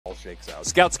shakes out.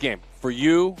 Scouts game. For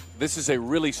you, this is a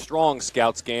really strong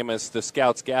Scouts game as the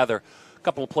Scouts gather. A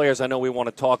couple of players I know we want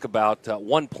to talk about,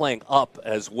 one playing up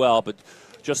as well, but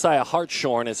Josiah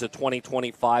Hartshorn is a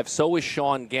 2025. So is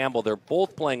Sean Gamble. They're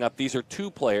both playing up. These are two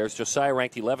players. Josiah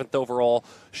ranked 11th overall.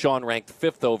 Sean ranked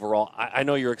 5th overall. I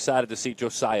know you're excited to see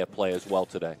Josiah play as well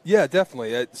today. Yeah,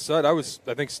 definitely. Sud, I was,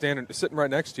 sitting right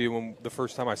next to you when the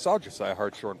first time I saw Josiah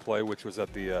Hartshorn play, which was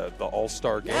at the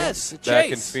All-Star game back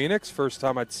in Phoenix. First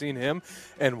time I'd seen him.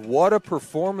 And what a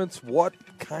performance. What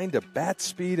kind of bat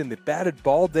speed and the batted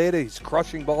ball data. He's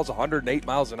crushing balls 108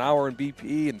 miles an hour in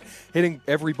BP and hitting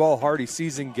every ball hard he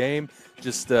sees in game.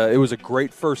 Just it was a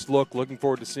great first look. Looking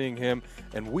forward to seeing him.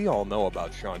 And we all know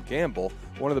about Sean Gamble,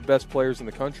 one of the best players in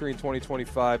the country in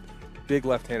 2025. Big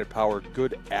left-handed power,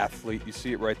 good athlete. You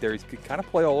see it right there. He can kind of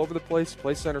play all over the place,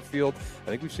 play center field. I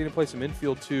think we've seen him play some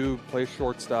infield too, play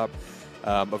shortstop.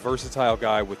 A versatile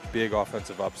guy with big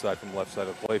offensive upside from the left side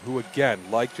of the plate, who, again,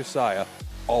 like Josiah,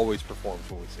 always performs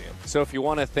when we see him. So if you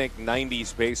want to think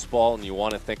 90s baseball and you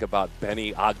want to think about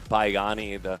Benny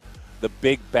Agbayani, the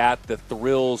big bat, the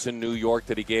thrills in New York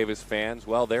that he gave his fans,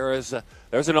 well, there's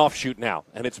an offshoot now,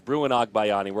 and it's Bruin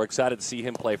Agbayani. We're excited to see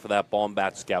him play for that Baum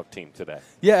Bat Scout team today.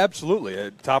 Yeah,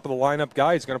 absolutely. Top of the lineup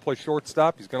guy. He's going to play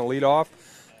shortstop. He's going to lead off.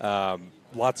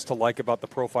 Lots to like about the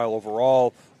profile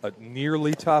overall. A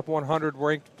nearly top 100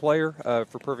 ranked player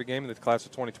for perfect game in the class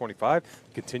of 2025.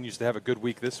 Continues to have a good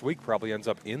week this week. Probably ends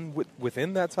up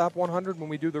within that top 100 when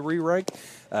we do the re-rank.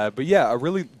 But yeah, a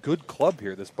really good club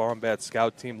here, this Baum Bat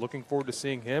Scout team. Looking forward to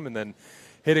seeing him. And then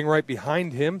hitting right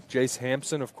behind him, Jace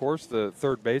Hampson, of course, the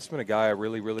third baseman, a guy I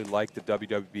really, really liked at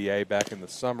WWBA back in the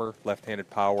summer. Left-handed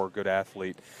power, good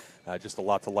athlete. Just a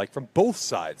lot to like from both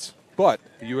sides. But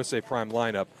the USA Prime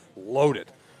lineup, loaded.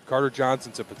 Carter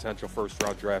Johnson's a potential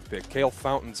first-round draft pick. Cale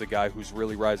Fountain's a guy who's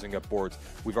really rising up boards.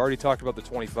 We've already talked about the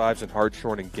 25s and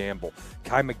Hartshorn and Gamble.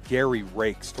 Kai McGarry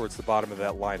rakes towards the bottom of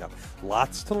that lineup.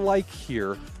 Lots to like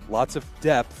here. Lots of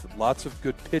depth. Lots of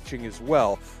good pitching as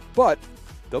well. But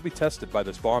they'll be tested by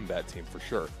this Baum Bat team for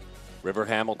sure. River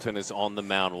Hamilton is on the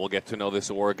mound. We'll get to know this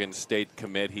Oregon State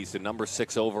commit. He's the number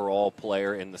 6 overall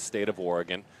player in the state of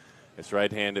Oregon. This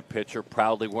right-handed pitcher,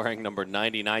 proudly wearing number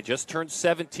 99, just turned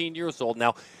 17 years old.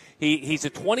 Now, he's a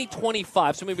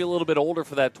 2025, so maybe a little bit older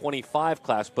for that 25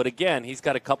 class. But again, he's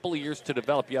got a couple of years to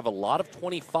develop. You have a lot of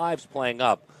 25s playing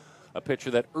up. A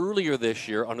pitcher that earlier this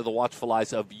year, under the watchful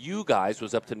eyes of you guys,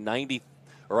 was up to 90,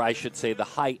 or I should say the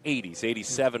high 80s,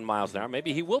 87 miles an hour.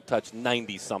 Maybe he will touch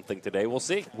 90-something today. We'll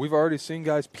see. We've already seen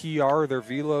guys PR their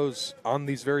velos on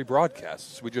these very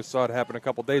broadcasts. We just saw it happen a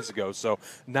couple days ago, so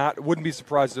wouldn't be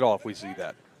surprised at all if we see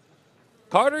that.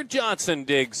 Carter Johnson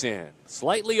digs in.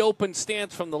 Slightly open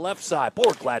stance from the left side. Boy,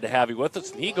 we're glad to have you with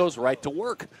us. And he goes right to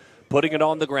work, putting it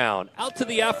on the ground. Out to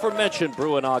the aforementioned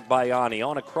Bruin Agbayani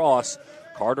on a cross.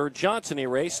 Carter Johnson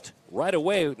erased right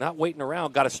away, not waiting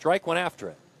around. Got a strike, went after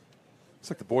it. Looks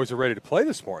like the boys are ready to play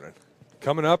this morning.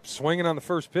 Coming up, swinging on the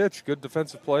first pitch. Good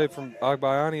defensive play from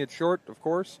Agbayani at short, of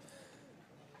course.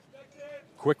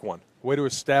 Quick one. Way to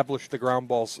establish the ground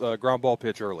ball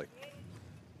pitch early.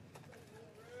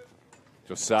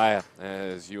 Josiah,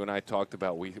 as you and I talked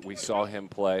about, we saw him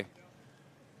play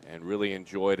and really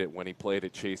enjoyed it when he played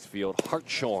at Chase Field.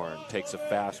 Hartshorn takes a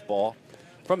fastball.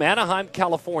 From Anaheim,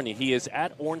 California, he is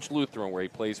at Orange Lutheran, where he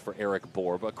plays for Eric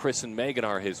Borba. Chris and Megan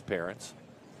are his parents.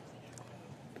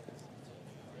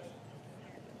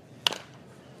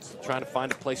 Trying to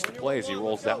find a place to play as he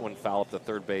rolls that one foul up the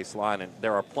third base line. And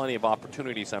there are plenty of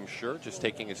opportunities, I'm sure, just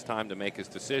taking his time to make his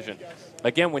decision.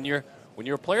 Again, when you're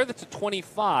a player that's a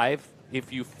 25,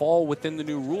 if you fall within the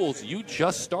new rules, you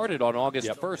just started on August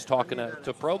 1st talking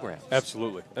to programs.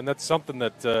 Absolutely. And that's something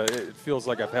that it feels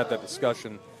like I've had that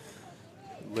discussion.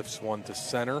 Lifts one to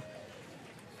center.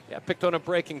 Yeah, picked on a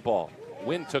breaking ball.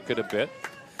 Wind took it a bit.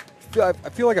 I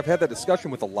feel like I've had that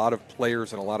discussion with a lot of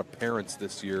players and a lot of parents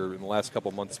this year in the last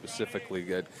couple months specifically.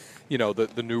 That,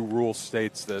 the new rule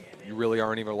states that you really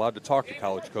aren't even allowed to talk to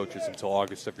college coaches until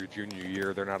August of your junior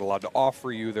year. They're not allowed to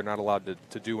offer you. They're not allowed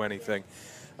to do anything.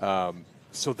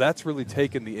 So that's really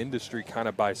taken the industry kind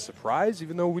of by surprise,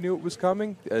 even though we knew it was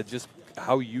coming. Just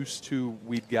how used to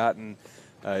we'd gotten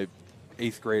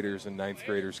 8th graders and 9th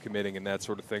graders committing and that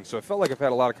sort of thing. So I felt like I've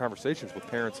had a lot of conversations with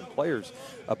parents and players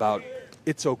about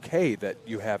it's okay that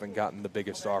you haven't gotten the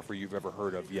biggest offer you've ever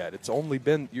heard of yet. It's only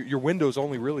been your window's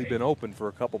only really been open for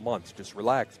a couple months. Just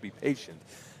relax, be patient.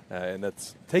 and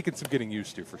that's taken some getting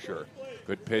used to for sure.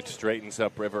 Good pitch, straightens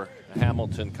up river.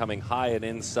 Hamilton coming high and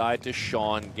inside to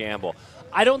Sean Gamble.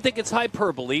 I don't think it's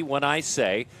hyperbole when I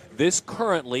say this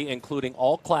currently, including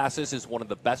all classes, is one of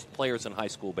the best players in high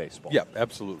school baseball. Yeah,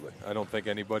 absolutely. I don't think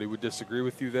anybody would disagree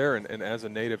with you there. And as a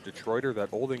native Detroiter, that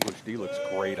Old English D looks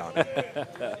great on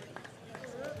it.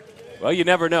 Well, you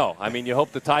never know. I mean, you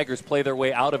hope the Tigers play their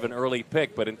way out of an early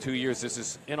pick, but in 2 years, this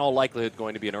is in all likelihood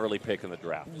going to be an early pick in the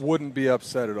draft. Wouldn't be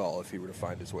upset at all if he were to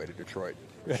find his way to Detroit.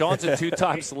 Sean's a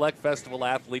two-time Select Festival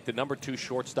athlete, the number 2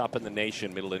 shortstop in the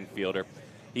nation, middle infielder.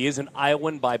 He is an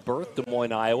Iowan by birth, Des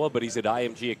Moines, Iowa, but he's at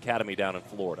IMG Academy down in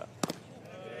Florida.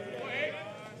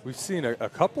 We've seen a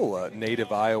couple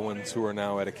native Iowans who are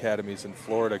now at academies in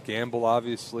Florida. Gamble,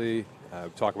 obviously. We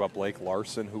talk about Blake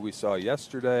Larson, who we saw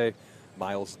yesterday.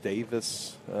 Miles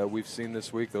Davis, we've seen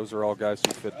this week. Those are all guys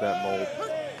who fit that mold.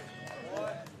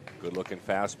 Good-looking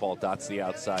fastball, dots the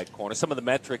outside corner. Some of the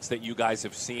metrics that you guys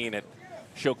have seen at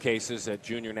showcases at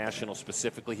Junior National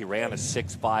specifically, he ran a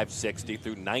 6.5 60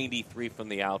 through 93 from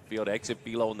the outfield. Exit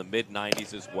velo in the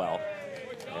mid-90s as well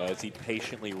as he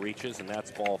patiently reaches, and that's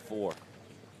ball 4.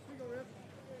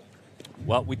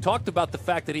 Well, we talked about the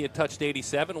fact that he had touched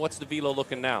 87. What's the velo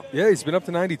looking now? Yeah, he's been up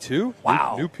to 92.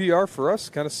 Wow. New PR for us,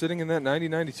 kind of sitting in that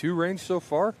 90-92 range so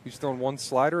far. He's thrown one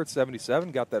slider at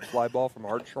 77, got that fly ball from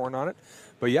Hartshorn on it.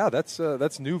 But, yeah, that's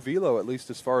new velo, at least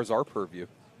as far as our purview.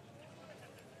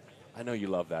 I know you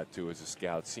love that, too, as a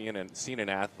scout, seeing an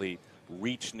athlete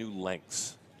reach new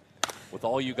lengths. With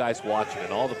all you guys watching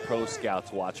and all the pro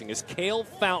scouts watching, as Cale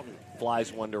Fountain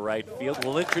flies one to right field.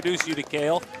 We'll introduce you to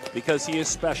Cale because he is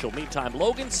special. Meantime,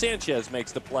 Logan Sanchez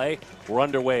makes the play. We're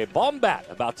underway. Baum bat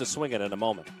about to swing it in a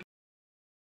moment.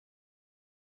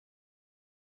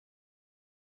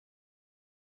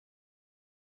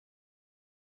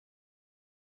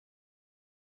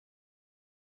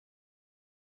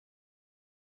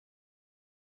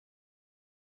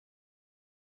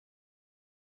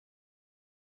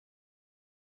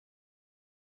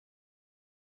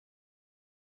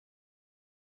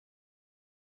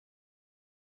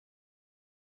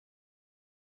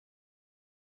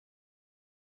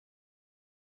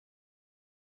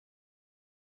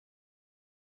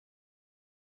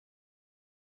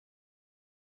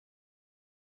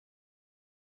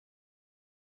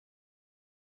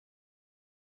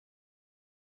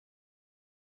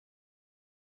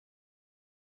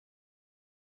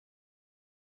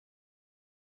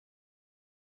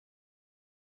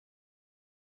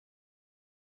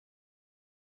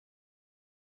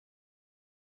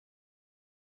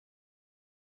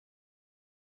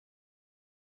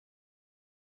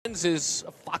 Is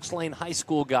a Fox Lane High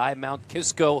School guy, Mount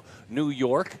Kisco, New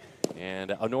York,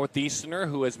 and a Northeasterner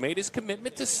who has made his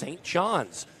commitment to St.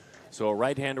 John's. So a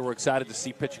right-hander we're excited to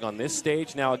see pitching on this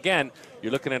stage. Now, again,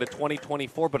 you're looking at a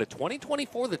 2024, but a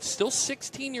 2024 that's still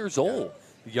 16 years old.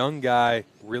 Young guy,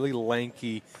 really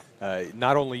lanky.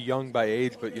 Not only young by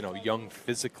age, but, young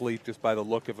physically just by the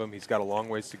look of him. He's got a long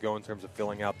ways to go in terms of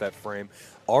filling out that frame.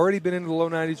 Already been into the low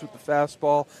 90s with the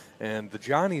fastball, and the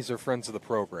Johnnies are friends of the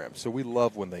program, so we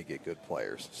love when they get good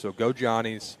players. So go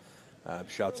Johnnies.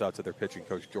 Shouts out to their pitching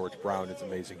coach, George Brown. He's an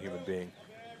amazing human being.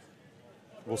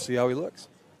 We'll see how he looks.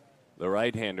 The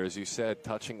right-hander, as you said,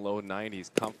 touching low 90s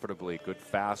comfortably. Good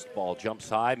fastball, jumps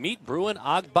high. Meet Bruin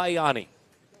Agbayani.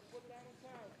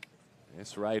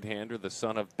 This right-hander, the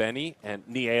son of Benny and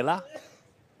Niela.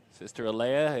 Sister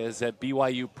Alea is at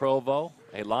BYU Provo.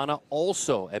 Elana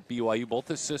also at BYU. Both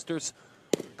his sisters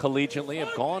collegiately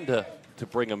have gone to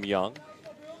Brigham Young.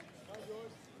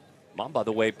 Mom, by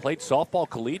the way, played softball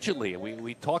collegiately.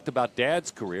 We talked about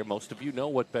Dad's career. Most of you know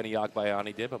what Benny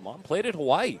Agbayani did, but Mom played at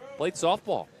Hawaii, played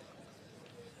softball.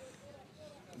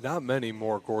 Not many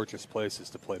more gorgeous places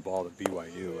to play ball than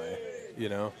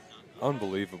BYU,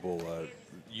 Unbelievable.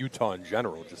 Utah in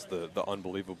general, just the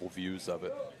unbelievable views of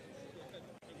it.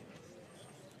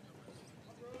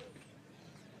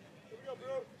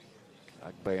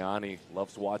 Agbayani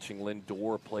loves watching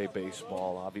Lindor play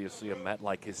baseball. Obviously a Met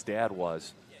like his dad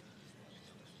was.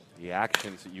 The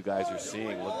actions that you guys are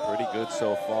seeing look pretty good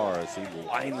so far as he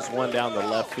lines one down the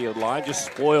left field line, just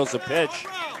spoils the pitch.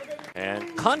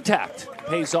 And contact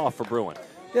pays off for Bruin.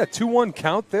 Yeah, 2-1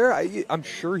 count there. I'm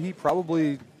sure he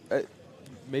probably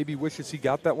maybe wishes he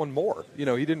got that one more. He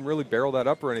didn't really barrel that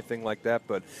up or anything like that,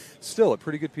 but still a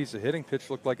pretty good piece of hitting. Pitch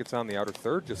looked like it's on the outer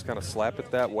third. Just kind of slap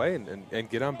it that way and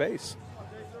get on base.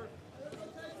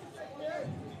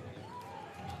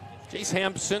 Jace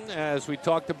Hampson, as we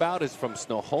talked about, is from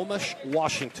Snohomish,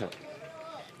 Washington.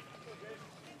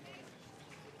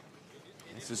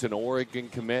 This is an Oregon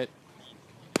commit.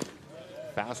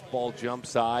 Fastball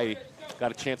jumps high. Got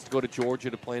a chance to go to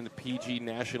Georgia to play in the PG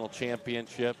National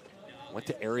Championship. Went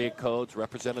to area codes,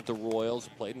 represented the Royals,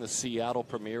 played in the Seattle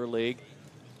Premier League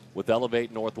with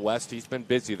Elevate Northwest. He's been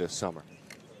busy this summer.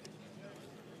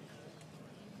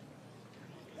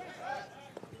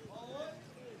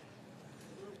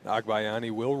 Agbayani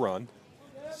will run.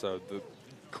 So the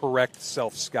correct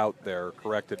self-scout there,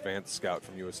 correct advanced scout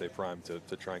from USA Prime to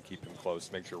try and keep him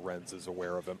close, make sure Renz is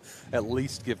aware of him. At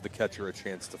least give the catcher a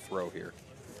chance to throw here.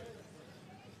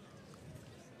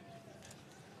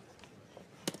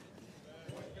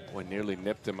 Boy, nearly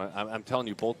nipped him. I'm telling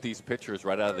you, both these pitchers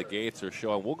right out of the gates are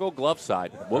showing, we'll go glove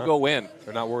side. We'll go in.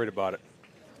 They're not worried about it.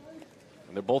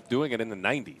 And they're both doing it in the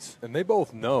 90s. And they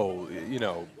both know, you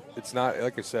know, it's not,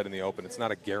 like I said in the open, it's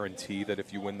not a guarantee that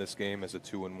if you win this game as a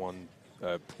 2-1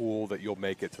 pool that you'll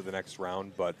make it to the next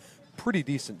round, but pretty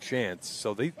decent chance.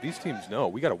 So these teams know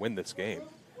we got to win this game.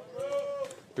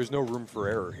 There's no room for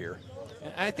error here.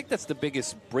 I think that's the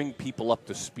biggest bring people up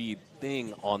to speed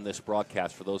thing on this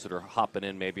broadcast for those that are hopping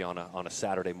in maybe on a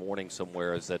Saturday morning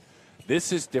somewhere, is that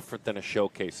this is different than a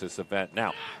showcase, this event.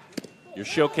 Now, you're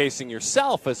showcasing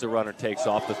yourself as the runner takes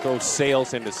off to throw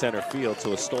sails into center field,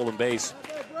 so a stolen base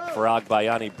for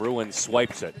Agbayani. Bruin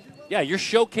swipes it. Yeah, you're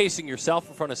showcasing yourself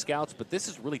in front of scouts, but this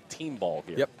is really team ball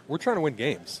here. Yep, we're trying to win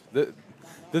games.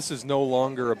 This is no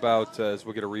longer about, as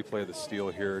we'll get a replay of the steal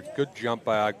here, good jump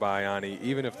by Agbayani.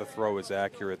 Even if the throw is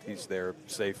accurate, he's there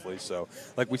safely. So,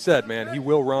 like we said, man, he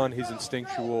will run. He's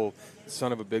instinctual,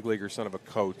 son of a big leaguer, son of a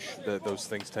coach. Those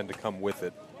things tend to come with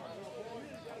it.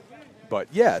 But,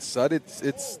 yes,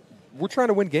 we're trying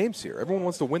to win games here. Everyone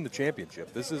wants to win the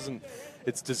championship. This isn't –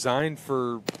 it's designed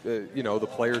for, you know, the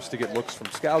players to get looks from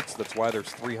scouts. That's why there's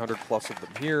 300 plus of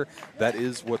them here. That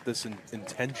is what this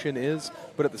intention is.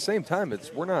 But at the same time,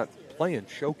 we're not playing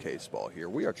showcase ball here.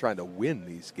 We are trying to win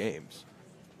these games.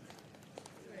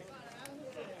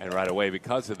 And right away,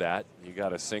 because of that, you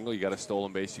got a single, you got a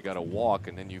stolen base, you got a walk,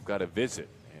 and then you've got a visit.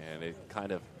 And it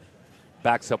kind of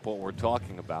backs up what we're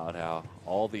talking about, how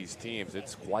all these teams,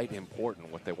 it's quite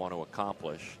important what they want to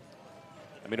accomplish.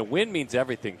 I mean, a win means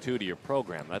everything, too, to your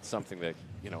program. That's something that,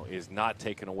 you know, is not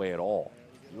taken away at all.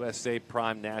 USA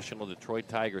Prime National Detroit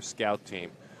Tigers scout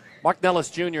team. Mark Nellis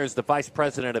Jr. is the vice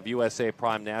president of USA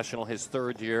Prime National. His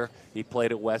third year, he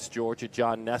played at West Georgia.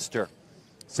 John Nestor,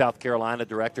 South Carolina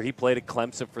director. He played at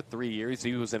Clemson for 3 years.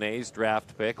 He was an A's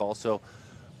draft pick, also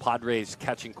Padres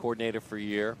catching coordinator for a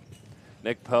year.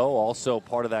 Nick Poe, also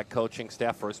part of that coaching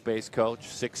staff, first base coach,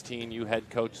 16U head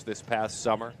coach this past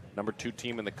summer, number 2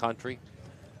 team in the country.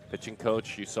 Pitching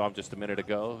coach, you saw him just a minute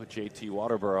ago, J.T.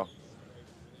 Waterborough.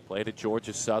 Played at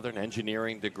Georgia Southern,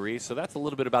 engineering degree. So that's a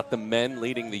little bit about the men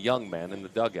leading the young men in the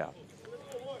dugout.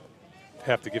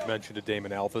 Have to give mention to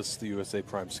Damon Alvis, the USA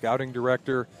Prime scouting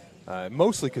director,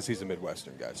 mostly because he's a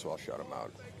Midwestern guy, so I'll shout him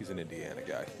out. He's an Indiana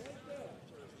guy.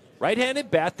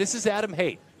 Right-handed bat, this is Adam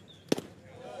Haight.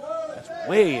 That's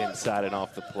way inside and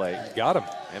off the plate. Got him.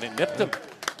 And it nipped him.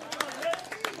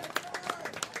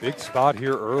 Big spot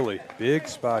here early. Big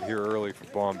spot here early for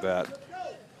Baum bat.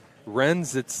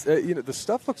 Renz, it's you know, the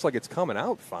stuff looks like it's coming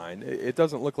out fine. It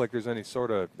doesn't look like there's any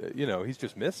sort of, you know, he's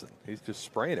just missing. He's just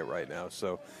spraying it right now.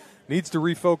 So needs to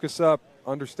refocus up.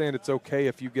 Understand it's okay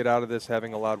if you get out of this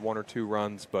having allowed 1 or 2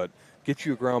 runs, but get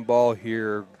you a ground ball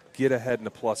here. Get ahead in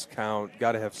a plus count.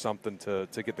 Got to have something to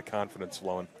get the confidence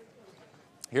flowing.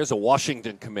 Here's a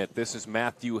Washington commit. This is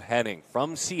Matthew Henning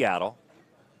from Seattle.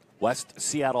 West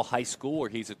Seattle High School, where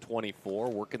he's at 24,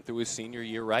 working through his senior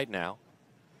year right now.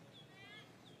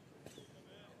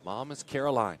 Mom is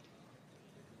Caroline.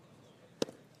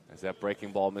 As that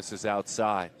breaking ball misses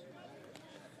outside.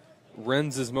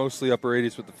 Renz is mostly upper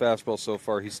 80s with the fastball so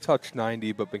far. He's touched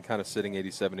 90, but been kind of sitting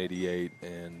 87, 88,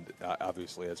 and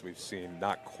obviously, as we've seen,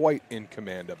 not quite in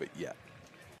command of it yet.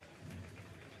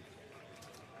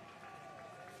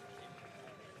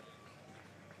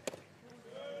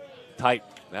 Tight.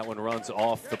 That one runs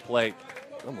off the plate.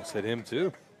 Almost hit him,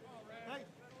 too.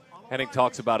 Henning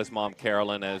talks about his mom,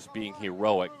 Carolyn, as being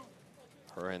heroic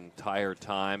her entire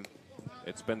time.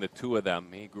 It's been the 2 of them.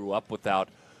 He grew up without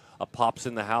a pops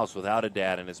in the house, without a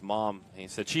dad, and his mom. He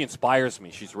said, she inspires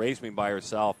me. She's raised me by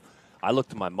herself. I look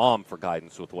to my mom for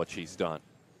guidance with what she's done.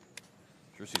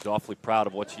 I'm sure she's awfully proud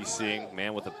of what she's seeing.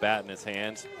 Man with a bat in his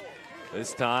hands.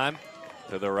 This time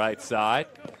to the right side.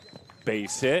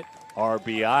 Base hit.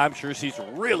 RBI. I'm sure she's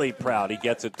really proud he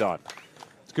gets it done.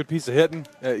 It's a good piece of hitting.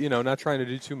 You know, not trying to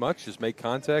do too much. Just make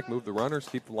contact, move the runners,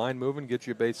 keep the line moving, get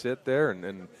you a base hit there.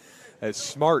 And as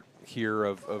smart here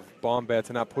of Baum bat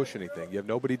to not push anything. You have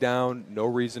nobody down, no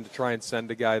reason to try and send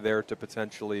a guy there to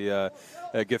potentially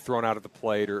get thrown out of the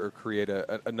plate or create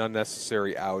an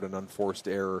unnecessary out, an unforced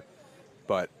error.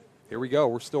 But here we go.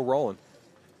 We're still rolling.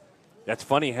 That's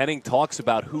funny. Henning talks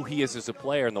about who he is as a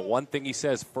player, and the one thing he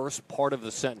says, first part of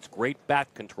the sentence, great bat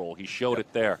control. He showed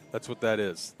it there. That's what that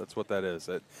is. That's what that is.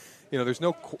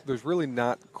 There's really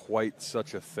not quite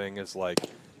such a thing as like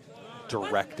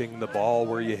directing the ball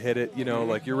where you hit it.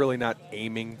 Like you're really not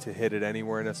aiming to hit it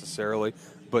anywhere necessarily,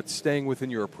 but staying within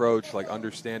your approach, like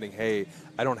understanding, hey,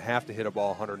 I don't have to hit a ball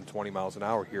 120 miles an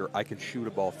hour here. I can shoot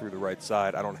a ball through the right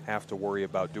side. I don't have to worry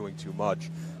about doing too much.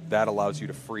 That allows you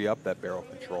to free up that barrel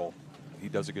control. He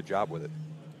does a good job with it.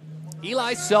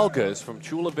 Eli Selga is from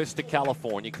Chula Vista,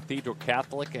 California, Cathedral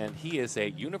Catholic, and he is a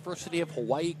University of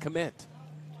Hawaii commit.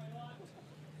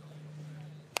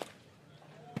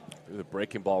 The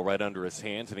breaking ball right under his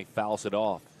hands, and he fouls it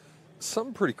off.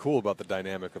 Something pretty cool about the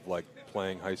dynamic of like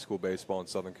playing high school baseball in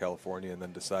Southern California and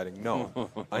then deciding, no,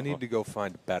 I need to go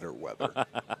find better weather.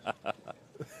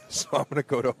 So I'm going to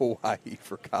go to Hawaii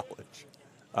for college.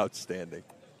 Outstanding.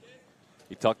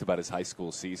 He talked about his high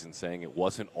school season, saying it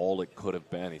wasn't all it could have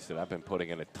been. He said, I've been putting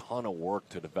in a ton of work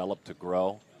to develop, to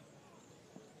grow.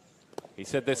 He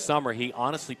said this summer he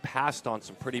honestly passed on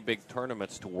some pretty big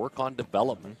tournaments to work on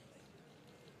development.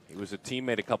 He was a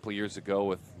teammate a couple of years ago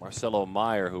with Marcelo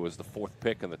Meyer, who was the 4th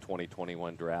pick in the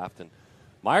 2021 draft. And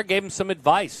Meyer gave him some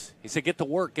advice. He said, get to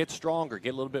work, get stronger, get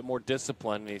a little bit more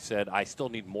discipline. And he said, I still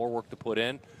need more work to put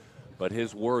in. But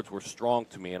his words were strong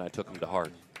to me, and I took them to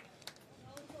heart.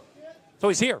 So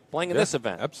he's here playing in this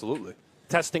event. Absolutely.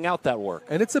 Testing out that work.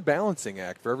 And it's a balancing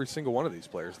act for every single one of these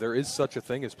players. There is such a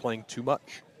thing as playing too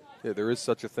much. There is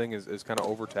such a thing as kind of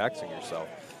overtaxing yourself.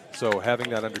 So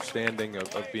having that understanding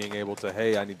of being able to,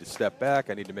 hey, I need to step back.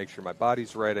 I need to make sure my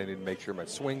body's right. I need to make sure my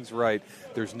swing's right.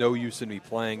 There's no use in me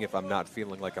playing if I'm not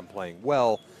feeling like I'm playing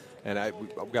well. And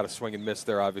I've got a swing and miss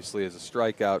there, obviously, as a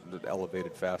strikeout. The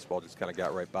elevated fastball just kind of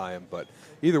got right by him. But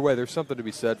either way, there's something to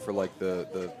be said for, like,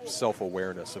 the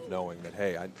self-awareness of knowing that,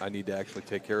 hey, I need to actually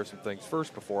take care of some things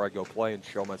first before I go play and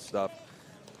show my stuff.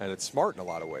 And it's smart in a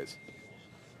lot of ways.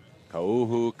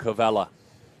 Kauhu Kavela.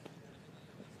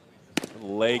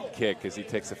 Leg kick as he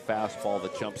takes a fastball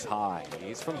that jumps high.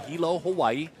 He's from Hilo,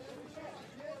 Hawaii.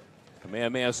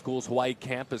 Kamehameha School's Hawaii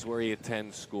camp is where he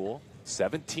attends school.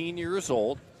 17 years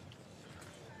old.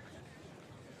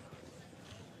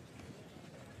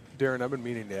 Darren, I've been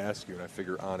meaning to ask you, and I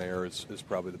figure on air is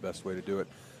probably the best way to do it.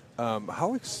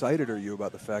 How excited are you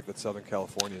about the fact that Southern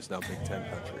California is now Big Ten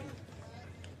country?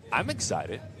 I'm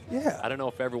excited. Yeah. I don't know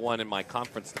if everyone in my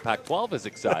conference, the Pac-12, is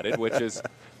excited, which is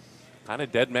kind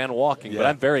of dead man walking, but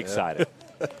I'm very excited.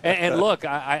 And look,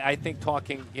 I think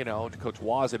talking, to Coach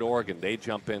Waz at Oregon, they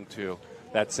jump into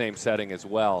that same setting as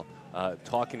well.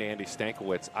 Talking to Andy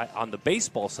Stankiewicz, on the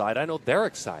baseball side, I know they're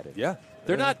excited. Yeah.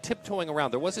 They're not tiptoeing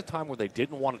around. There was a time where they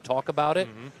didn't want to talk about it.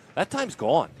 That time's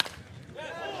gone.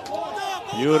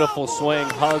 Beautiful swing,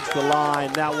 hugs the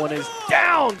line. That one is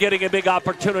down, getting a big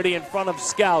opportunity in front of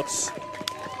scouts.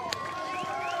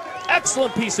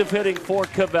 Excellent piece of hitting for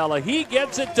Kavela. He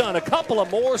gets it done. A couple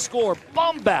of more score.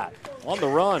 Bumbat on the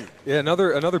run. Yeah,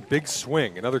 another big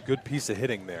swing, another good piece of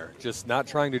hitting there. Just not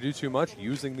trying to do too much,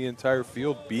 using the entire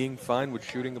field, being fine with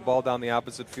shooting the ball down the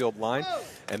opposite field line,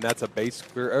 and that's a base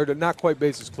clear, or not quite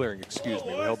bases clearing, excuse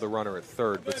me. We held the runner at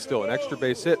third, but still an extra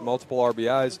base hit, multiple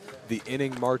RBIs. The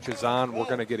inning marches on. We're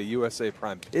going to get a USA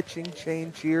Prime pitching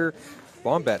change here.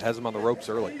 Wombat has him on the ropes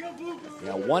early.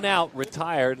 Yeah, 1 out,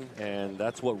 retired, and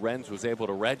that's what Renz was able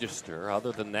to register.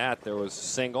 Other than that, there was a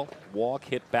single, walk,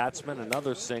 hit batsman,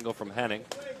 another single from Henning.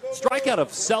 Strikeout of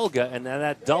Selga, and then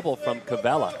that double from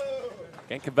Kavela.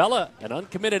 And Kavela, an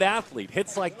uncommitted athlete.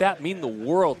 Hits like that mean the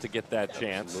world to get that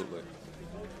chance. Absolutely.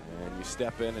 And you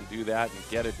step in and do that and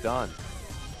get it done.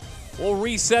 We'll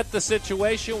reset the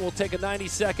situation. We'll take a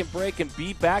 90-second break and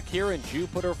be back here in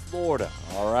Jupiter, Florida.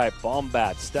 All right,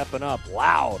 Baumbat stepping up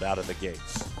loud out of the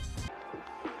gates.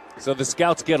 So the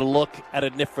scouts get a look at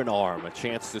a different arm, a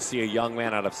chance to see a young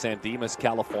man out of San Dimas,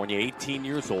 California, 18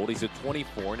 years old. He's at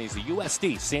 24, and he's a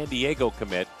USD San Diego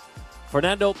commit.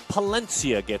 Fernando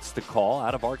Palencia gets the call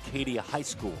out of Arcadia High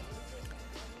School.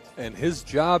 And his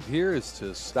job here is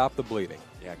to stop the bleeding.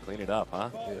 Yeah, clean it up, huh?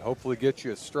 Hopefully get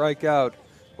you a strikeout,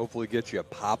 hopefully get you a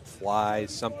pop fly,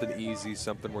 something easy,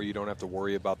 something where you don't have to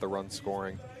worry about the run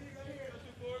scoring.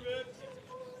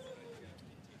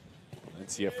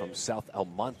 Valencia from South El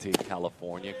Monte,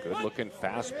 California. Good-looking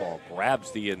fastball.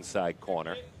 Grabs the inside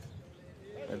corner.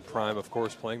 And Prime, of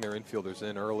course, playing their infielders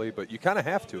in early, but you kind of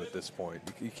have to at this point.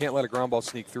 You can't let a ground ball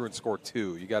sneak through and score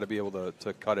 2. You got to be able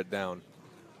to cut it down,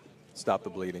 stop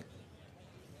the bleeding.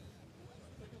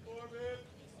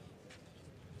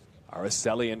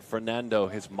 Araceli and Fernando,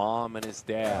 his mom and his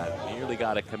dad, nearly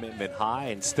got a commitment high.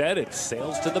 Instead, it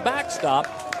sails to the backstop.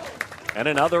 And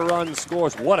another run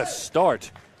scores. What a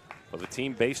start for the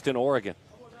team based in Oregon.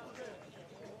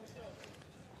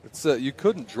 It's you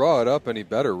couldn't draw it up any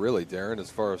better, really, Darren, as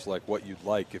far as like what you'd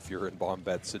like if you're in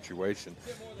Bombad's situation.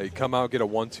 You come out, get a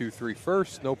 1-2-3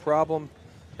 first, no problem,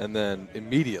 and then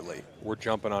immediately we're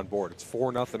jumping on board. It's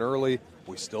 4-0 early.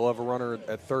 We still have a runner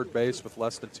at third base with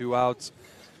less than 2 outs.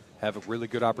 Have a really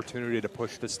good opportunity to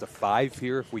push this to 5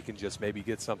 here if we can just maybe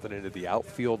get something into the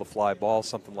outfield, a fly ball,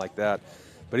 something like that.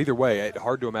 But either way,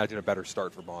 hard to imagine a better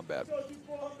start for Bombad.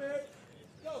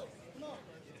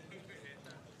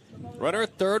 Runner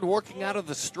at third, working out of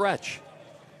the stretch.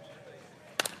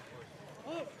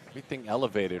 Everything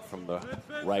elevated from the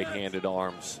right-handed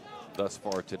arms thus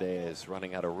far today is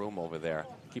running out of room over there.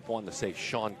 Keep wanting to say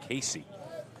Sean Casey.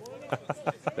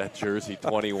 That jersey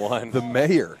 21. The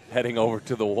mayor. Heading over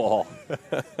to the wall.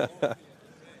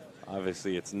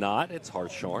 Obviously it's not. It's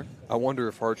Hartshorn. I wonder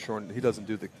if Hartshorn, he doesn't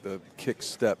do the kick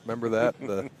step. Remember that?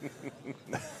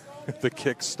 The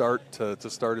kick start to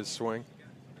start his swing.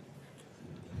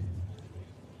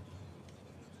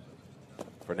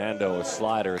 Fernando, a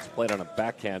slider. It's played on a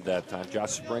backhand that time.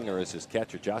 Josh Springer is his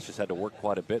catcher. Josh has had to work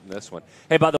quite a bit in this one.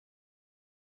 Hey, by the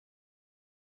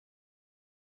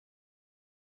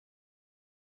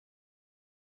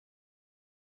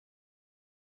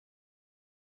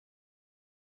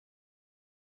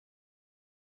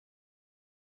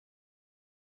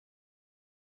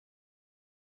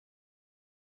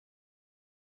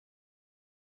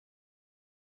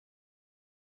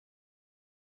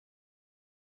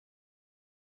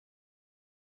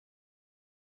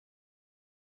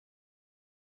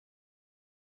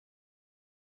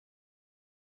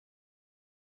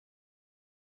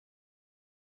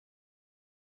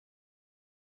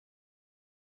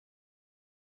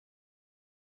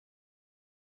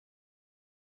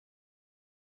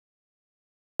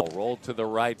roll to the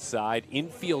right side.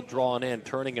 Infield drawn in,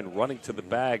 turning and running to the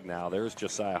bag now. There's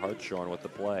Josiah Hartshorn with the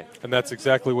play. And that's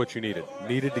exactly what you needed.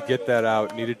 Needed to get that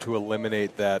out, needed to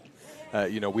eliminate that.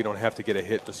 We don't have to get a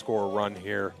hit to score a run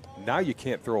here. Now you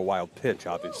can't throw a wild pitch,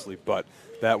 obviously, but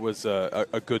that was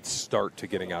a good start to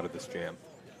getting out of this jam.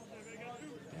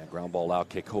 Yeah, ground ball out.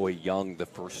 Kekoa Young, the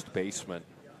first baseman.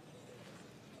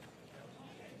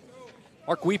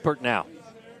 Mark Wiepert now.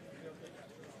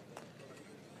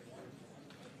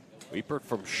 Wiepert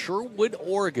from Sherwood,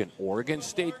 Oregon. Oregon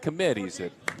State commit. He's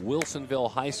at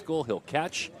Wilsonville High School. He'll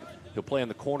catch. He'll play in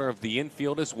the corner of the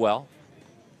infield as well.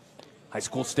 High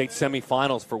school state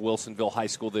semifinals for Wilsonville High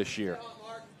School this year.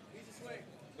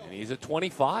 And he's at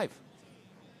 25.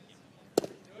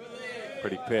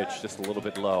 Pretty pitch, just a little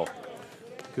bit low.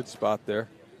 Good spot there.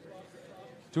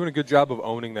 Doing a good job of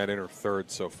owning that inner third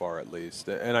so far, at least.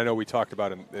 And I know we talked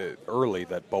about early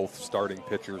that both starting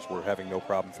pitchers were having no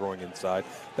problem throwing inside.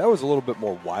 That was a little bit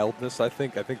more wildness, I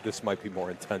think. I think this might be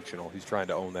more intentional. He's trying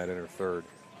to own that inner third.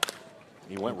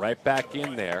 He went right back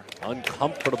in there.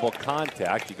 Uncomfortable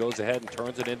contact. He goes ahead and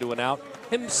turns it into an out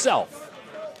himself.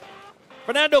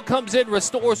 Fernando comes in,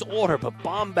 restores order, but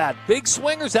Bombad, big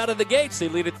swingers out of the gates. They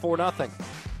lead it 4-0.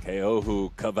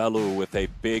 Keohu Kavelu with a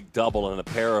big double and a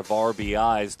pair of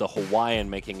RBIs. The Hawaiian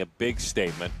making a big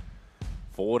statement.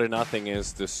 4-0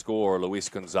 is the score. Luis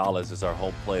Gonzalez is our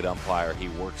home plate umpire. He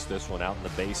works this one out in the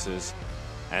bases.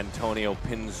 Antonio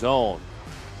Pinzon.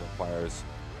 The umpires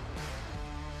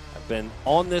have been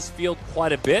on this field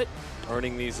quite a bit,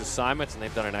 earning these assignments, and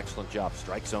they've done an excellent job.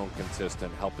 Strike zone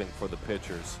consistent, helping for the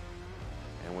pitchers.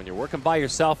 And when you're working by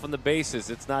yourself on the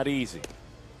bases, it's not easy.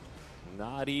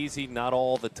 Not easy, not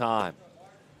all the time.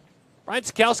 Brian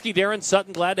Sikowski, Darren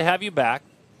Sutton, glad to have you back.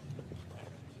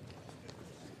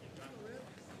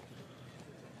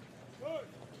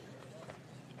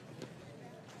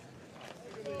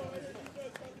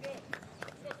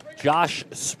 Josh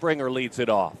Springer leads it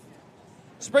off.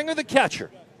 Springer the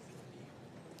catcher.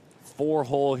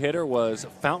 4-hole hitter was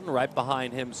Fountain right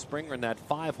behind him. Springer in that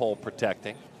 5-hole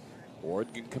protecting.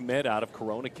 Oregon commit out of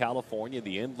Corona, California,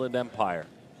 the Inland Empire.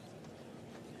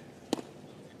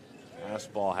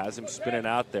 Fastball has him spinning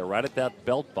out there right at that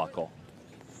belt buckle.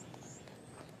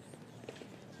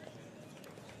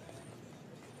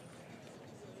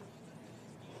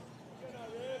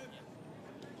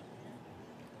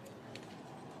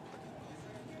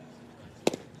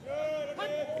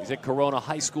 He's at Corona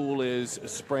High School is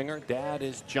Springer. Dad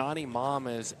is Johnny. Mom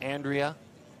is Andrea.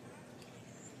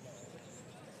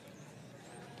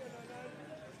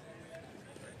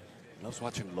 I was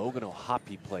watching Logan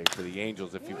O'Hoppe play for the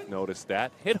Angels, if you've noticed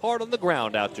that. Hit hard on the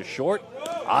ground out to short.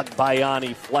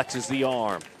 Agbayani flexes the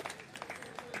arm.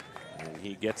 And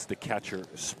he gets the catcher,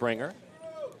 Springer.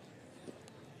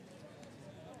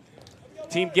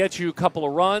 Team gets you a couple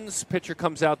of runs. Pitcher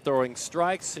comes out throwing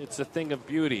strikes. It's a thing of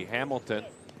beauty. Hamilton.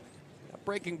 That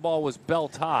breaking ball was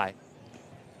belt high.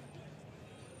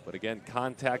 But again,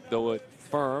 contact, though it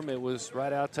firm, it was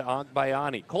right out to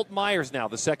Agbayani. Colt Myers now,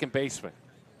 the second baseman.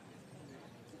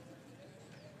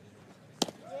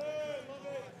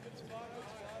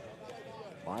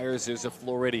 Myers is a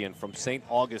Floridian from St.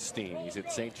 Augustine. He's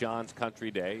at St. John's Country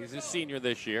Day. He's a senior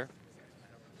this year.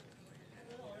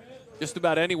 Just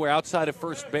about anywhere outside of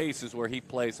first base is where he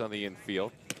plays on the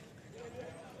infield.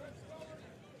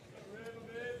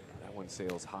 That one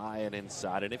sails high and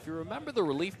inside. And if you remember the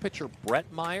relief pitcher Brett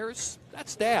Myers,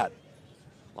 that's Dad.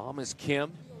 Mom is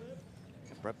Kim.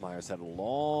 Brett Myers had a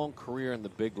long career in the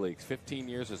big leagues. 15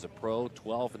 years as a pro,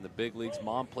 12 in the big leagues.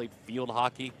 Mom played field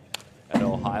hockey at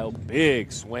Ohio.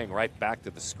 Big swing right back to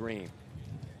the screen.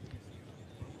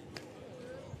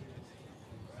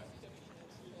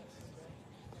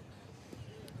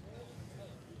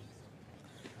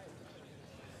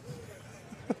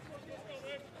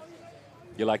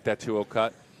 You like that 2-0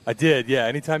 cut? I did, yeah.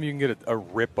 Anytime you can get a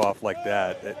rip off like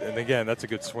that, and again, that's a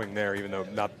good swing there, even though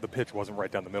the pitch wasn't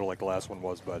right down the middle like the last one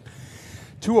was. But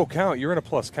 2-0 count, you're in a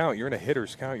plus count, you're in a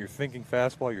hitter's count, you're thinking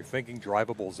fastball, you're thinking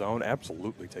drivable zone.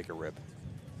 Absolutely take a rip.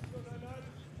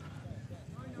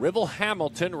 Rivel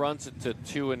Hamilton runs it to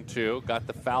 2-2. Got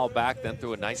the foul back, then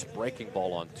threw a nice breaking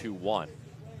ball on 2-1.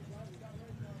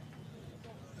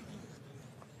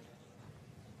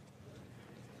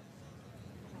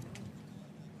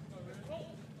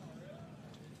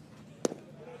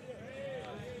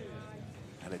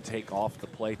 Had to take off the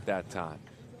plate that time.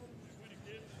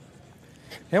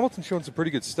 Hamilton's shown some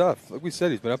pretty good stuff. Like we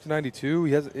said, he's been up to 92.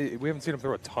 We haven't seen him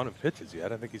throw a ton of pitches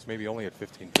yet. I think he's maybe only at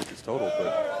 15 pitches total,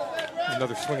 but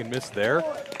another swing and miss there.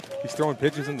 He's throwing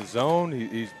pitches in the zone.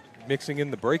 He's mixing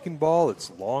in the breaking ball.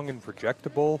 It's long and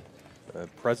projectable,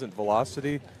 present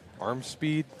velocity, arm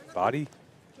speed, body.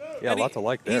 Yeah, a lot to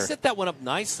like there. He set that one up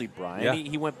nicely, Brian. Yeah.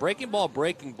 He went breaking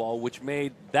ball, which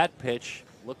made that pitch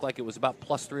look like it was about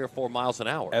plus 3 or 4 miles an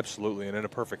hour. Absolutely, and in a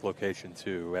perfect location,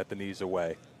 too, at the knees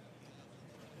away.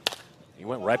 He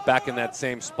went right back in that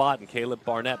same spot, and Caleb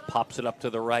Barnett pops it up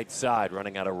to the right side,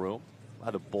 running out of room. A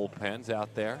lot of bullpens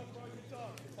out there.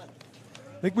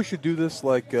 I think we should do this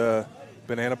like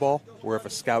banana ball, where if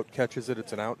a scout catches it,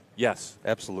 it's an out. Yes.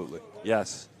 Absolutely.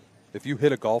 Yes. If you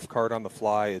hit a golf cart on the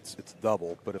fly, it's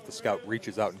double. But if the scout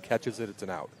reaches out and catches it, it's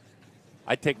an out.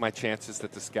 I'd take my chances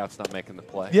that the scout's not making the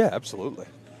play. Yeah, absolutely.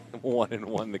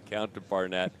 1-1 the count to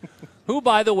Barnett, who,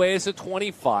 by the way, is a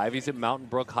 25. He's at Mountain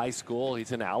Brook High School.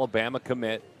 He's an Alabama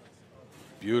commit.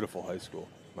 Beautiful high school,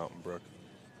 Mountain Brook.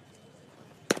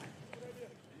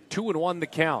 2-1 the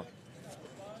count.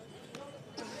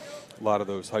 A lot of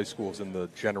those high schools in the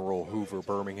general Hoover,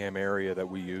 Birmingham area that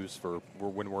we use for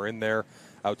when we're in there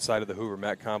outside of the Hoover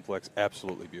Met Complex,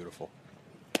 absolutely beautiful.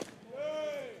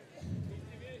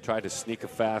 Tried to sneak a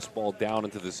fastball down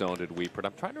into the zone, did Weepert.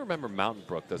 I'm trying to remember Mountain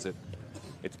Brook. Does it?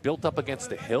 It's built up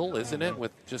against a hill, isn't it?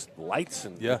 With just lights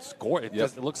and score. It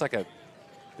looks like a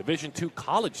Division II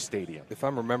college stadium. If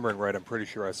I'm remembering right, I'm pretty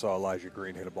sure I saw Elijah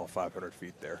Green hit a ball 500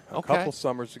 feet there a Okay. couple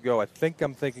summers ago. I think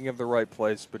I'm thinking of the right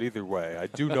place, but either way, I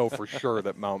do know for sure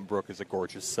that Mountain Brook is a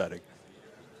gorgeous setting.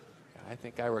 I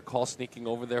think I recall sneaking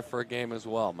over there for a game as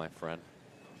well, my friend.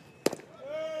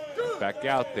 Back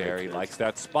out there. He likes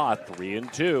that spot.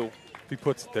 3-2. If he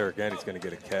puts it there again, he's going to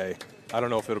get a K. I don't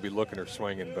know if it'll be looking or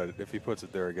swinging, but if he puts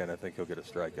it there again, I think he'll get a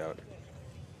strikeout.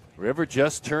 River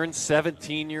just turned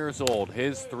 17 years old.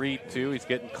 His 3-2. He's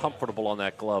getting comfortable on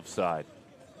that glove side.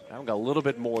 Now got a little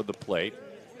bit more of the plate.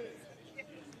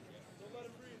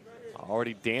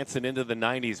 Already dancing into the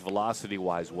 90s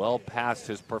velocity-wise. Well past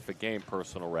his perfect game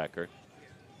personal record.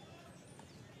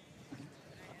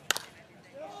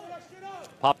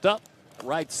 Popped up,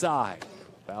 right side.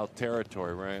 Foul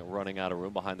territory, running out of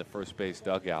room behind the first base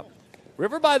dugout.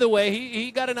 River, by the way, he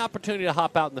got an opportunity to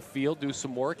hop out in the field, do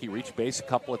some work. He reached base a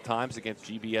couple of times against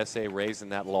GBSA Rays in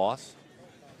that loss.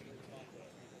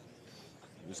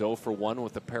 He was 0 for 1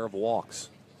 with a pair of walks.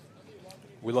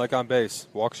 We like on base.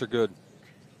 Walks are good.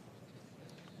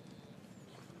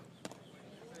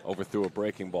 Overthrew a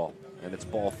breaking ball, and it's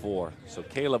ball 4. So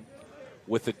Caleb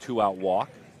with a 2-out walk.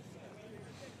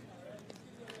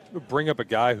 Bring up a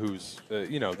guy who's,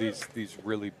 these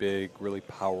really big, really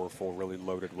powerful, really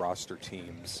loaded roster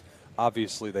teams.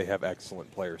 Obviously, they have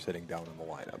excellent players hitting down in the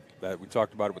lineup. That we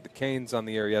talked about it with the Canes on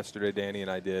the air yesterday. Danny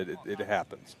and I did. It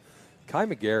happens. Kai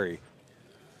McGarry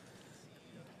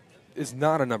is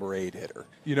not a number 8 hitter.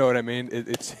 You know what I mean?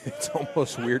 It's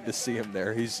almost weird to see him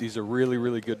there. He's a really,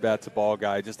 really good bat to ball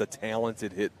guy. Just a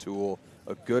talented hit tool.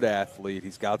 A good athlete.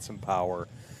 He's got some power.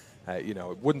 You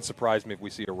know, it wouldn't surprise me if we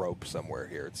see a rope somewhere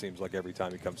here. It seems like every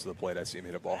time he comes to the plate, I see him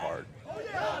hit a ball hard.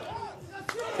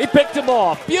 He picked him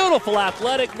off. Beautiful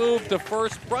athletic move to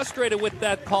first. Frustrated with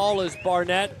that call is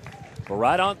Barnett. But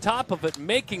right on top of it,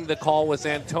 making the call was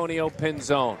Antonio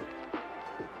Pinzone.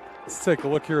 Let's take a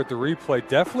look here at the replay.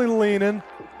 Definitely leaning.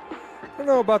 I don't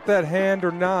know about that hand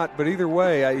or not, but either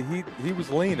way, he was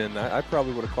leaning. I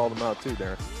probably would have called him out too,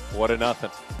 Darren.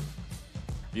 1-0.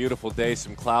 Beautiful day,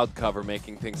 some cloud cover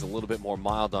making things a little bit more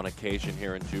mild on occasion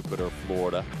here in Jupiter,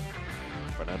 Florida.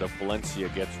 Fernando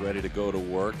Palencia gets ready to go to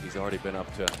work. He's already been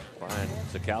up to, Brian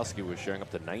Zakowski was sharing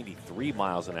up to 93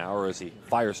 miles an hour as he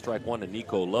fires strike one to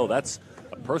Nico Lowe. That's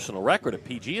a personal record at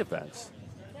PG events.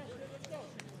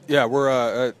 Yeah,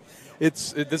 we're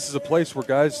this is a place where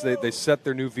guys they set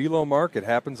their new velo mark. It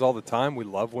happens all the time. We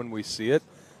love when we see it.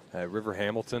 River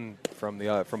Hamilton from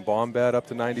Baum up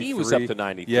to 93. He was up to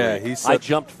 93. Yeah, I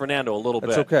jumped Fernando a little bit.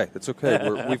 It's okay. It's okay.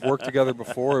 We've worked together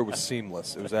before. It was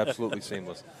seamless. It was absolutely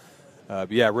seamless.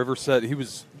 But yeah, River said he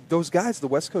was those guys, the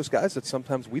West Coast guys that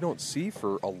sometimes we don't see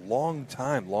for a long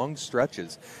time, long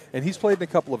stretches. And he's played in a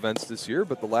couple events this year,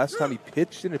 but the last time he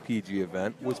pitched in a PG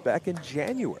event was back in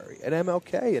January at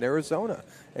MLK in Arizona.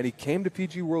 And he came to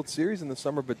PG World Series in the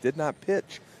summer but did not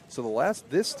pitch. So the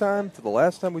last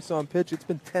time we saw him pitch, it's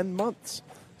been 10 months.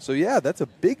 So yeah, that's a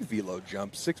big velo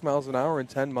jump, 6 miles an hour in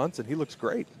 10 months, and he looks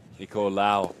great. Nico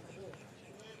Lau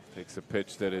takes a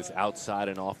pitch that is outside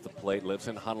and off the plate, lives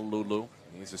in Honolulu.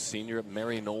 He's a senior at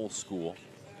Mary Knowles School.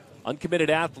 Uncommitted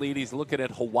athlete, he's looking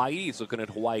at Hawaii. He's looking at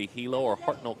Hawaii Hilo or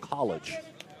Hartnell College.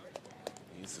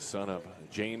 He's the son of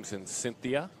James and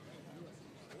Cynthia.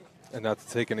 And not to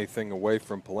take anything away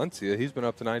from Palencia, he's been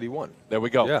up to 91. There we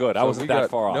go. Yeah, Good. I wasn't that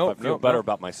far off. I feel better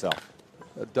about myself.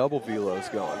 A double velo's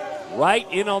going. Right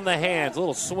in on the hands. A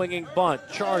little swinging bunt,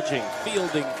 charging,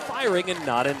 fielding, firing, and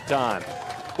not in time.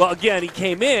 Well, again, he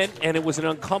came in, and it was an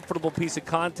uncomfortable piece of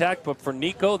contact, but for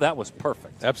Nico, that was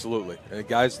perfect. Absolutely. And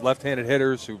guys, left-handed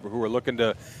hitters who are looking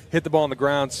to hit the ball on the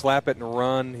ground, slap it, and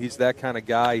run. He's that kind of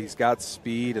guy. He's got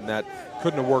speed, and that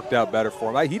couldn't have worked out better for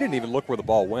him. He didn't even look where the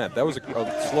ball went. That was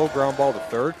a slow ground ball to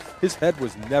third. His head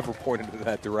was never pointed in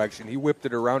that direction. He whipped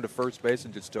it around to first base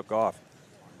and just took off.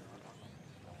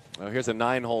 Well, here's a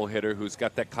 9-hole hitter who's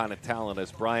got that kind of talent.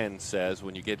 As Brian says,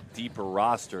 when you get deeper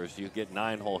rosters, you get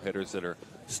 9-hole hitters that are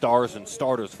stars and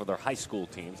starters for their high school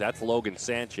teams. That's Logan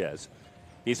Sanchez.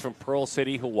 He's from Pearl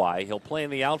City, Hawaii. He'll play in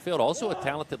the outfield, also a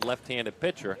talented left-handed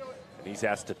pitcher. And he's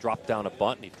asked to drop down a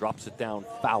bunt, and he drops it down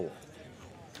foul.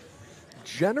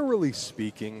 Generally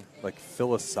speaking, like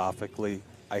philosophically,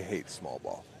 I hate small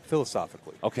ball.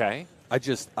 Philosophically. Okay.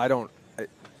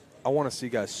 I want to see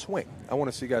guys swing. I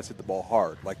want to see guys hit the ball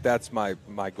hard. Like, that's my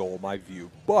goal, my view.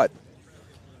 But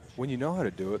when you know how to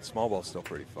do it, small ball's still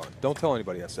pretty fun. Don't tell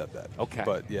anybody I said that. Okay.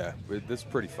 But, yeah, this is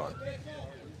pretty fun.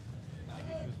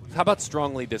 How about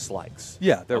strongly dislikes?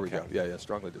 Yeah, there we go. Yeah,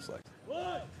 strongly dislikes.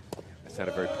 I said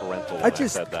a very parental when I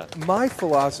said that. My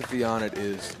philosophy on it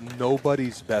is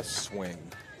nobody's best swing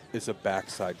is a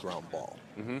backside ground ball.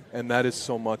 Mm-hmm. And that is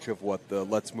so much of what the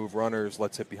let's move runners,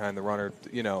 let's hit behind the runner,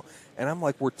 And I'm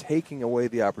like, we're taking away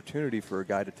the opportunity for a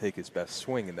guy to take his best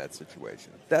swing in that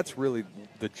situation. That's really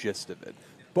the gist of it.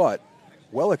 But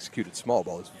well-executed small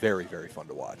ball is very, very fun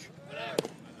to watch.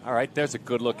 All right, there's a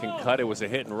good-looking cut. It was a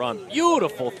hit and run.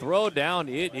 Beautiful throw down.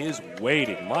 It is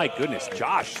waiting. My goodness,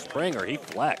 Josh Springer, he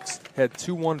flexed. Had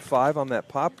 215 on that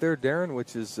pop there, Darren,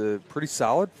 which is pretty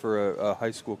solid for a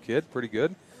high school kid. Pretty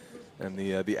good. And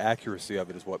the accuracy of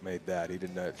it is what made that.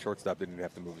 Shortstop didn't even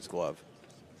have to move his glove.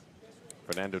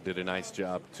 Fernando did a nice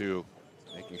job, too,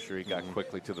 making sure he got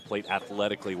quickly to the plate,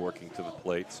 athletically working to the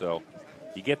plate. So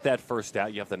you get that first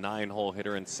out. You have the 9-hole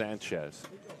hitter in Sanchez.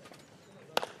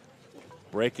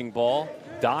 Breaking ball,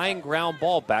 dying ground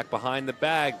ball back behind the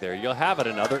bag. There you'll have it,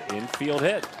 another infield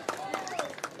hit.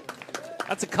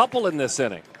 That's a couple in this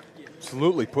inning.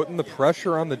 Absolutely, putting the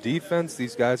pressure on the defense.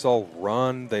 These guys all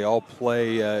run. They all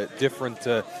play different.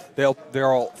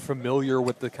 They're all familiar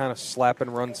with the kind of slap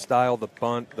and run style, the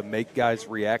bunt, the make guys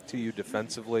react to you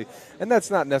defensively. And that's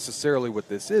not necessarily what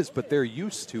this is, but they're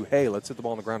used to, hey, let's hit the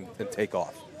ball on the ground and take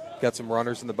off. Got some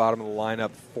runners in the bottom of the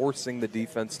lineup, forcing the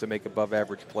defense to make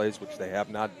above-average plays, which they have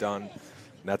not done. And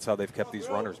that's how they've kept these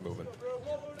runners moving.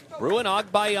 Bruin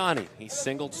Agbayani, he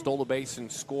singled, stole a base,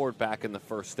 and scored back in the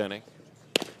first inning.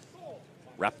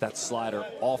 Wrap that slider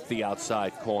off the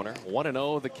outside corner.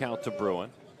 1-0 the count to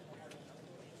Bruin.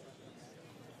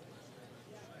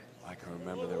 I can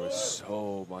remember there was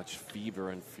so much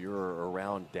fever and furor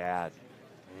around Dad.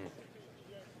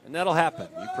 And that'll happen.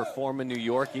 You perform in New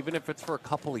York, even if it's for a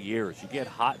couple of years. You get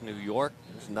hot in New York,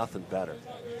 there's nothing better.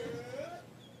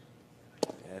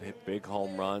 and hit big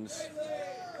home runs.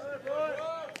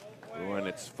 And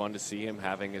it's fun to see him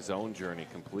having his own journey,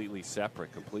 completely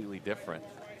separate, completely different.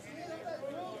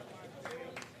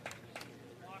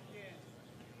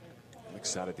 I'm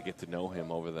excited to get to know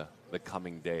him over the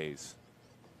coming days.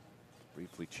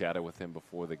 Briefly chatted with him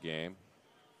before the game.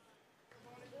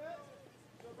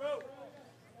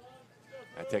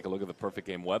 I take a look at the Perfect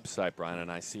Game website, Brian,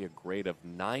 and I see a grade of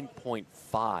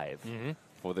 9.5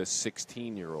 for this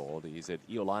 16-year-old. He's at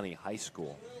Iolani High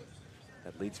School.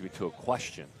 That leads me to a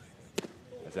question.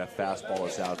 As that fastball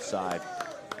is outside,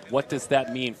 what does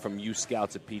that mean from you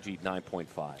scouts at PG 9.5?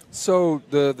 So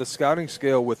the scouting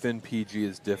scale within PG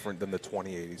is different than the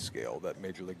 2080 scale that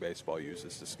Major League Baseball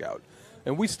uses to scout.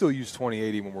 And we still use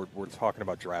 2080 when we're talking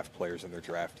about draft players in their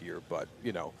draft year. But,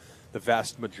 you know, the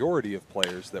vast majority of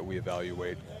players that we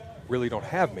evaluate really don't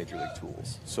have Major League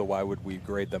tools. So why would we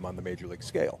grade them on the Major League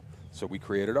scale? So we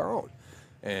created our own.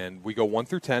 And we go 1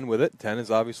 through 10 with it. 10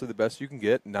 is obviously the best you can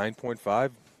get.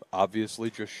 9.5, obviously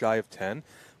just shy of 10.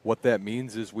 What that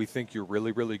means is we think you're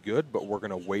really, really good, but we're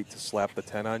going to wait to slap the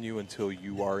 10 on you until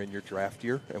you are in your draft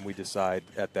year, and we decide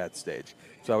at that stage.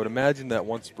 So I would imagine that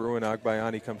once Bruin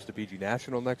Agbayani comes to PG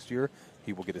National next year,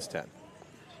 he will get his 10.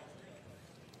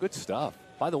 Good stuff.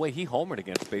 By the way, he homered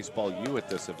against Baseball U at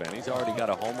this event. He's already got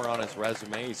a homer on his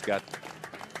resume. He's got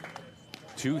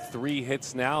 2-3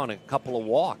 hits now and a couple of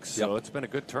walks. So it's been a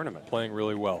good tournament. Playing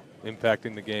really well,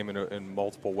 impacting the game in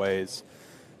multiple ways.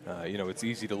 You know, it's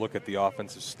easy to look at the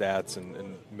offensive stats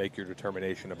and make your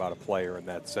determination about a player in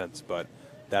that sense, but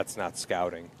that's not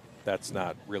scouting. That's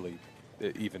not really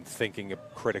even thinking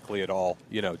critically at all,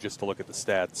 you know, just to look at the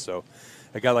stats. So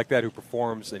a guy like that who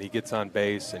performs and he gets on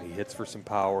base and he hits for some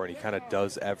power and he kind of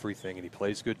does everything and he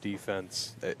plays good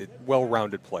defense,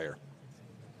 well-rounded player.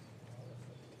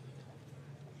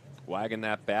 Wagging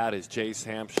that bat is Jace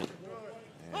Hampson.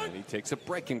 And he takes a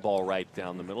breaking ball right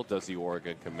down the middle, does the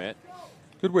Oregon commit.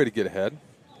 Good way to get ahead.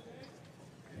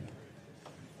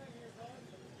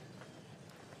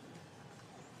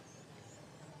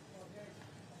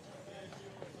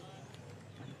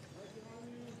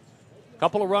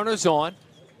 Couple of runners on.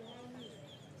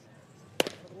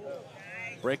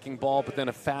 Breaking ball, but then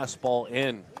a fastball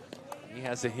in. He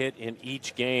has a hit in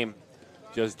each game.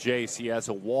 Just Jace, he has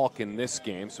a walk in this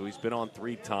game, so he's been on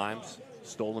 3 times.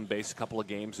 Stolen base a couple of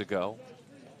games ago.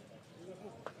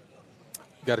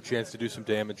 Got a chance to do some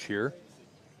damage here.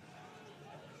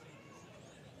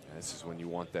 This is when you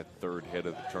want that 3rd hit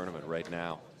of the tournament right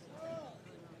now.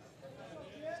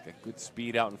 He's got good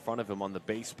speed out in front of him on the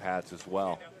base pads as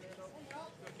well.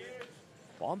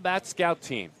 Baum Bat Scout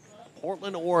team.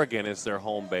 Portland, Oregon is their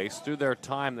home base. Through their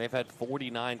time, they've had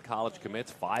 49 college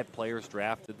commits, 5 players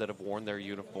drafted that have worn their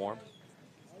uniform.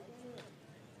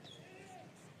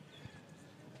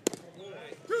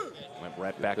 Went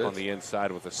right back on the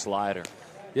inside with a slider.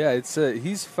 Yeah, it's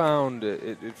he's found,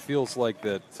 it feels like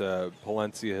that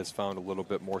Palencia has found a little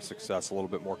bit more success, a little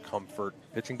bit more comfort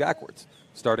pitching backwards.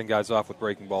 Starting guys off with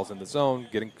breaking balls in the zone,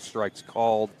 getting strikes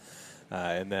called,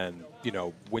 and then, you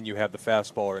know, when you have the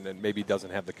fastball and then maybe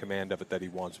doesn't have the command of it that he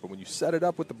wants, but when you set it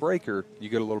up with the breaker, you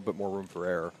get a little bit more room for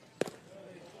error.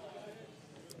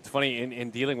 It's funny,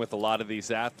 in dealing with a lot of these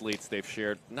athletes, they've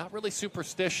shared not really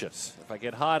superstitious. If I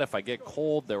get hot, if I get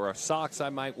cold, there are socks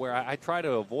I might wear. I try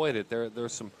to avoid it.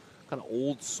 There's some kind of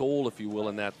old soul, if you will,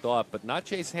 in that thought, but not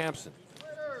Jace Hampson.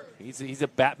 He's a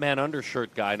Batman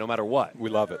undershirt guy no matter what. We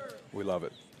love it. We love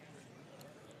it.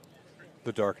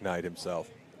 The Dark Knight himself.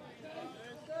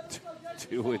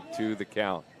 2-2 the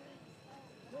count.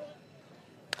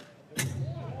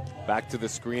 Back to the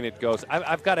screen it goes.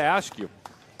 I've got to ask you,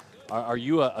 are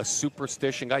you a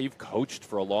superstition guy? You've coached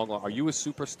for a long time. Are you a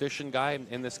superstition guy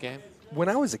in this game? When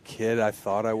I was a kid, I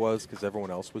thought I was because everyone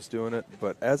else was doing it.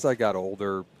 But as I got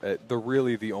older,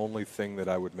 the only thing that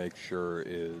I would make sure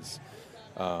is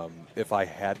if I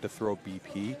had to throw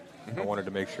BP, I wanted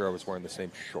to make sure I was wearing the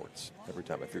same shorts every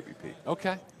time I threw BP.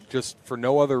 Okay. Just for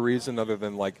no other reason other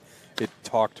than, like, it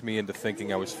talked me into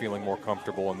thinking I was feeling more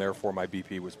comfortable and therefore my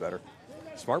BP was better.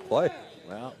 Smart play.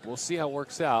 Well, we'll see how it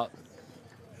works out.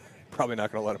 Probably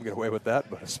not going to let him get away with that,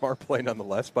 but a smart play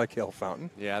nonetheless by Cale Fountain.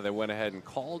 Yeah, they went ahead and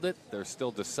called it. They're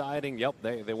still deciding. Yep,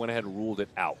 they went ahead and ruled it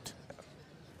out.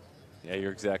 Yeah,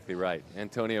 you're exactly right.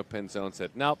 Antonio Pinzone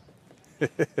said, nope.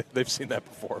 They've seen that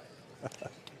before.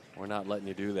 We're not letting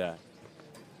you do that.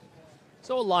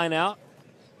 So a line out,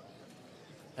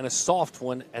 and a soft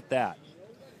one at that.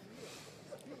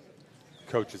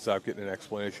 Coach is out getting an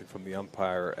explanation from the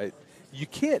umpire. You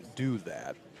can't do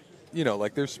that. You know,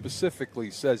 like there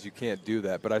specifically says you can't do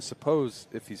that, but I suppose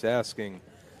if he's asking,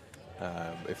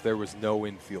 if there was no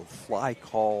infield fly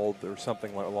called or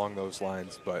something along those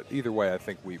lines. But either way, I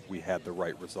think we had the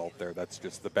right result there. That's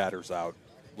just the batter's out.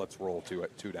 Let's roll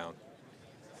two down.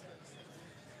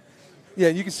 Yeah,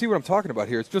 you can see what I'm talking about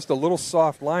here. It's just a little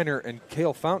soft liner, and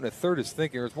Cale Fountain at third is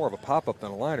thinking, or it's more of a pop-up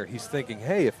than a liner. He's thinking,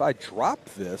 hey, if I drop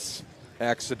this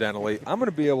accidentally, I'm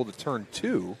going to be able to turn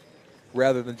two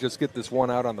rather than just get this one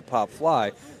out on the pop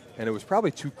fly. And it was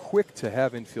probably too quick to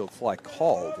have infield fly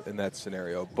called in that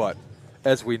scenario. But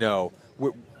as we know,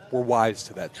 we're wise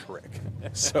to that trick,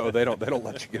 so they don't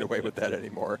let you get away with that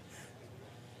anymore.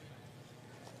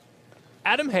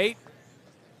 Adam Haight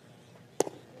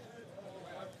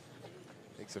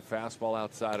takes a fastball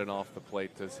outside and off the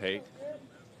plate, does Haight.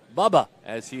 Bubba,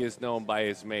 as he is known by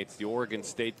his mates, the Oregon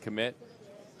State commit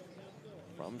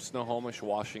from Snohomish,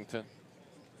 Washington.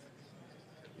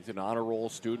 He's an honor roll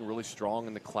student, really strong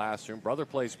in the classroom. Brother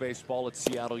plays baseball at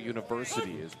Seattle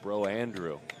University, his bro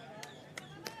Andrew.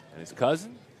 And his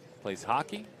cousin plays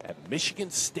hockey at Michigan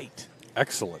State.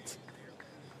 Excellent.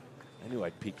 I knew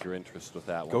I'd pique your interest with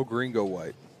that one. Go green, go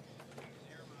white.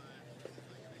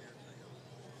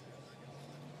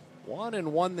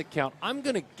 1-1 the count. I'm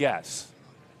going to guess,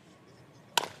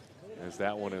 as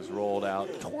that one is rolled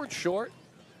out toward short,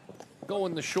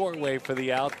 going the short way for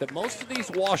the out, that most of these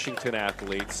Washington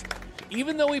athletes,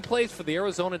 even though he plays for the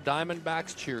Arizona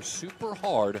Diamondbacks, cheer super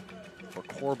hard for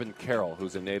Corbin Carroll,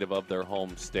 who's a native of their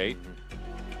home state.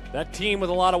 That team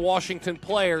with a lot of Washington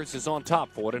players is on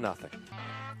top 4-0.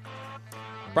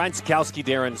 Brian Sikowski,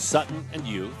 Darren Sutton, and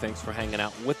you, thanks for hanging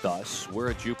out with us.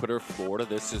 We're at Jupiter, Florida.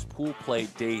 This is pool play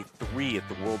day 3 at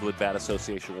the World Wood Bat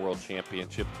Association World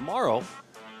Championship. Tomorrow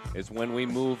is when we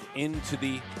move into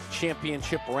the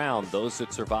championship round. Those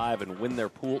that survive and win their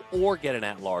pool or get an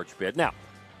at-large bid. Now,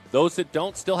 those that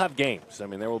don't still have games. I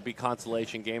mean, there will be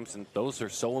consolation games, and those are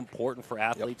so important for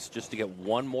athletes just to get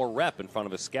one more rep in front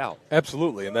of a scout.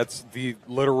 Absolutely, and that's the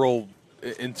literal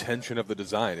intention of the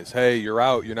design is, hey, you're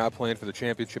out, you're not playing for the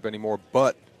championship anymore,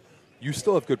 but you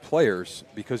still have good players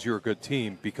because you're a good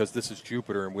team, because this is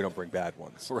Jupiter and we don't bring bad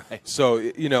ones. Right. So,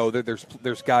 you know,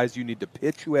 there's guys you need to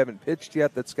pitch who haven't pitched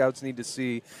yet that scouts need to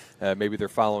see. Maybe they're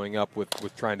following up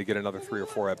with trying to get another 3 or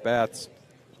 4 at-bats.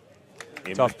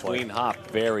 In tough between play. hop,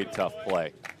 very tough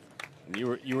play. And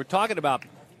you were talking about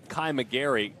Kai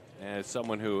McGarry as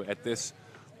someone who at this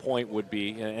point would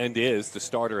be and is the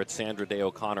starter at Sandra Day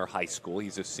O'Connor High School.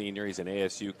 He's a senior. He's an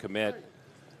ASU commit.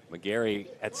 McGarry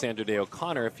at Sandra Day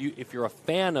O'Connor. If you're a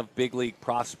fan of big league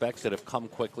prospects that have come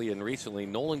quickly and recently,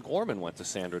 Nolan Gorman went to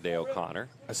Sandra Day O'Connor.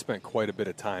 I spent quite a bit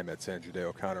of time at Sandra Day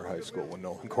O'Connor High School when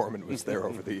Nolan Gorman was there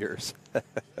over the years.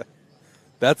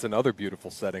 That's another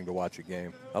beautiful setting to watch a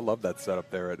game. I love that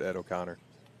setup there at O'Connor.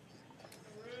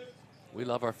 We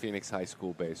love our Phoenix High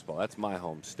School baseball. That's my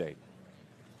home state.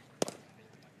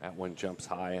 That one jumps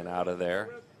high and out of there.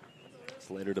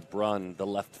 Slater to Brunn, the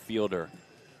left fielder.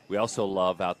 We also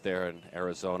love out there in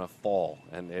Arizona fall,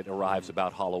 and it arrives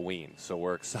about Halloween. So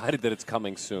we're excited that it's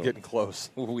coming soon. Getting close.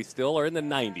 We still are in the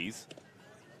 90s.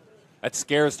 That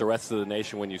scares the rest of the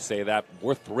nation when you say that.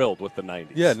 We're thrilled with the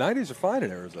 90s. Yeah, 90s are fine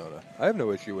in Arizona. I have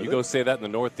no issue with it. You go say that in the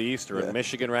Northeast or in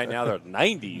Michigan right now, they're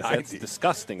 90s. That's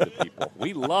disgusting to people.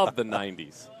 We love the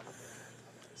 90s.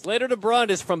 Slater to Brunn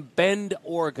is from Bend,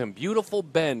 Oregon. Beautiful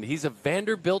Bend. He's a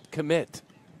Vanderbilt commit.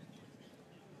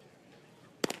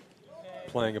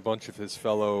 Playing a bunch of his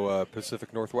fellow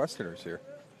Pacific Northwesterners here.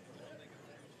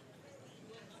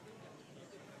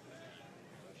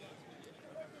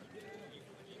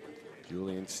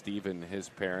 Julian Stephen, his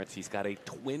parents. He's got a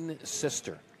twin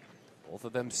sister. Both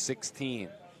of them 16.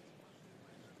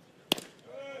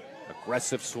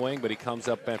 Aggressive swing, but he comes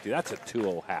up empty. That's a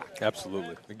 2-0 hack.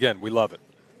 Absolutely. Again, we love it.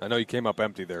 I know you came up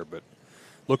empty there, but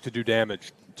look to do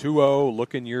damage. 2-0,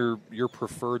 look in your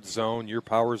preferred zone, your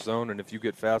power zone, and if you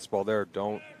get fastball there,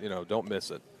 don't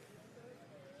miss it.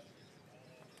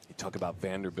 You talk about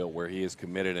Vanderbilt, where he is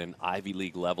committed an Ivy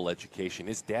League level education.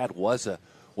 His dad was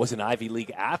an Ivy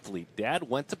League athlete. Dad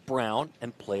went to Brown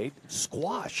and played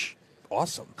squash.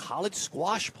 Awesome. College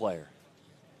squash player.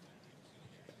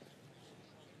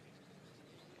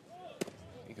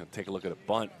 You can take a look at a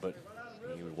bunt, but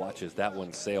he watches that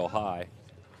one sail high.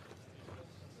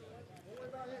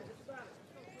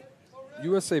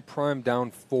 USA Prime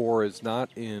down 4 is not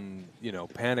in,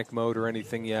 panic mode or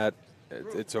anything yet.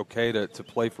 It's okay to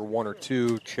play for 1 or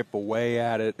 2, chip away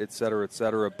at it, et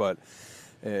cetera, but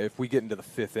if we get into the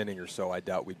 5th inning or so, I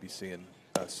doubt we'd be seeing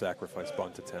sacrifice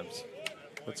bunt attempts.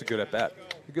 That's a good at-bat.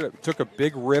 Took a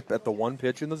big rip at the one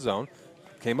pitch in the zone,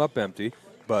 came up empty,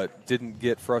 but didn't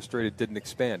get frustrated, didn't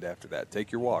expand after that.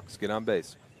 Take your walks, get on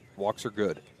base. Walks are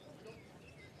good.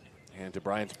 And to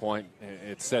Brian's point,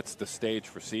 it sets the stage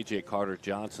for C.J.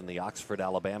 Carter-Johnson, the Oxford,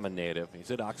 Alabama native.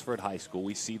 He's at Oxford High School.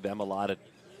 We see them a lot at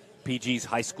PG's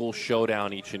High School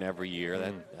Showdown each and every year.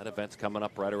 That event's coming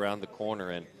up right around the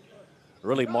corner in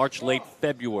early March, late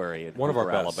February in One of our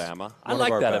best. Alabama. I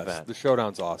like that event. The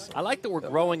Showdown's awesome. I like that we're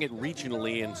growing it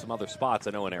regionally in some other spots.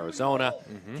 I know in Arizona,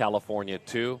 California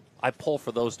too. I pull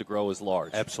for those to grow as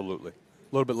large. Absolutely.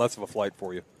 A little bit less of a flight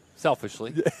for you.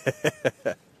 Selfishly.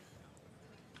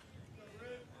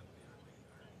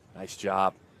 Nice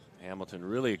job, Hamilton.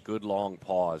 Really a good long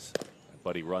pause,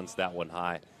 but he runs that one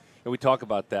high. And we talk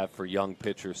about that for young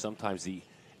pitchers. Sometimes the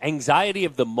anxiety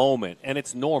of the moment, and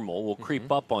it's normal, will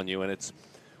creep up on you. And it's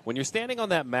when you're standing on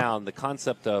that mound, the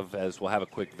concept of, as we'll have a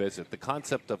quick visit, the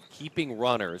concept of keeping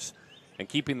runners and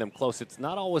keeping them close, it's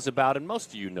not always about, and most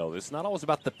of you know this, it's not always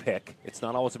about the pick. It's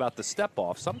not always about the step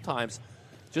off. Sometimes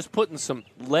just putting some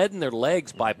lead in their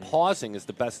legs by pausing is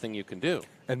the best thing you can do.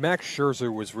 And Max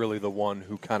Scherzer was really the one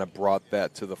who kind of brought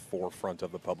that to the forefront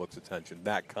of the public's attention,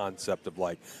 that concept of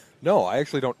like, no, I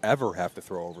actually don't ever have to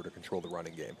throw over to control the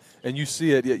running game. And you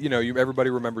see it, everybody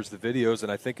remembers the videos,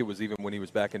 and I think it was even when he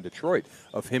was back in Detroit,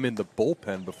 of him in the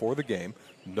bullpen before the game,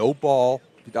 no ball,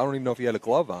 I don't even know if he had a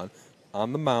glove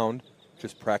on the mound,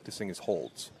 just practicing his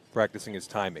holds, practicing his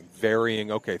timing, varying,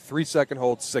 3-second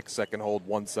hold, 6-second hold,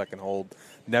 1-second hold,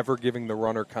 never giving the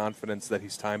runner confidence that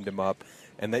he's timed him up,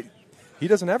 and that he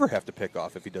doesn't ever have to pick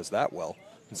off if he does that well.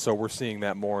 And so we're seeing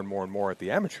that more and more and more at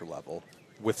the amateur level,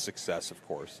 with success, of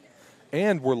course.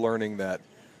 And we're learning that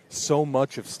so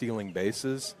much of stealing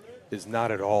bases is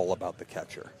not at all about the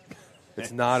catcher.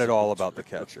 It's not at all about the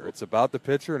catcher. It's about the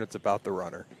pitcher, and it's about the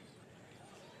runner.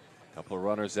 A couple of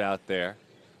runners out there.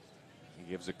 He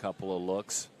gives a couple of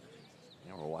looks.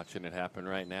 Yeah, we're watching it happen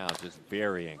right now, just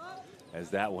varying.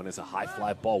 As that one is a high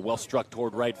fly ball, well struck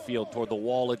toward right field, toward the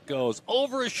wall it goes,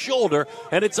 over his shoulder,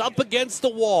 and it's up against the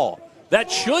wall.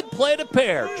 That should play to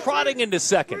pair, trotting into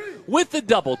second with the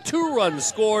double. 2 runs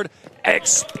scored.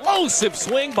 Explosive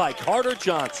swing by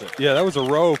Carter-Johnson. Yeah, that was a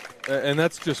rope, and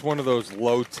that's just one of those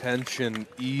low-tension,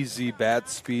 easy bat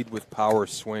speed with power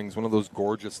swings, one of those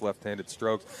gorgeous left-handed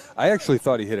strokes. I actually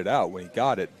thought he hit it out when he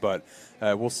got it, but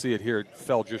we'll see it here. It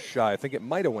fell just shy. I think it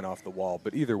might have went off the wall,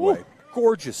 but either way. Woo.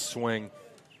 Gorgeous swing.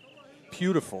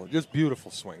 Beautiful, just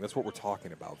beautiful swing. That's what we're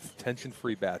talking about.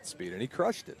 Tension-free bat speed, and he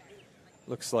crushed it.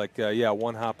 Looks like,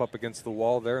 one hop up against the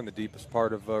wall there in the deepest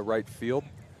part of right field.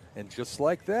 And just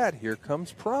like that, here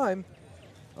comes Prime.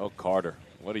 Oh, Carter,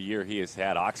 what a year he has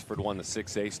had. Oxford won the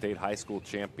 6A State High School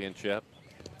Championship.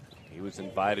 He was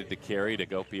invited to Cary to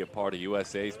go be a part of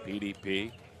USA's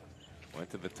PDP. Went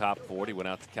to the top 40, went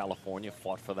out to California,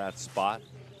 fought for that spot.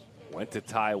 Went to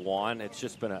Taiwan. It's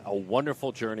just been a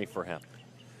wonderful journey for him.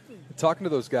 Talking to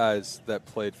those guys that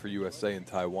played for USA in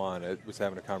Taiwan, I was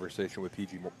having a conversation with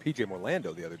PJ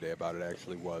Morlando the other day about it.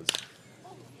 Actually, was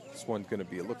this one's going to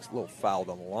be? It looks a little fouled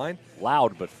on the line.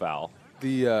 Loud but foul.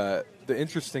 The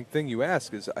interesting thing you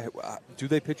ask is, do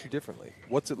they pitch you differently?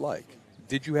 What's it like?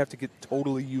 Did you have to get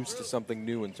totally used to something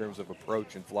new in terms of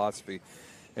approach and philosophy?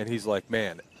 And he's like,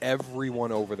 man,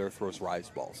 everyone over there throws rise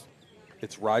balls.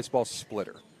 It's rise ball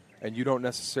splitter. And you don't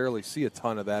necessarily see a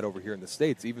ton of that over here in the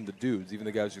States, even the dudes, even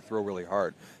the guys who throw really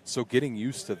hard. So getting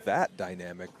used to that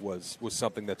dynamic was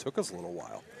something that took us a little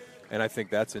while. And I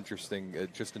think that's interesting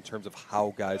just in terms of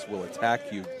how guys will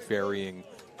attack you, varying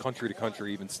country to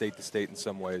country, even state to state in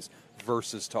some ways,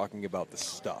 versus talking about the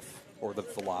stuff or the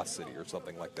velocity or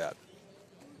something like that.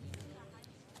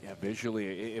 Yeah,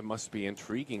 visually, it must be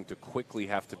intriguing to quickly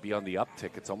have to be on the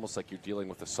uptick. It's almost like you're dealing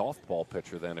with a softball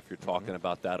pitcher then if you're talking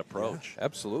about that approach. Yeah,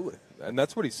 absolutely. And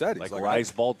that's what he said. He's like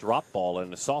rise ball, drop ball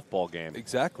in a softball game.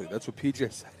 Exactly. That's what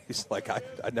PJ said. He's like, I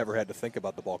never had to think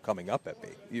about the ball coming up at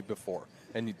me before.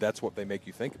 And that's what they make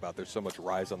you think about. There's so much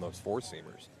rise on those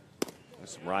four-seamers.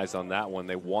 There's some rise on that one.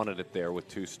 They wanted it there with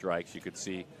 2 strikes. You could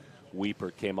see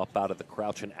Weeper came up out of the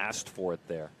crouch and asked for it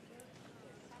there.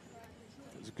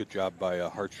 It was a good job by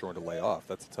Hartshorn to lay off.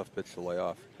 That's a tough pitch to lay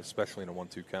off, especially in a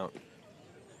 1-2 count.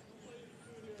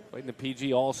 Played in the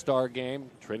PG All-Star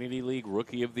game, Trinity League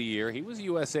Rookie of the Year. He was a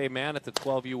USA man at the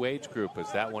 12U age group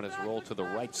as that one is rolled to the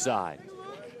right side.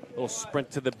 A little sprint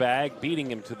to the bag,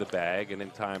 beating him to the bag, and in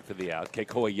time for the out.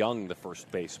 Keikoa Young, the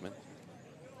first baseman.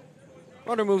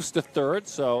 Runner moves to third,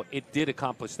 so it did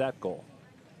accomplish that goal.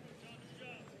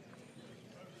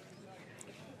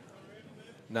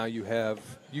 Now you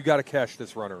got to cash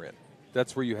this runner in.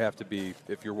 That's where you have to be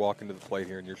if you're walking to the plate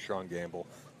here and you're Sean Gamble.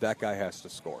 That guy has to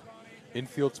score.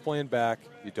 Infield's playing back.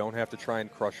 You don't have to try and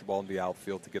crush a ball in the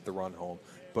outfield to get the run home,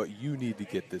 but you need to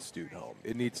get this dude home.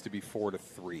 It needs to be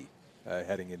 4-3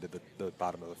 heading into the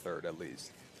bottom of the third at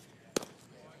least.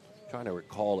 Trying to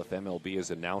recall if MLB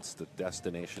has announced the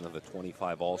destination of the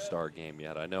 25 All-Star game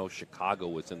yet. I know Chicago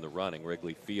was in the running,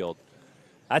 Wrigley Field.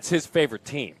 That's his favorite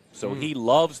team. So he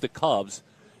loves the Cubs.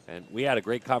 And we had a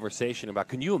great conversation about,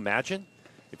 can you imagine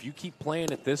if you keep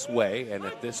playing it this way and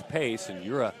at this pace and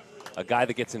you're a guy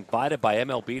that gets invited by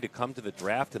MLB to come to the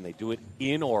draft and they do it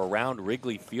in or around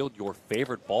Wrigley Field, your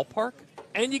favorite ballpark,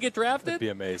 and you get drafted? It'd be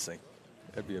amazing.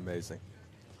 It'd be amazing.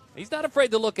 He's not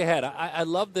afraid to look ahead. I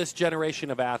love this generation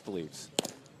of athletes.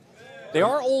 They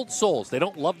are old souls. They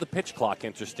don't love the pitch clock,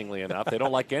 interestingly enough. They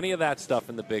don't like any of that stuff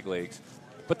in the big leagues.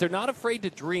 But they're not afraid to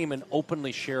dream and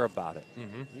openly share about it.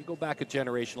 You go back a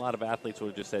generation, a lot of athletes would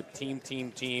have just said, team,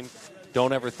 team, team.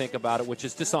 Don't ever think about it, which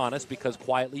is dishonest because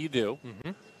quietly you do.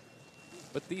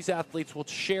 But these athletes will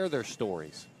share their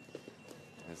stories.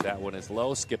 As that one is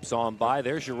low, skips on by.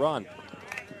 There's your run.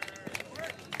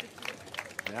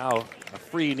 Now a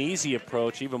free and easy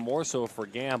approach, even more so for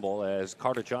Gamble, as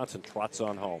Carter Johnson trots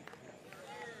on home.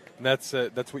 And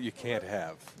that's what you can't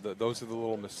have. Those are the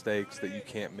little mistakes that you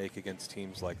can't make against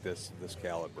teams like this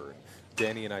caliber.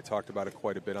 Danny and I talked about it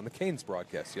quite a bit on the Canes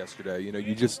broadcast yesterday. You know,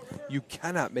 you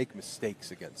cannot make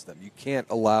mistakes against them. You can't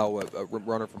allow a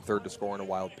runner from third to score on a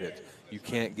wild pitch. You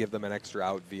can't give them an extra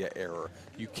out via error.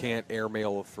 You can't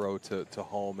airmail a throw to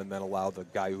home and then allow the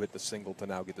guy who hit the single to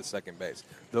now get to second base.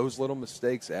 Those little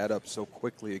mistakes add up so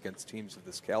quickly against teams of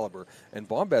this caliber. And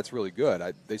Baumbat's really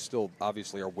good. They still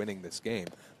obviously are winning this game.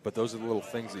 But those are the little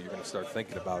things that you're going to start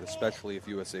thinking about, especially if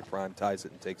USA Prime ties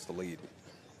it and takes the lead.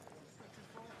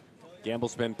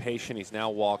 Gamble's been patient. He's now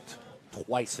walked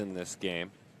twice in this game.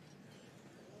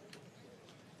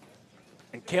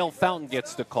 And Cale Fountain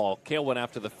gets the call. Cale went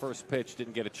after the first pitch,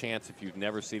 didn't get a chance, if you've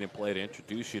never seen him play, to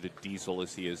introduce you to Diesel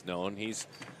as he is known. He's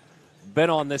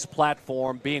been on this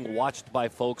platform being watched by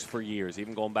folks for years,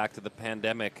 even going back to the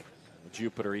pandemic.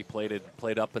 Jupiter, he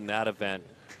played up in that event.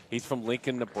 He's from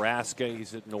Lincoln, Nebraska.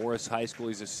 He's at Norris High School.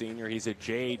 He's a senior. He's a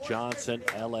J. Johnson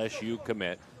LSU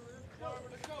commit.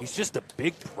 He's just a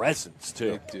big presence,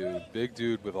 too. Big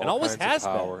dude with all kinds of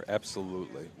power.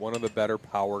 Absolutely. One of the better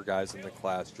power guys in the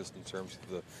class, just in terms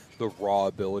of the raw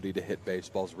ability to hit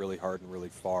baseballs really hard and really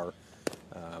far.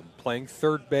 Playing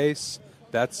third base,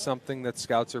 that's something that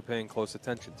scouts are paying close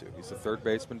attention to. He's a third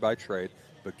baseman by trade,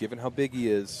 but given how big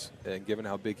he is and given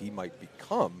how big he might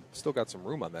become, still got some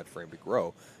room on that frame to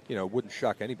grow. You know, it wouldn't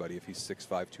shock anybody if he's 6'5",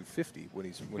 250 when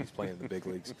he's playing in the big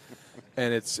leagues.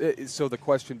 And so the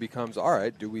question becomes, all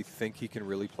right, do we think he can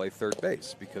really play third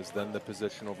base? Because then the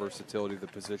positional versatility, the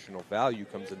positional value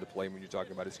comes into play when you're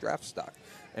talking about his draft stock.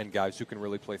 And guys who can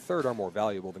really play third are more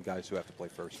valuable than guys who have to play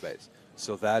first base.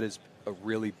 So that is a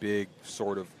really big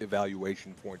sort of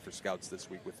evaluation point for scouts this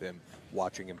week with him,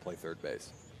 watching him play third base.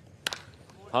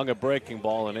 Hung a breaking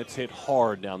ball, and it's hit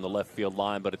hard down the left field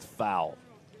line, but it's foul.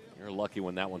 You're lucky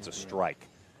when that one's a strike,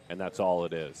 and that's all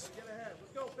it is.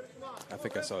 I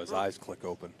think I saw his eyes click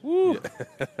open. Woo.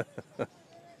 Yeah.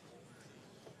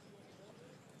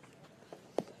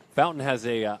 Fountain has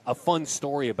a fun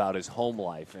story about his home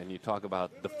life, and you talk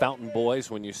about the Fountain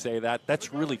boys when you say that.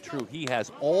 That's really true. He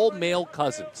has all male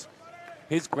cousins.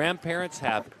 His grandparents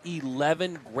have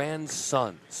 11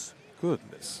 grandsons.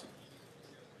 Goodness.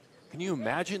 Can you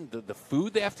imagine the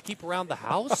food they have to keep around the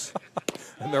house?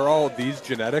 And they're all these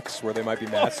genetics where they might be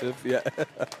massive. Yeah.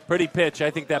 Pretty pitch. I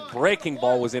think that breaking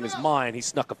ball was in his mind. He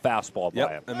snuck a fastball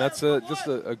by him. And that's just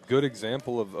a good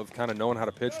example of kind of knowing how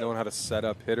to pitch, knowing how to set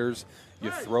up hitters. You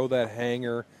throw that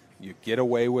hanger, you get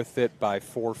away with it by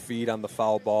 4 feet on the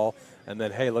foul ball, and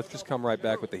then, hey, let's just come right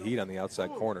back with the heat on the outside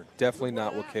corner. Definitely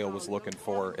not what Cale was looking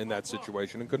for in that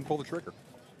situation and couldn't pull the trigger.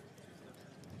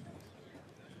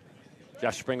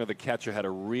 Josh Springer, the catcher, had a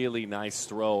really nice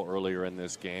throw earlier in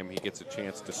this game. He gets a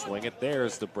chance to swing it.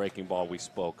 There's the breaking ball we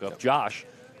spoke of. Yep. Josh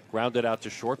grounded out to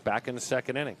short back in the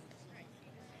second inning.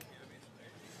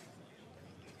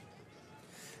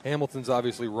 Hamilton's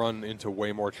obviously run into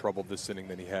way more trouble this inning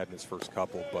than he had in his first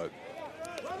couple, but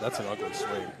that's an ugly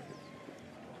swing.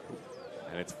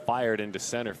 And it's fired into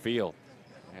center field.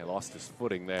 He lost his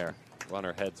footing there.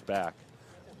 Runner heads back.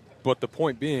 But the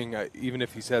point being, even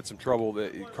if he's had some trouble,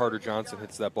 Carter Johnson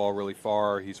hits that ball really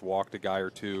far, he's walked a guy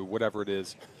or two, whatever it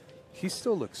is, he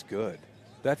still looks good.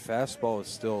 That fastball is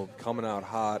still coming out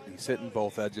hot. He's hitting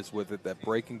both edges with it. That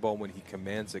breaking ball, when he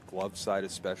commands it, glove side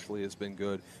especially, has been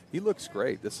good. He looks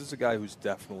great. This is a guy who's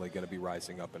definitely going to be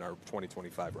rising up in our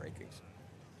 2025 rankings.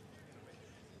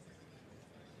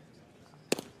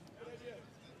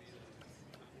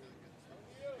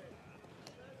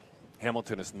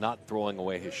 Hamilton is not throwing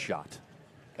away his shot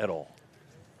at all.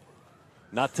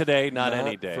 Not today, not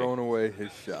any day. Throwing away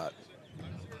his shot.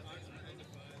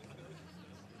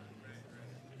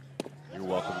 You're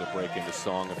welcome. welcome to break into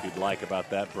song if you'd like about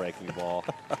that breaking ball.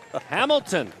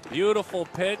 Hamilton, beautiful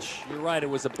pitch. You're right, it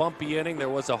was a bumpy inning. There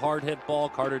was a hard hit ball.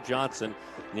 Carter Johnson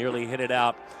nearly hit it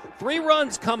out. 3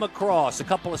 runs come across. A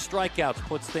couple of strikeouts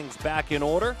puts things back in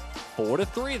order.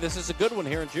 4-3. This is a good one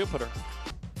here in Jupiter.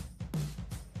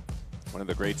 One of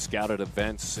the great scouted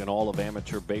events in all of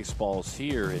amateur baseballs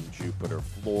here in Jupiter,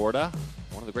 Florida.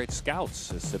 One of the great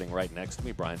scouts is sitting right next to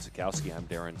me, Brian Sikowski. I'm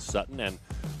Darren Sutton. And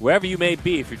wherever you may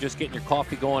be, if you're just getting your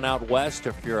coffee going out west,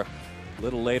 or if you're a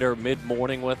little later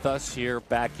mid-morning with us here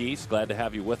back east, glad to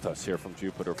have you with us here from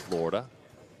Jupiter, Florida.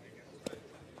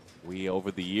 We, over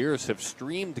the years, have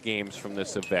streamed games from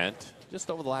this event,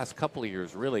 just over the last couple of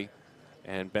years, really,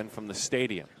 and been from the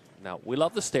stadium. Now, we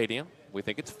love the stadium. We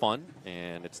think it's fun,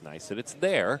 and it's nice that it's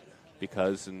there,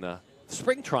 because in the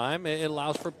springtime, it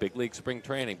allows for big league spring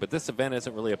training. But this event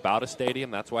isn't really about a stadium.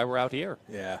 That's why we're out here.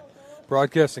 Yeah.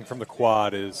 Broadcasting from the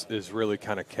quad is really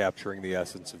kind of capturing the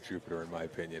essence of Jupiter, in my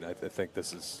opinion. I think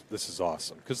this is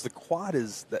awesome, because the quad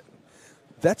is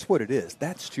that's what it is.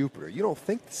 That's Jupiter. You don't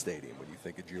think the stadium when you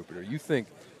think of Jupiter. You think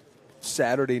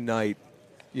Saturday night,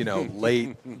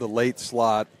 the late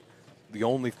slot. The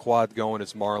only quad going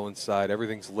is Marlin side.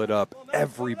 Everything's lit up.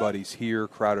 Everybody's here,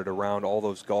 crowded around. All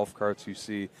those golf carts you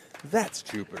see, that's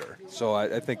Jupiter. So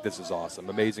I think this is awesome.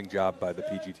 Amazing job by the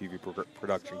PGTV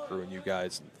production crew and you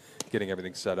guys getting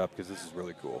everything set up, because this is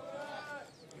really cool.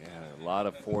 Yeah, a lot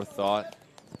of forethought.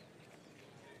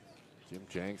 Jim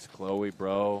Jenks, Chloe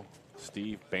Bro,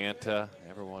 Steve Banta,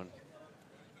 everyone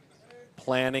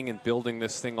planning and building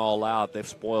this thing all out. They've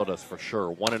spoiled us for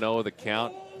sure. 1-0 the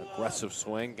count. Aggressive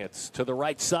swing. Gets to the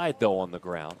right side, though, on the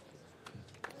ground.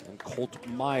 And Colt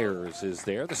Myers is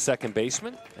there, the second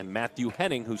baseman. And Matthew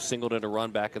Henning, who singled in a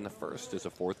run back in the first, is a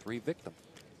 4-3 victim.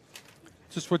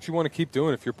 Just what you want to keep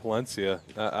doing if you're Palencia.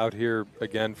 Out here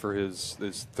again for his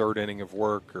third inning of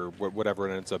work, or whatever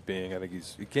it ends up being. I think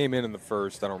he came in the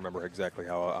first. I don't remember exactly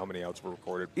how many outs were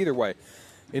recorded. Either way,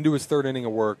 into his third inning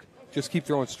of work, just keep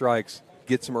throwing strikes,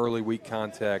 get some early weak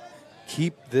contact,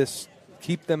 keep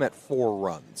them at 4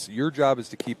 runs. Your job is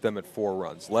to keep them at 4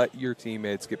 runs. Let your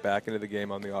teammates get back into the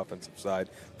game on the offensive side.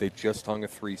 They just hung a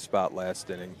 3 spot last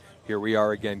inning. Here we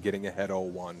are again getting ahead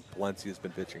 0-1. Palencia's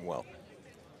been pitching well.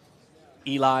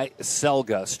 Eli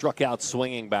Selga struck out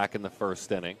swinging back in the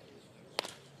first inning.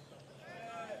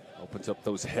 Opens up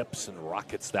those hips and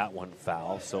rockets that one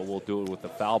foul. So we'll do it with the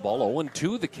foul ball.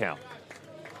 0-2 the count.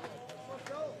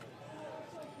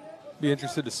 Be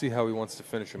interested to see how he wants to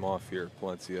finish him off here,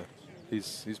 Palencia.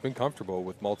 He's been comfortable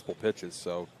with multiple pitches,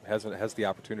 so has the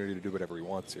opportunity to do whatever he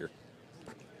wants here.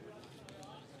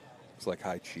 It's like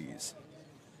high cheese.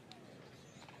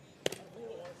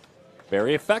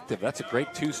 Very effective. That's a great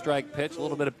 2-strike pitch. A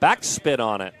little bit of backspin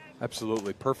on it.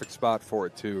 Absolutely. Perfect spot for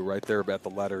it, too. Right there at the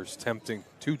letters.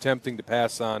 Too tempting to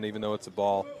pass on, even though it's a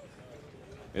ball.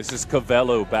 This is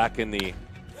Cavello back in the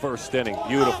first inning.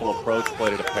 Beautiful approach,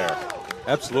 played it a pair.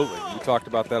 Absolutely. We talked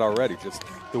about that already. Just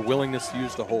the willingness to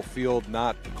use the whole field,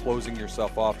 not closing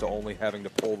yourself off to only having to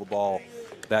pull the ball,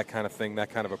 that kind of thing, that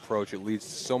kind of approach. It leads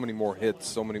to so many more hits,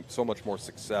 so much more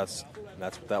success, and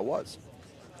that's what that was.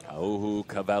 Auhu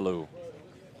Cavello,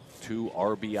 2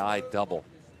 RBI double.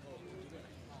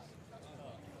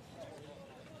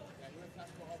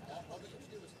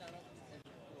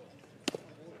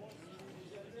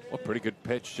 Well, pretty good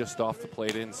pitch just off the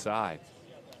plate inside.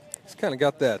 He's kind of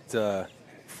got that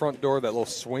front door, that little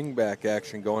swing back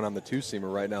action going on the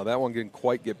 2-seamer right now. That one didn't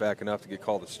quite get back enough to get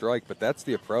called a strike, but that's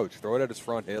the approach. Throw it at his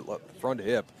front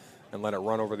hip, and let it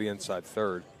run over the inside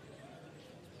third.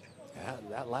 Yeah,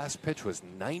 that last pitch was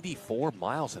 94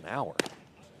 miles an hour.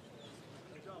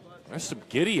 There's some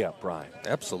giddy up, Brian.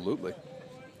 Absolutely.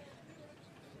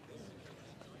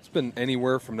 It's been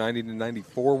anywhere from 90 to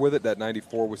 94 with it. That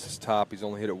 94 was his top. He's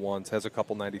only hit it once. Has a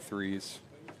couple 93s.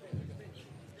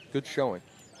 Good showing.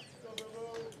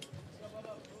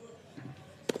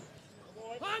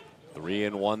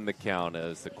 3-1 the count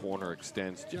as the corner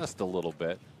extends just a little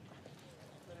bit.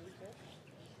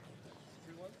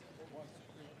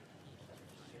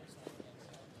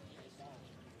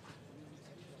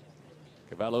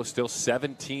 Cavello still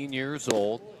 17 years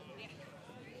old.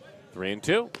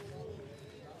 3-2.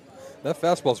 That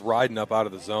fastball's riding up out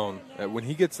of the zone. When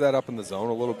he gets that up in the zone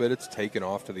a little bit, it's taken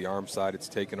off to the arm side. It's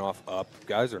taken off up.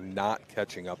 Guys are not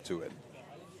catching up to it.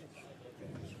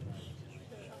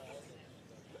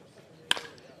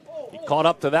 He caught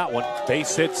up to that one.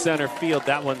 Base hit center field.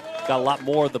 That one got a lot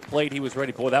more of the plate he was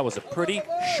ready for. That was a pretty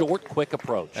short, quick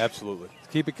approach. Absolutely.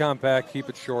 Keep it compact, keep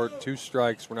it short, 2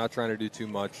 strikes. We're not trying to do too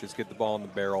much. Just get the ball in the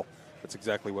barrel. That's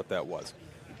exactly what that was.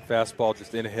 Fastball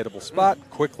just in a hittable spot.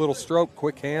 Quick little stroke,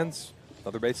 quick hands.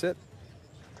 Another base hit.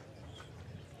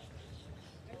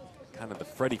 kind of the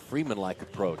Freddie Freeman-like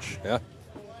approach. Yeah.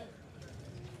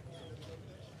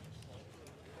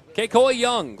 Keikoa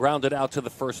Young grounded out to the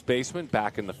first baseman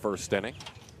back in the first inning.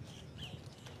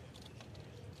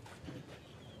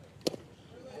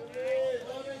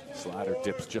 Slider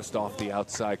dips just off the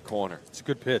outside corner. It's a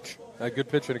good pitch. A good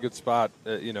pitch in a good spot.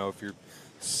 You know, if you're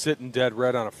sitting dead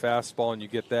red on a fastball and you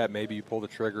get that, maybe you pull the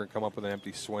trigger and come up with an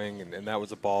empty swing, and that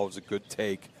was a ball. It was a good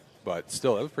take, but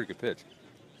still, that was a pretty good pitch.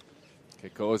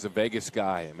 Keikoa is a Vegas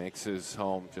guy. He makes his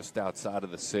home just outside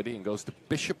of the city and goes to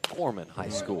Bishop Gorman High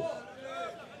School.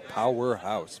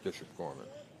 Powerhouse, Bishop Gorman.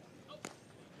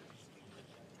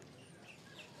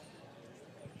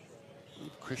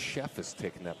 Chris Sheff has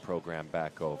taken that program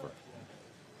back over.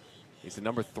 He's the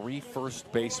number 3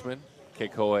 first baseman.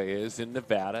 Keikoa is in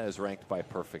Nevada, as ranked by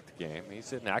Perfect Game.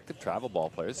 He's an active travel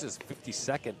ball player. This is his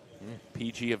 52nd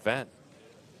PG event.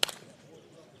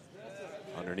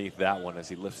 Underneath that one as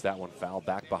he lifts that one foul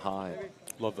back behind.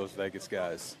 Love those Vegas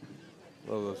guys.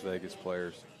 Love those Vegas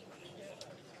players.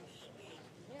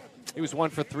 He was 1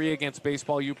 for 3 against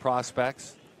Baseball U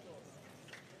prospects.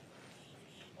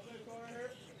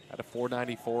 Had a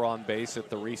 .494 on base at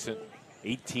the recent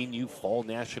 18U Fall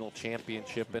National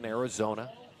Championship in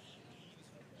Arizona.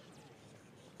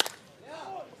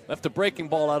 Left a breaking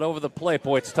ball out over the plate.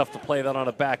 Boy, it's tough to play that on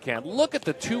a backhand. Look at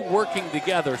the two working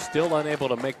together, still unable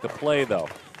to make the play, though.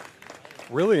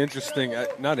 Really interesting,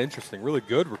 not interesting, really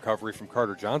good recovery from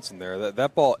Carter Johnson there.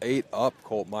 That ball ate up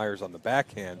Colt Myers on the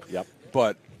backhand. Yep.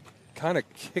 But kind of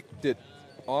kicked it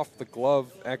off the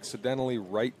glove accidentally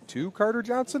right to Carter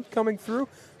Johnson coming through,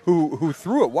 who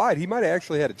threw it wide. He might have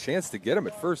actually had a chance to get him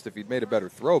at first if he'd made a better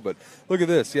throw. But look at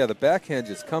this. Yeah, the backhand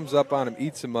just comes up on him,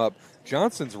 eats him up.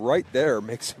 Johnson's right there,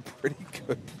 makes a pretty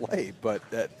good play. But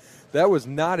that was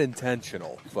not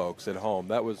intentional, folks, at home.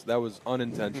 That was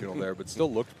unintentional there, but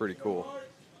still looked pretty cool.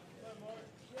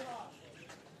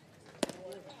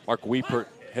 Mark Wiepert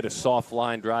hit a soft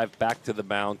line drive back to the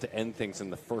mound to end things in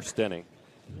the first inning.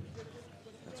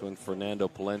 That's when Fernando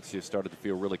Palencia started to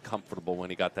feel really comfortable when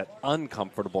he got that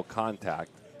uncomfortable contact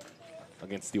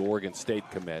against the Oregon State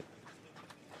commit.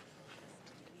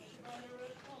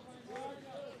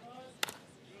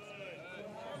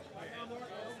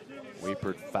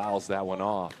 Wiepert fouls that one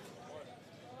off.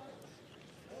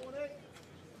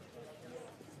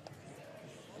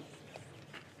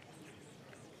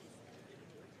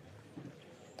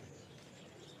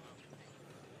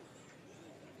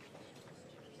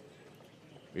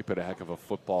 Wiepert, a heck of a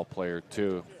football player,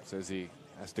 too. Says he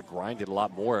has to grind it a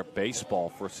lot more at baseball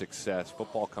for success.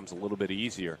 Football comes a little bit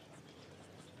easier.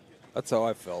 That's how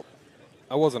I felt.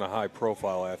 I wasn't a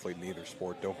high-profile athlete in either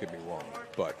sport, don't get me wrong,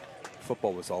 but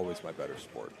football was always my better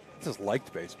sport. I just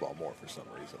liked baseball more for some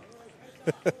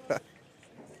reason.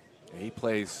 He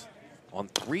plays on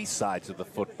 3 sides of the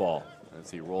football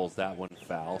as he rolls that one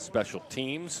foul. Special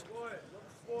teams,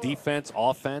 defense,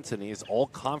 offense, and he is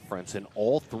all-conference in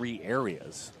all 3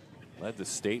 areas. Led the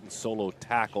state in solo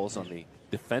tackles on the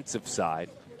defensive side.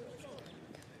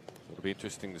 It'll be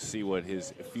interesting to see what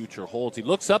his future holds. He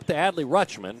looks up to Adley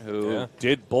Rutschman, who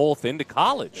did both into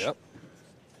college. Yep.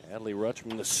 Adley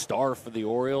Rutschman, the star for the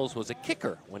Orioles, was a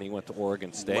kicker when he went to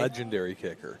Oregon State. Legendary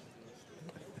kicker.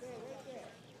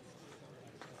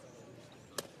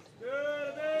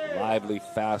 Lively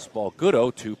fastball. Good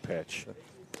 0-2 pitch.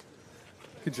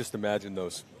 You could just imagine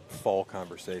those fall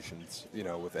conversations, you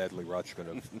know, with Adley Rutschman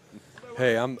of,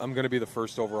 hey, I'm going to be the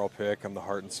first overall pick. I'm the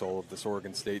heart and soul of this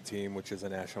Oregon State team, which is a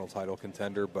national title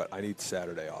contender, but I need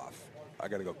Saturday off. I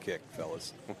got to go kick,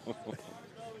 fellas.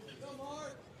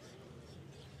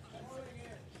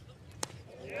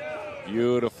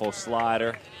 Beautiful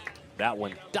slider. That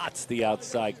one dots the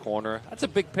outside corner. That's a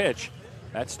big pitch.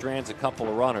 That strands a couple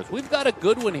of runners. We've got a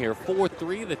good one here,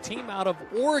 4-3. The team out of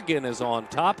Oregon is on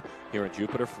top here in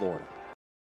Jupiter, Florida.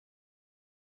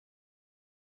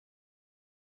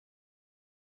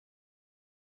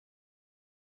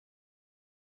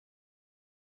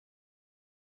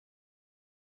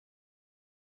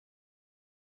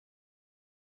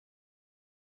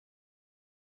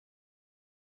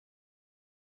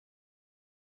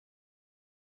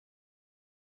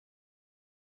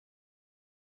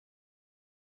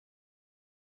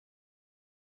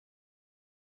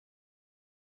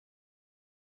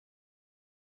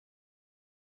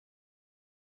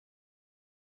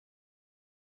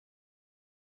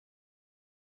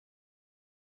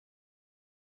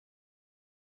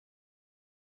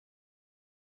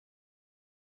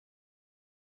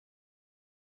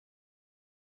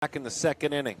 Back in the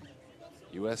second inning,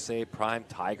 USA Prime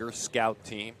Tiger scout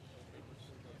team.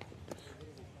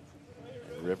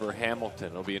 River Hamilton.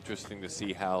 It'll be interesting to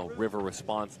see how River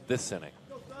responds this inning.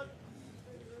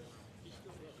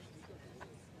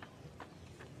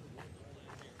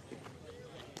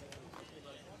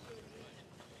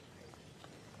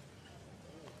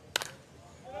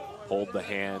 Hold the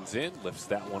hands in, lifts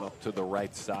that one up to the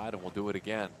right side, and we'll do it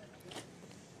again.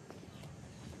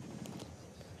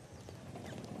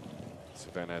 This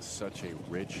event has such a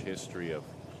rich history of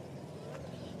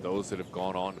those that have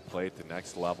gone on to play at the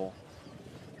next level.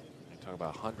 You talk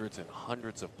about hundreds and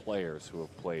hundreds of players who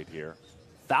have played here.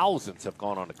 Thousands have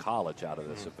gone on to college out of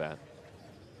this event.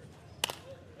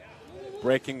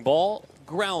 Breaking ball,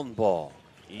 ground ball.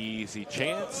 Easy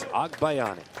chance,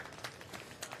 Agbayani.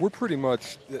 We're pretty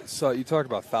much, so you talk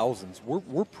about thousands,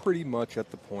 we're pretty much at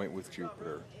the point with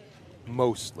Jupiter,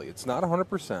 mostly. It's not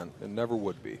 100%, it never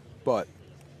would be, but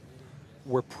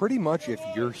we're pretty much, if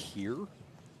you're here,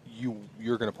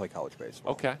 you're going to play college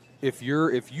baseball. Okay. If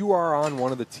you are on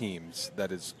one of the teams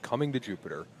that is coming to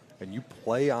Jupiter and you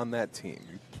play on that team,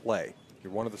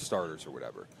 you're one of the starters or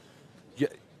whatever,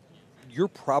 you're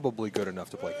probably good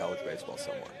enough to play college baseball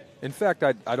somewhere. In fact,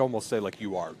 I'd almost say like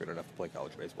you are good enough to play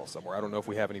college baseball somewhere. I don't know if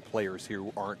we have any players here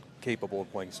who aren't capable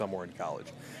of playing somewhere in college.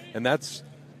 And that's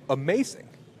amazing.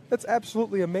 That's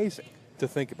absolutely amazing to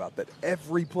think about, that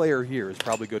every player here is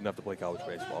probably good enough to play college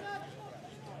baseball.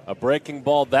 A breaking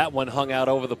ball, that one hung out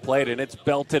over the plate, and it's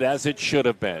belted as it should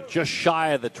have been. Just shy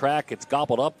of the track. It's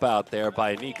gobbled up out there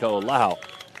by Nico Lau.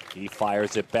 He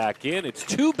fires it back in. It's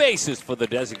 2 bases for the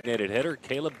designated hitter,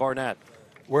 Caleb Barnett.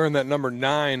 Wearing that number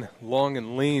 9, long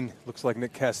and lean, looks like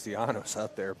Nick Castellanos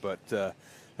out there, but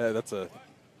that's a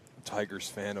Tigers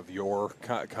fan of your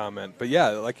comment. But yeah,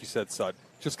 like you said, Sud,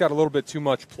 just got a little bit too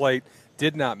much plate,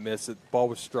 did not miss it. Ball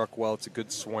was struck well. It's a good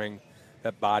swing.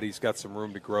 That body's got some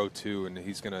room to grow too, and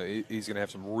he's gonna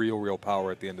have some real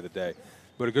power at the end of the day.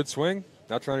 But a good swing,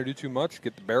 not trying to do too much.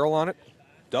 Get the barrel on it,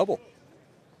 double.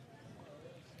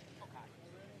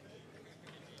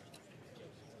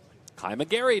 Kai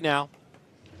McGarry now.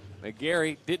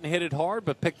 McGarry didn't hit it hard,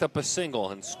 but picked up a single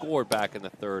and scored back in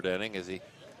the 3rd inning as he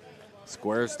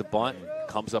squares the bunt and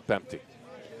comes up empty.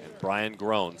 And Brian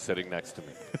Groan sitting next to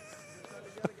me.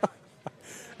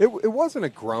 It wasn't a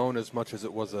groan as much as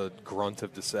it was a grunt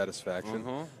of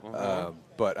dissatisfaction.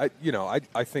 But I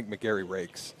think McGarry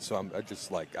rakes, so I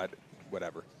just like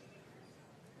whatever.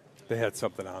 They had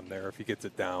something on there. If he gets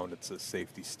it down, it's a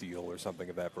safety steal or something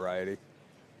of that variety.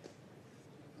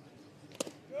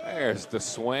 There's the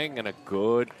swing and a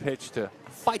good pitch to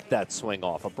fight that swing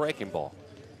off, a breaking ball.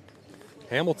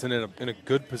 Hamilton in a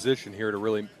good position here to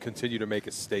really continue to make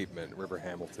a statement. River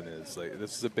Hamilton is.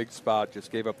 This is a big spot.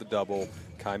 Just gave up the double.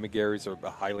 Kai McGarry's a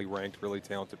highly ranked, really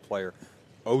talented player.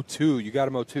 0-2. You got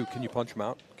him 0-2. Can you punch him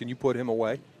out? Can you put him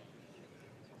away?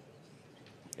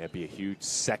 That'd be a huge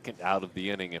second out of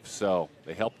the inning if so.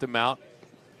 They helped him out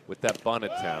with that bunt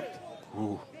attempt.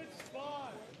 Ooh.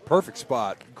 Perfect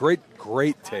spot. Great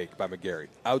take by McGarry.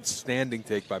 Outstanding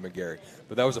take by McGarry.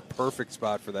 But that was a perfect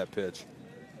spot for that pitch.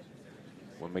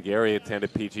 When McGarry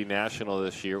attended PG National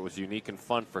this year, it was unique and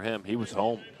fun for him. He was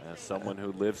home as someone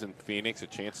who lives in Phoenix, a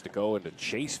chance to go into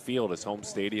Chase Field, his home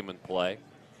stadium, and play.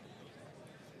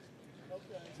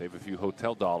 Save a few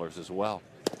hotel dollars as well.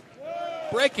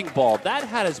 Breaking ball. That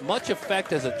had as much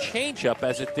effect as a changeup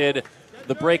as it did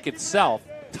the break itself.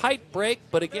 Tight break,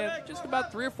 but again, just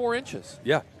about 3 or 4 inches.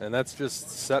 Yeah, and that's just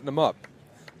setting them up.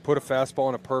 Put a fastball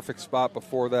in a perfect spot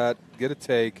before that, get a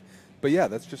take. But yeah,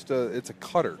 that's just it's a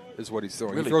cutter is what he's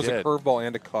throwing. Really he throws did. a curveball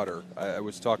and a cutter. I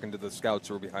was talking to the scouts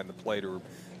who were behind the plate who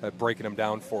were breaking him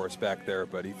down for us back there,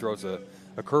 but he throws a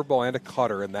curveball and a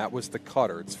cutter, and that was the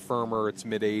cutter. It's firmer, it's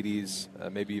mid-80s,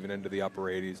 maybe even into the upper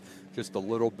 80s. Just a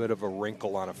little bit of a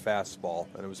wrinkle on a fastball,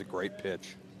 and it was a great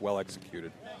pitch, well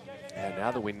executed. And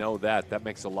now that we know that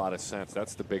makes a lot of sense.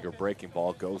 That's the bigger breaking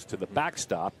ball. Goes to the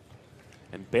backstop,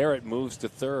 and Barrett moves to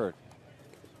 3rd.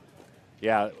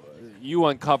 Yeah, you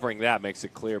uncovering that makes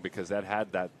it clear because that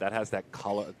has that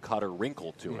cutter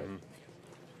wrinkle to it.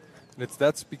 And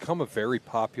that's become a very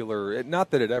popular.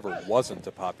 Not that it ever wasn't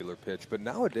a popular pitch, but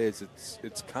nowadays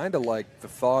it's kind of like the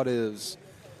thought is,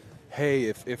 hey,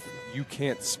 if you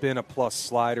can't spin a plus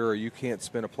slider or you can't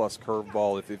spin a plus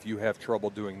curveball, if you have trouble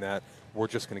doing that, we're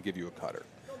just going to give you a cutter.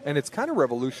 And it's kind of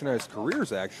revolutionized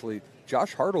careers, actually.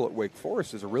 Josh Hartle at Wake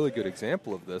Forest is a really good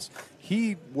example of this.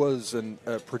 He was a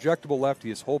projectable lefty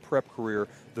his whole prep career.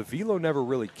 The velo never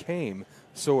really came,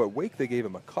 so at Wake they gave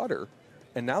him a cutter,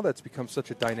 and now that's become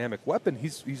such a dynamic weapon.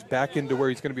 He's back into where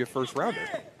he's going to be a first-rounder.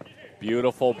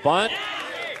 Beautiful bunt.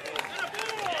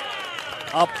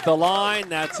 Up the line,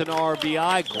 that's an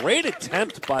RBI. Great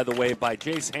attempt, by the way, by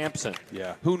Jace Hampson,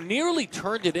 who nearly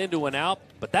turned it into an out,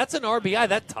 but that's an RBI.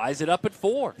 That ties it up at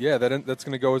 4. Yeah, that's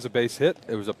going to go as a base hit.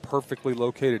 It was a perfectly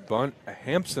located bunt.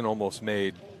 Hampson almost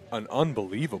made an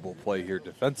unbelievable play here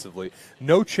defensively.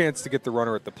 No chance to get the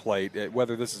runner at the plate,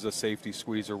 whether this is a safety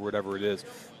squeeze or whatever it is.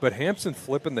 But Hampson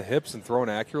flipping the hips and throwing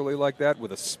accurately like that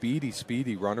with a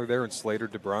speedy runner there and Slater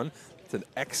DeBrun, it's an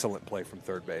excellent play from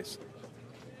third base.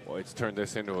 Boy, it's turned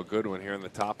this into a good one here in the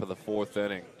top of the fourth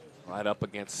inning. Right up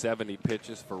against 70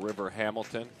 pitches for River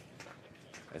Hamilton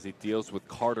as he deals with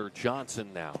Carter Johnson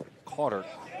now. Carter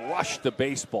crushed the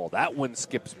baseball. That one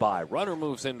skips by. Runner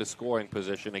moves into scoring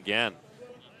position again.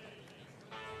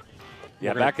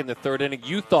 Yeah, back in the third inning,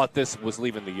 you thought this was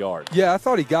leaving the yard. Yeah, I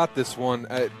thought he got this one,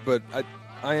 but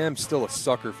I am still a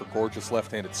sucker for gorgeous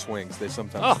left-handed swings. They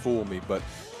sometimes fool me, but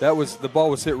the ball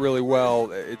was hit really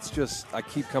well. It's just, I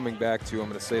keep coming back to, I'm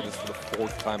going to say this for the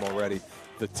fourth time already,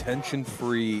 the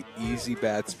tension-free, easy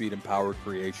bat speed and power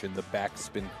creation, the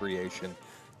backspin creation.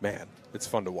 Man, it's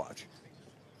fun to watch.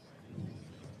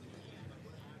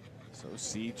 So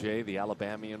CJ, the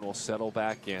Alabamian, will settle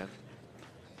back in.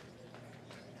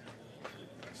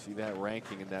 See that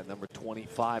ranking in that number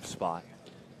 25 spot.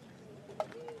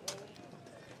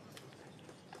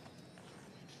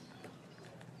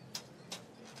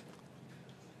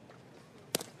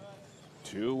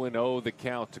 Two and 0 the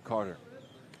count to Carter.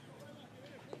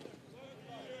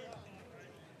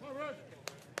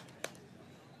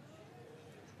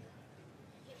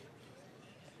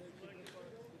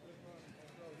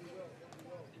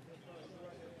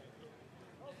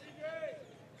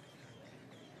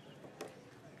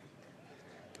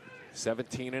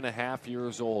 .5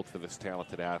 years old for this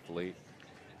talented athlete.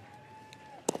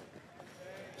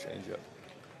 Change up.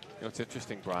 You know, it's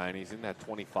interesting, Brian. He's in that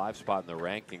 25 spot in the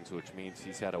rankings, which means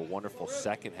he's had a wonderful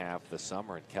second half of the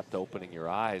summer and kept opening your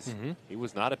eyes. Mm-hmm. He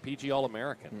was not a PG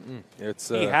All-American.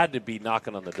 He had to be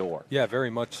knocking on the door. Yeah,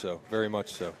 very much so. Very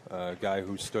much so. A guy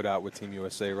who stood out with Team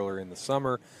USA earlier in the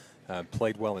summer,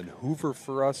 played well in Hoover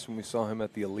for us when we saw him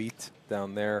at the Elite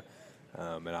down there.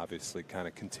 And obviously kind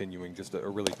of continuing just a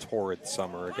really torrid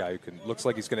summer. A guy who looks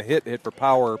like he's going to hit for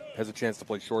power, has a chance to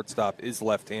play shortstop, is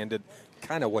left-handed.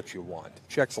 Kind of what you want.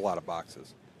 Checks a lot of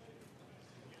boxes.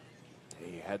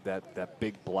 He had that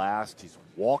big blast. He's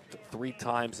walked 3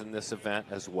 times in this event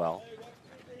as well.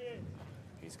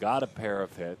 He's got a pair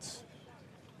of hits.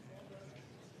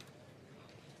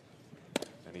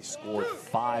 And he scored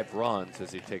 5 runs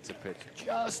as he takes a pitch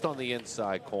just on the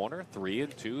inside corner.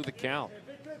 3-2 the count.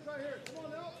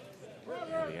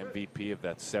 And the MVP of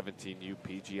that 17U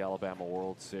PG Alabama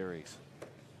World Series.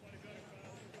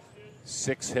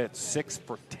 6 hits, 6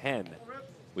 for 10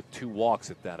 with 2 walks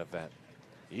at that event.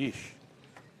 Yeesh.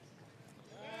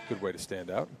 Good way to stand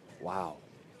out. Wow.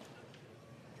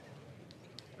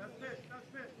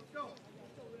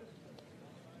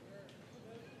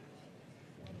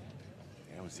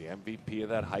 It was the MVP of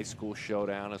that high school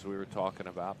showdown, as we were talking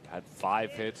about. Had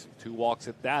 5 hits and 2 walks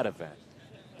at that event,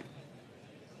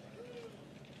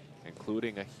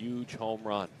 including a huge home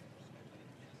run.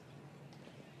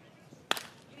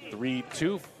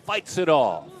 3-2, fights it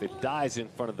off. It dies in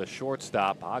front of the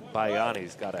shortstop.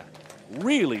 Agbayani's got a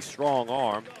really strong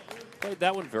arm. Played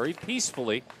that one very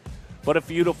peacefully, but a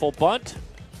beautiful bunt.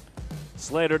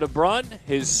 Slater DeBrun,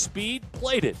 his speed,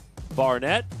 played it.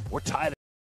 Barnett, we're tied.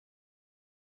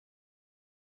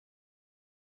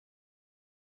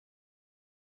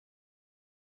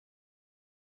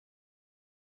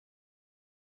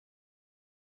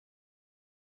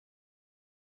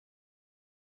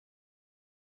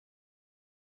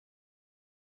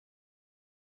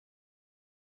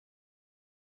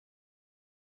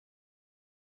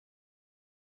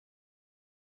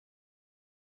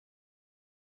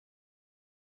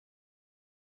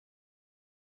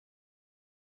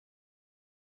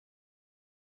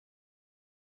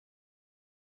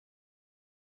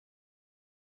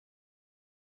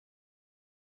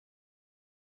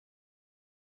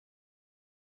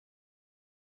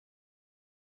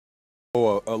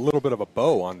 A little bit of a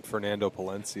bow on Fernando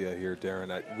Palencia here,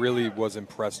 Darren. I really was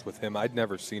impressed with him. I'd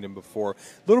never seen him before.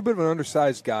 A little bit of an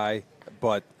undersized guy,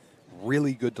 but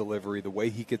really good delivery. The way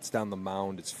he gets down the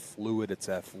mound, it's fluid, it's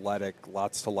athletic.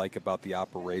 Lots to like about the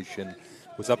operation.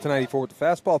 Was up to 94 with the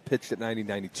fastball, pitched at 90,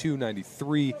 92,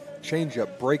 93.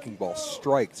 Changeup, breaking ball,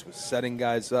 strikes, was setting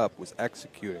guys up, was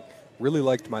executing. Really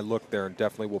liked my look there, and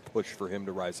definitely will push for him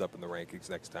to rise up in the rankings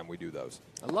next time we do those.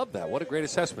 I love that. What a great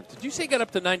assessment. Did you say he got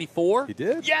up to 94? He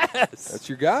did. Yes. That's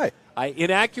your guy. I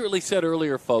inaccurately said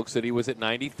earlier, folks, that he was at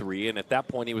 93, and at that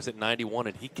point he was at 91,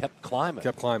 and he kept climbing.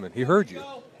 Kept climbing. He heard you.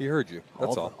 He heard you.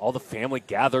 That's all. All the family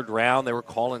gathered around. They were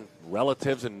calling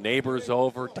relatives and neighbors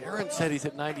over. Darren said he's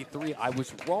at 93. I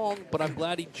was wrong, but I'm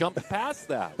glad he jumped past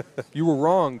that. You were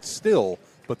wrong still,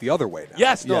 but the other way now.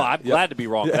 Yes, no, I'm glad to be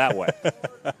wrong that way.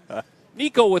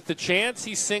 Nico with the chance.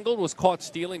 He singled, was caught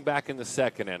stealing back in the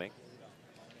second inning.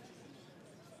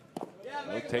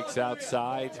 Takes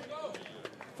outside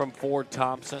from Ford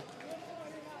Thompson.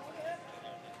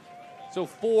 So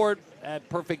Ford at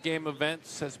Perfect Game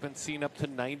events has been seen up to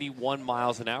 91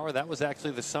 miles an hour. That was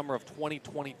actually the summer of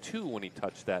 2022 when he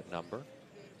touched that number.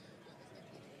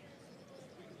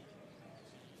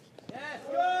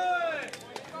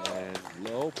 And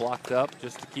low, blocked up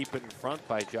just to keep it in front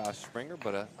by Josh Springer,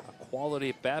 but a quality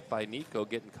at bat by Nico,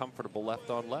 getting comfortable left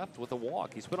on left with a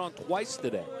walk. He's been on twice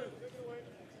today.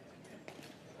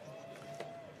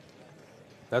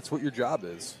 That's what your job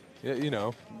is. You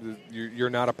know, you're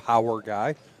not a power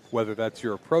guy, whether that's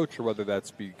your approach or whether that's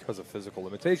because of physical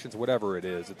limitations, whatever it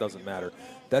is, it doesn't matter.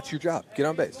 That's your job. Get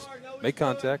on base, make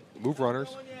contact, move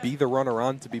runners, be the runner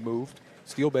on to be moved,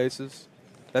 steal bases.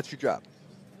 That's your job.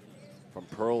 From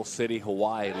Pearl City,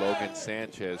 Hawaii, Logan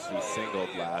Sanchez, who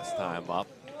singled last time up.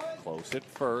 Close at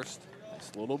first.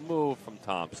 Nice little move from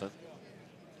Thompson.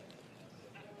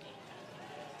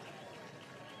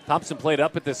 Thompson played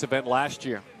up at this event last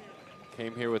year.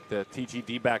 Came here with the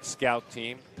TGD-back scout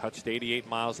team. Touched 88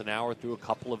 miles an hour through a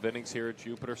couple of innings here at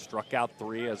Jupiter. Struck out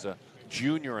 3 as a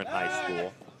junior in high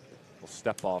school. Little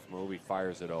step-off move. He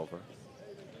fires it over.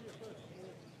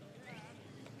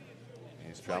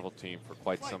 He's traveled team for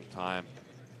quite some time.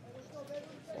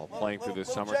 While playing through the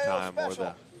summertime, or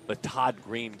the Todd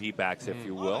Green D-backs, if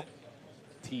you will.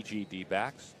 TG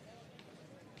D-backs.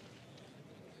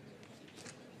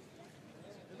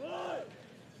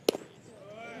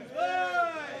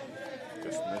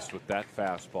 Just missed with that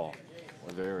fastball,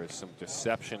 where there is some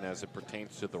deception as it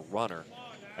pertains to the runner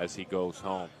as he goes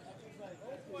home.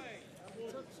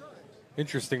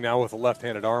 Interesting now with a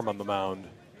left-handed arm on the mound,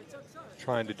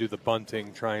 trying to do the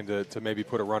bunting, trying to maybe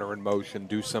put a runner in motion,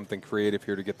 do something creative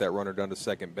here to get that runner down to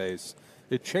second base.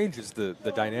 It changes the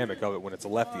dynamic of it when it's a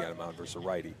lefty on a mound versus a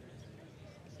righty.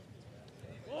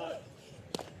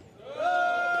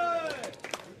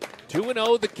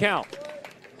 2-0 the count.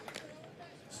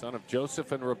 Son of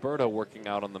Joseph and Roberto working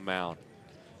out on the mound.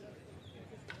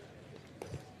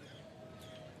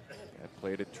 Dad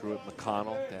played at Truett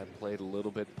McConnell. Dad played a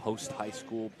little bit post-high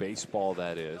school baseball,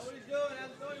 that is.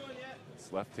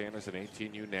 This left-hander's an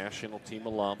 18U national team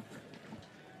alum.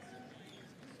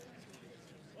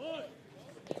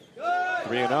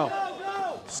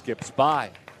 3-0. Skips by.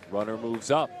 Runner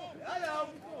moves up.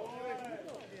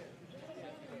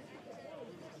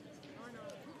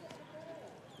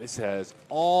 This has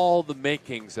all the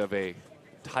makings of a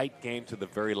tight game to the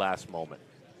very last moment.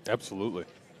 Absolutely.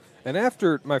 And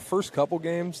after my first couple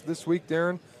games this week,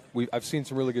 Darren, I've seen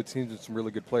some really good teams and some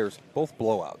really good players, both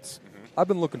blowouts. I've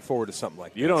been looking forward to something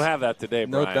like this. You don't have that today,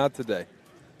 Brian. No, not today.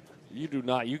 You do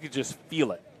not. You can just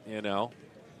feel it, you know.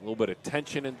 A little bit of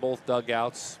tension in both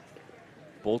dugouts.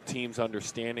 Both teams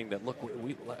understanding that, look,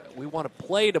 we want to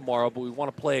play tomorrow, but we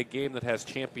want to play a game that has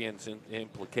champions and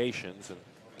implications. And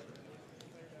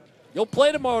you'll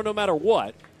play tomorrow no matter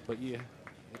what, but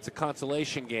it's a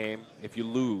consolation game if you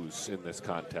lose in this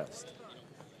contest.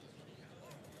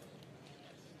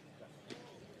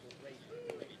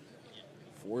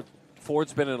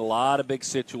 Ford's been in a lot of big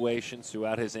situations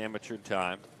throughout his amateur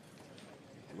time.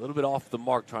 A little bit off the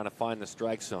mark trying to find the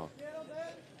strike zone.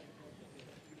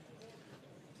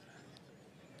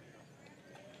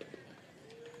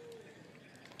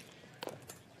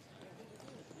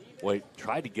 Wait,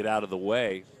 tried to get out of the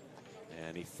way,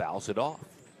 and he fouls it off.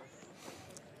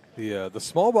 The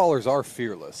small ballers are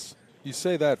fearless. You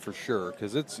say that for sure,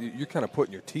 because you're kind of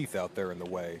putting your teeth out there in the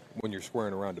way when you're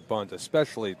squaring around to bunt,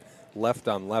 especially left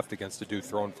on left against a dude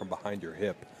thrown from behind your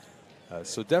hip.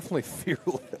 So definitely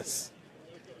fearless.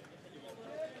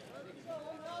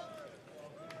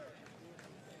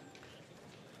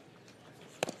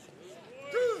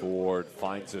 Ford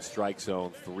finds a strike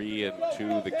zone,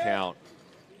 3-2 the count.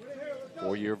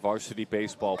 4-year varsity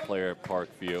baseball player at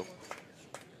Parkview.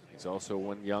 He's also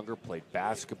one younger, played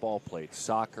basketball, played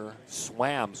soccer,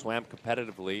 swam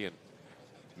competitively, and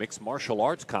mixed martial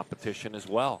arts competition as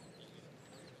well.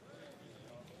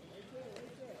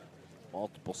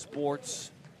 Multiple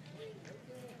sports.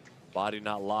 Body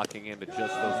not locking into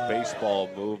just those baseball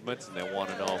movements, and they want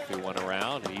to know if he went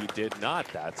around. He did not.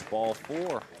 That's ball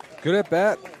 4. Good at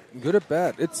bat. Good at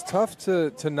bat. It's tough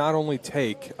to not only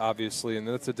take, obviously, and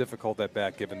that's a difficult at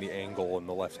bat given the angle and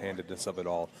the left-handedness of it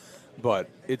all, but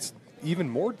it's even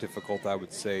more difficult, I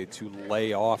would say, to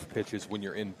lay off pitches when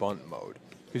you're in bunt mode.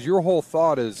 Because your whole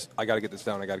thought is, I got to get this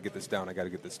down, I got to get this down, I got to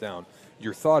get this down.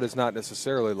 Your thought is not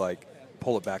necessarily like,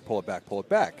 pull it back, pull it back, pull it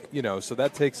back. You know, so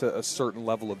that takes a certain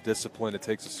level of discipline. It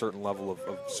takes a certain level of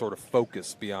sort of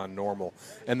focus beyond normal.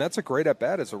 And that's a great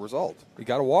at-bat as a result. You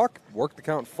got to work the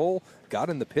count full, got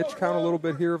in the pitch count a little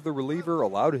bit here of the reliever,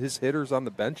 allowed his hitters on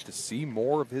the bench to see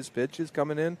more of his pitches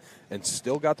coming in, and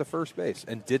still got to first base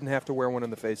and didn't have to wear one in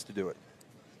the face to do it.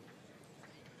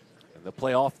 And they'll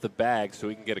play off the bag so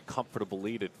he can get a comfortable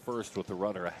lead at first with the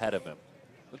runner ahead of him.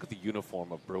 Look at the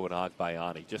uniform of Bruin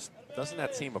Agbayani. Just doesn't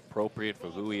that seem appropriate for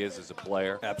who he is as a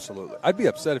player? Absolutely. I'd be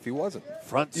upset if he wasn't.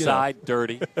 Front side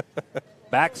dirty,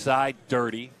 back side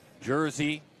dirty,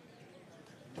 jersey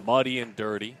muddy and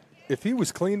dirty. If he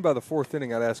was clean by the fourth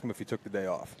inning, I'd ask him if he took the day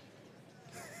off.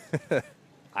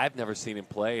 I've never seen him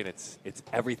play, and it's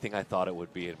everything I thought it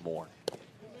would be and more.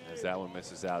 As that one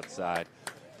misses outside.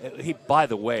 He, by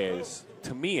the way, is,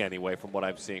 to me anyway, from what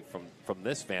I'm seeing from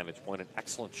this vantage point, an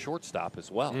excellent shortstop as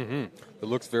well. Mm-hmm. It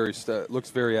looks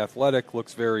very athletic,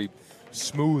 looks very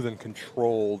smooth and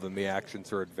controlled, and the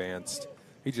actions are advanced.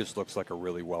 He just looks like a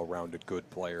really well-rounded, good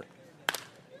player.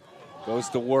 Goes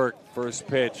to work, first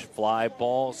pitch, fly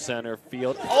ball, center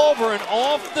field, over and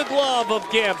off the glove of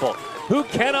Gamble, who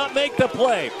cannot make the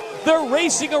play. They're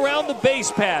racing around the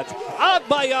base paths.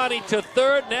 Agbayani to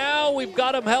third. Now we've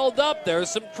got him held up. There's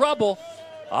some trouble.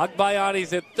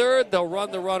 Agbayani's at third. They'll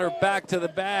run the runner back to the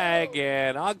bag.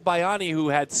 And Agbayani, who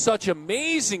had such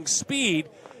amazing speed,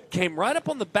 came right up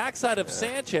on the backside of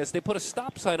Sanchez. They put a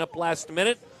stop sign up last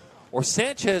minute. Or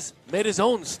Sanchez made his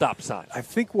own stop sign. I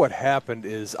think what happened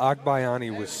is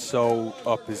Agbayani was so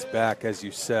up his back, as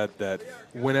you said, that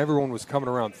when everyone was coming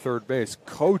around third base,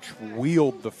 Coach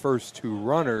wheeled the first two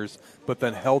runners, but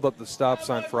then held up the stop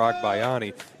sign for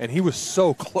Agbayani, and he was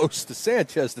so close to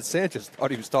Sanchez that Sanchez thought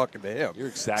he was talking to him. You're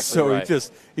exactly right.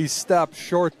 So he stopped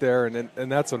short there, and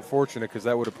that's unfortunate because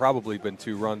that would have probably been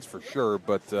 2 runs for sure,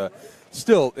 but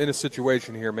still, in a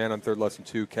situation here, man on third, less than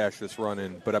 2, cash this run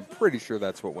in. But I'm pretty sure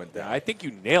that's what went down. I think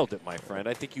you nailed it, my friend.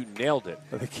 I think you nailed it.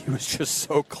 I think he was just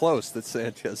so close that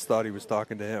Sanchez thought he was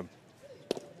talking to him.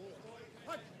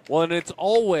 Well, and it's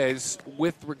always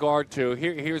with regard to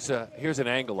here's an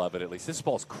angle of it. At least this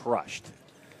ball's crushed.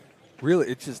 Really,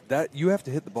 it's just that you have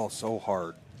to hit the ball so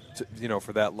hard,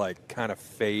 for that like kind of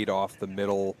fade off the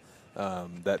middle.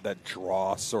 That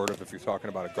draw sort of, if you're talking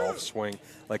about a golf swing,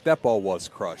 like that ball was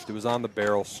crushed. It was on the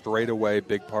barrel, straight away,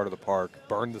 big part of the park,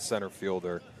 burned the center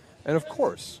fielder, and of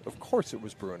course it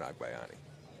was Bruin Agbayani.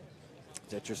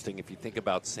 It's interesting if you think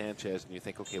about Sanchez and you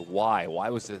think, okay, why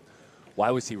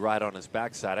was he right on his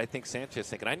backside? I think Sanchez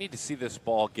thinking, I need to see this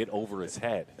ball get over his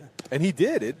head, and he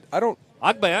did.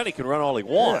 Agbayani can run all he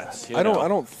wants. Yeah. I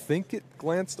don't think it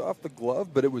glanced off the glove,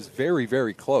 but it was very,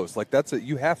 very close. Like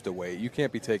you have to wait. You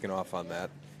can't be taken off on that.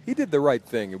 He did the right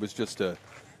thing. It was just a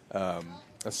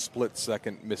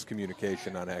split-second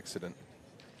miscommunication on accident.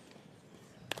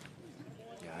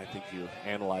 Yeah, I think you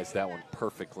analyzed that one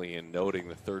perfectly in noting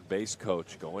the third base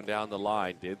coach going down the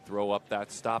line did throw up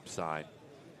that stop sign,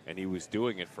 and he was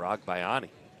doing it for Agbayani.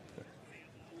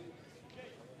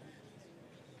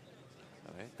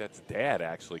 I think that's Dad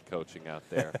actually coaching out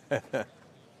there.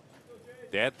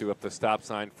 Dad threw up the stop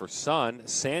sign for son.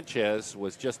 Sanchez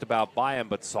was just about by him,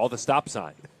 but saw the stop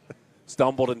sign.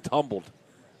 Stumbled and tumbled.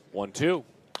 1-2.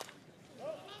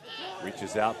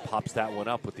 Reaches out, pops that one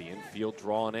up with the infield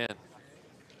drawn in.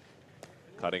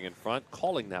 Cutting in front,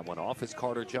 calling that one off is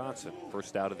Carter Johnson.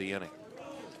 First out of the inning.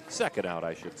 Second out,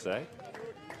 I should say.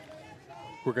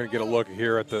 We're going to get a look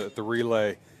here at the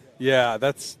relay. Yeah,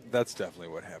 that's definitely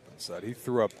what happened, Sud. He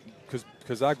threw up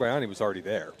because Agbayani was already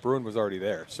there. Bruin was already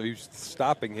there. So he was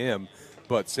stopping him,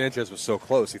 but Sanchez was so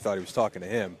close he thought he was talking to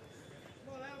him.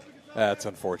 That's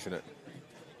unfortunate.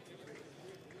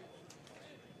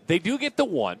 They do get the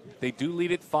one. They do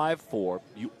lead it 5-4.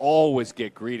 You always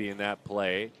get greedy in that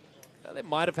play. Now, they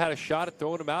might have had a shot at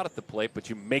throwing him out at the plate, but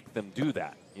you make them do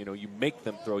that. You make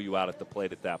them throw you out at the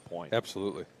plate at that point.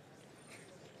 Absolutely.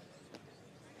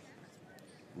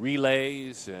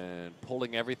 Relays and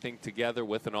pulling everything together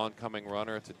with an oncoming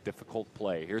runner. It's a difficult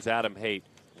play. Here's Adam Haight,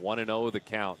 1-0 the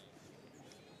count.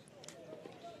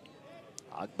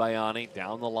 Agbayani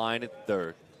down the line at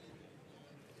third.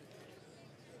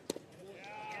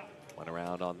 Went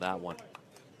around on that one.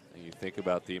 And you think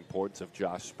about the importance of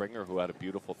Josh Springer, who had a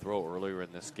beautiful throw earlier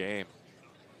in this game.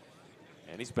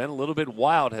 And he's been a little bit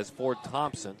wild, has Ford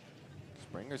Thompson.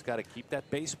 Springer's got to keep that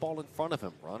baseball in front of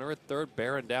him. Runner at third,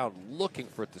 bearing down, looking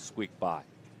for it to squeak by.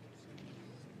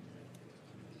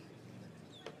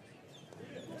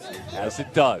 As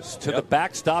it does. To the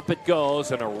backstop it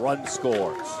goes, and a run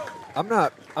scores. I'm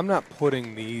not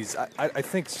putting these. I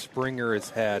think Springer has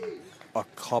had a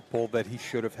couple that he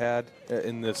should have had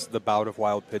in the bout of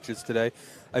wild pitches today.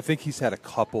 I think he's had a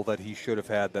couple that he should have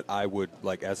had that I would,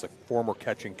 like, as a former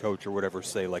catching coach or whatever,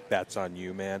 say, like, that's on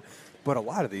you, man. But a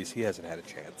lot of these he hasn't had a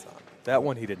chance on. That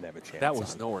one he didn't have a chance on. That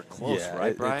was nowhere close,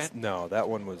 right, Brian? No, that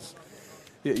one was,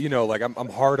 you know, like, I'm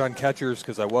hard on catchers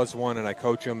because I was one and I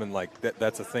coach them, and, like,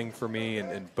 that's a thing for me.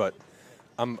 But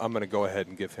I'm going to go ahead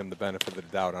and give him the benefit of the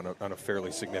doubt on a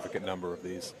fairly significant number of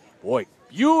these. Boy,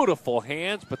 beautiful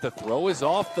hands, but the throw is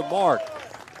off the mark.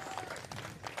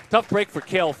 Tough break for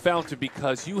Cale Fountain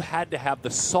because you had to have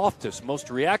the softest, most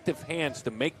reactive hands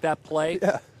to make that play.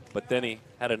 Yeah. But then he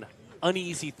had an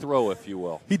uneasy throw, if you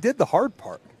will. He did the hard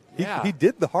part. Yeah. He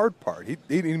did the hard part. He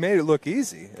made it look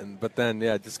easy, but then,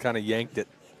 yeah, just kind of yanked it.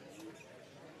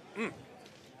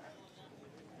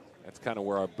 That's kind of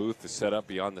where our booth is set up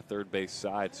beyond the third base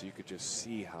side, so you could just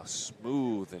see how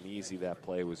smooth and easy that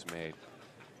play was made.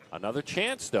 Another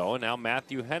chance, though, and now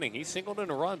Matthew Henning. He singled in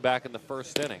a run back in the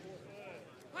first inning.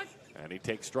 And he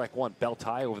takes strike one. Belt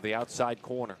high over the outside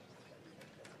corner.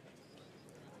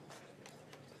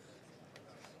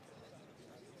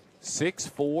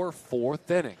 (6-4) fourth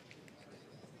inning.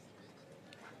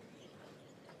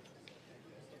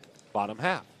 Bottom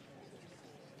half.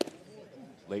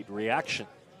 Late reaction.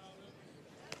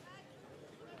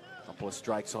 Couple of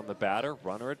strikes on the batter.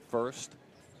 Runner at first.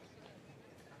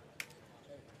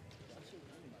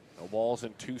 No balls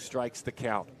and 2 strikes to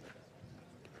count.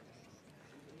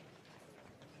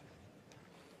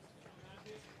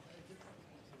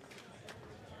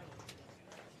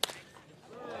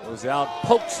 Goes out,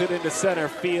 pokes it into center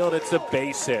field. It's a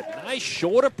base hit. Nice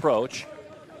short approach.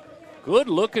 Good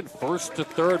looking first to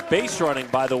third base running,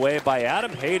 by the way, by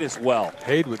Adam Haight as well.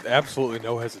 Haight with absolutely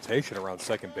no hesitation around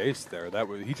second base there.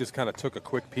 He just kind of took a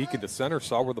quick peek into center,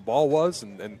 saw where the ball was,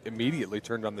 and immediately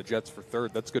turned on the Jets for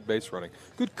third. That's good base running.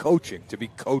 Good coaching to be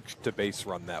coached to base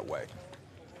run that way.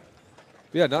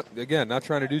 Yeah, not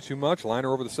trying to do too much.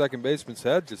 Liner over the second baseman's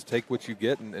head. Just take what you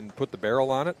get and put the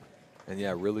barrel on it. And,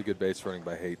 yeah, really good base running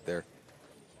by Haight there.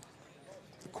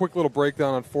 A quick little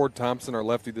breakdown on Ford Thompson, our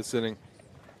lefty this inning.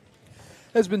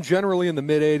 Has been generally in the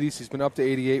mid-80s. He's been up to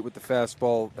 88 with the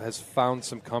fastball. Has found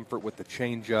some comfort with the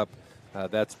changeup.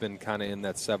 That's been kind of in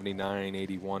that 79,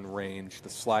 81 range. The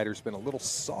slider's been a little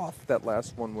soft. That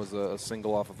last one was a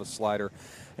single off of a slider.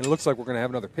 And it looks like we're going to have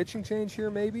another pitching change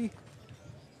here maybe.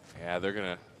 Yeah, they're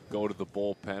going to go to the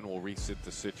bullpen. We'll reset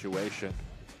the situation.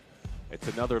 It's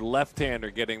another left-hander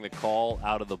getting the call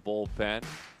out of the bullpen.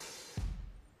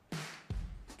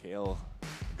 Cale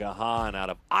Gahan out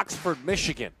of Oxford,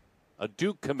 Michigan, a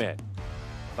Duke commit.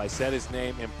 If I said his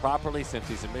name improperly since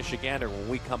he's a Michigander, when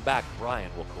we come back, Brian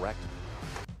will correct me.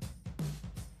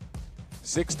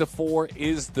 6-4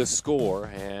 is the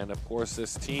score, and of course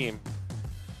this team,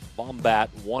 Baumbat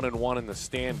 1-1 in the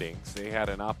standings. They had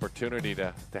an opportunity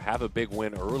to have a big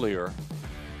win earlier.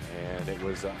 And it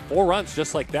was 4 runs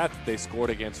just like that they scored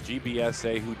against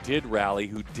GBSA, who did rally,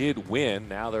 who did win.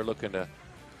 Now they're looking to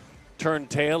turn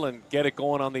tail and get it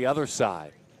going on the other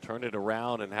side. Turn it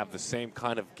around and have the same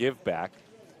kind of give back.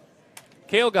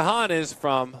 Cale Gahan is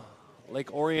from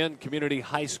Lake Orion Community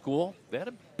High School. They had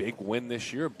a big win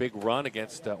this year, a big run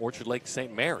against Orchard Lake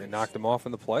St. Mary's. They knocked them off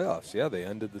in the playoffs. Yeah, they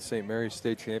ended the St. Mary's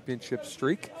State Championship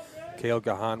streak. Cale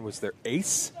Gahan was their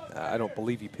ace. I don't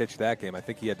believe he pitched that game. I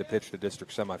think he had to pitch the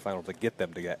district semifinal to get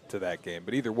them to get to that game.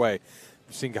 But either way,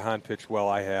 you've seen Gahan pitch well.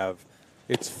 I have.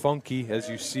 It's funky, as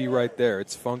you see right there.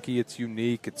 It's funky. It's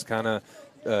unique. It's kind of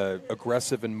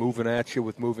aggressive and moving at you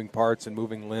with moving parts and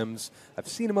moving limbs. I've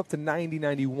seen him up to 90,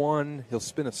 91. He'll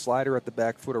spin a slider at the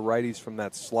back foot of righties from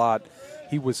that slot.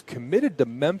 He was committed to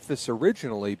Memphis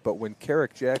originally, but when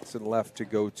Carrick Jackson left to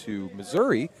go to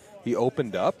Missouri, he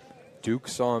opened up. Duke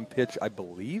saw him pitch, I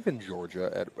believe, in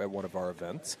Georgia at one of our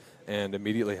events, and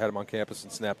immediately had him on campus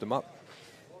and snapped him up.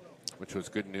 Which was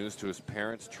good news to his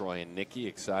parents, Troy and Nikki.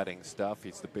 Exciting stuff.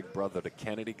 He's the big brother to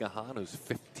Kennedy Gahan, who's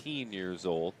 15 years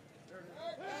old.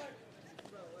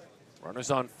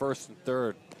 Runners on first and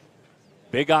third.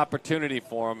 Big opportunity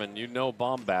for him, and you know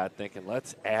Baumbat thinking,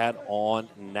 let's add on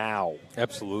now.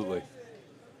 Absolutely.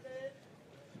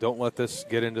 Don't let this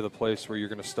get into the place where you're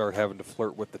going to start having to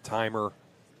flirt with the timer.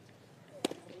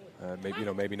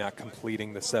 Maybe not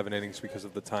completing the 7 innings because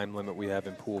of the time limit we have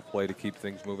in pool play to keep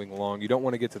things moving along. You don't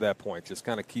want to get to that point. Just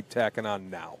kind of keep tacking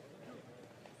on now.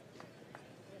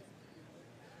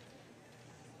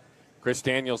 Chris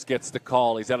Daniels gets the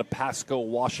call. He's out of Pasco,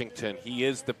 Washington. He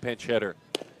is the pinch hitter.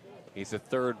 He's a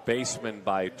third baseman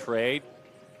by trade.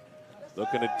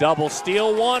 Looking to double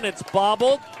steal one. It's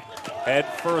bobbled. Head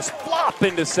first flop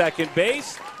into second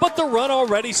base, but the run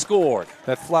already scored.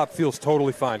 That flop feels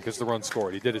totally fine because the run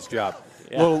scored. He did his job.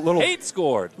 Yeah. Little Haight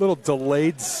scored. Little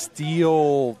delayed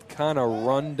steal kind of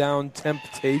rundown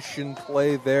temptation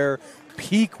play there.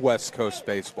 Peak West Coast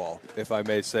baseball, if I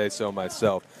may say so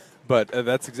myself. But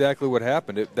that's exactly what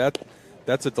happened.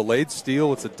 That's a delayed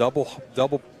steal. It's a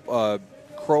double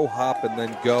crow hop and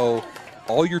then go.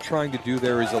 All you're trying to do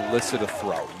there is elicit a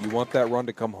throw. You want that run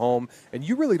to come home, and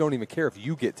you really don't even care if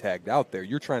you get tagged out there.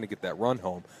 You're trying to get that run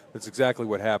home. That's exactly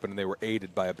what happened, and they were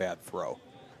aided by a bad throw.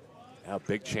 Now,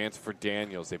 big chance for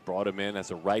Daniels. They brought him in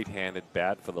as a right-handed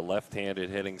bat for the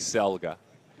left-handed hitting Selga.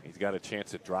 He's got a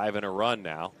chance at driving a run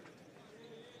now.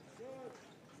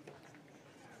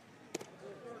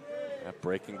 That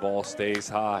breaking ball stays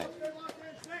high.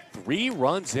 3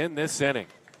 runs in this inning.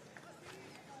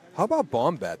 How about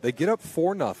Baum? They get up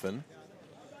 4-0,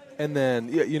 and then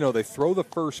they throw the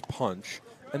first punch,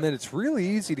 and then it's really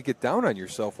easy to get down on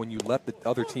yourself when you let the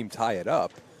other team tie it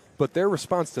up. But their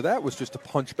response to that was just to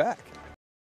punch back.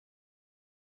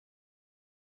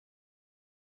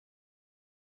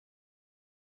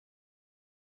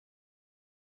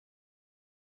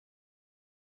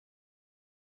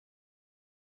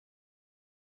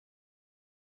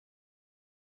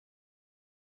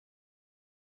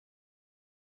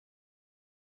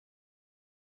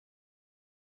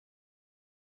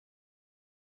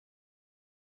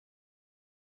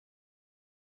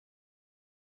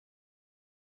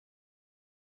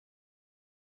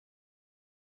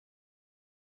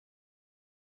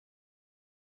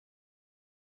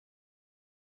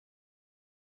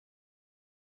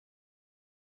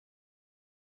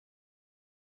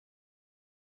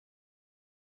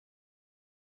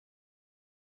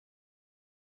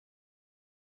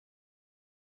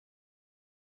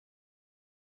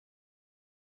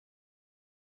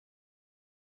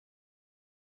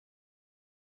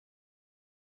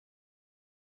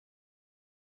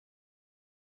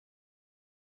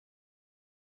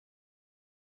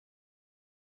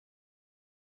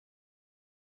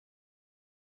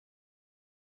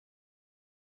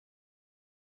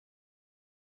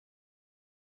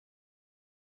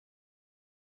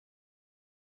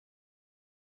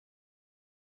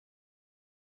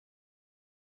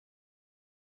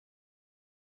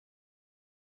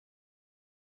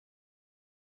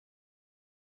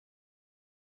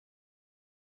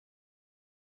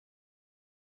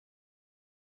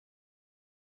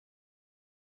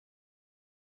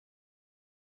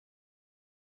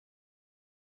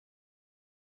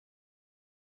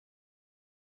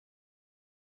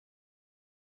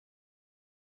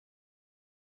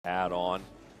 Add on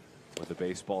with the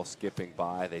baseball skipping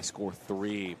by. They score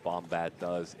 3, Bombat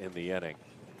does, in the inning.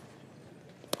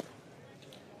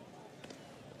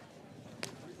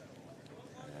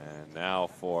 And now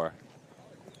for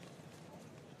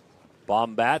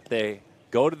Bombat, they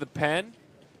go to the pen.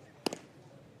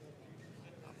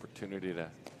 Opportunity to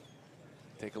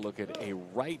take a look at a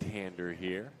right-hander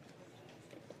here.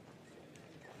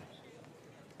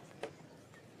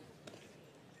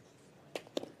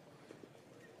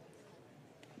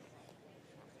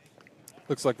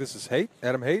 Looks like this is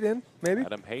Adam Haight in, maybe?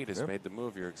 Adam Haight has made the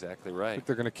move. You're exactly right. I think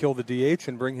they're going to kill the DH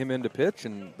and bring him in to pitch,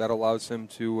 and that allows him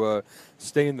to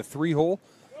stay in the 3-hole.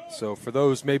 So for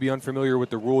those maybe unfamiliar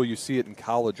with the rule, you see it in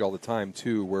college all the time,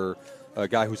 too, where a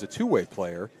guy who's a two-way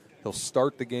player, he'll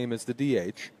start the game as the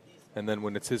DH, and then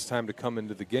when it's his time to come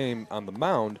into the game on the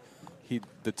mound,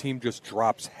 the team just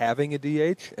drops having a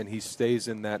DH, and he stays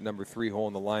in that number 3 hole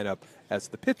in the lineup as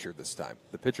the pitcher this time.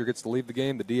 The pitcher gets to leave the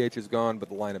game, the DH is gone, but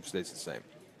the lineup stays the same.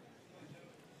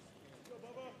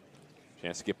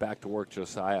 Chance to get back to work,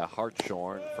 Josiah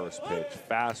Hartshorn. First pitch,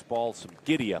 fastball, some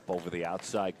giddy up over the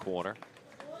outside corner.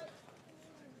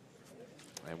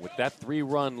 And with that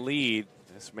 3-run lead,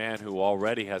 this man who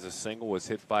already has a single was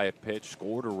hit by a pitch,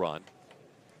 scored a run.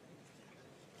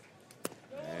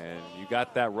 And you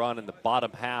got that run in the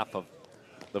bottom half of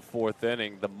the 4th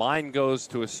inning. The mind goes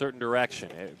to a certain direction.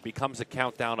 It becomes a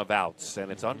countdown of outs,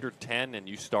 and it's under 10, and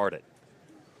you start it.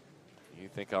 You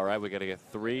think, all right, we got to get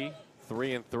 3,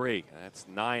 3, and 3. That's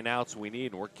 9 outs we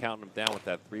need, and we're counting them down with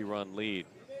that 3-run lead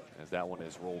as that one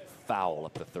is rolled foul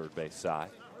up the third base side.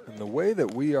 And the way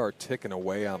that we are ticking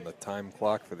away on the time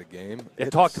clock for the game,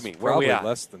 talk to me. Where are we at?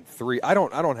 Less than 3. I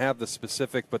don't have the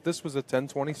specific, but this was a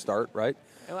 10:20 start, right?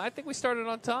 I think we started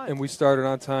on time. And we started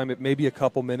on time. It may be a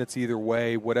couple minutes either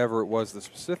way, whatever it was, the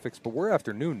specifics. But we're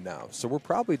afternoon now, so we're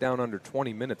probably down under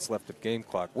 20 minutes left of game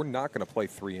clock. We're not going to play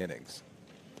 3 innings.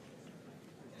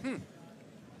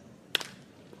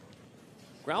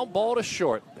 Ground ball to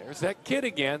short. There's that kid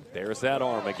again. There's that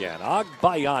arm again.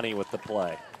 Agbayani with the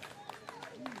play.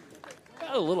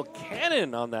 Got a little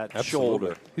cannon on that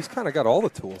shoulder. He's kind of got all the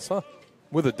tools, huh?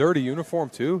 With a dirty uniform,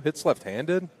 too. Hits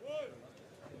left-handed.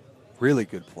 Really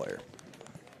good player.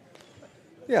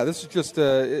 Yeah, this is just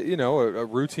a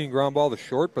routine ground ball to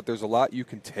short, but there's a lot you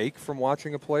can take from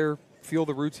watching a player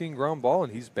field a routine ground ball,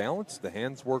 and he's balanced. The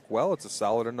hands work well. It's a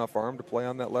solid enough arm to play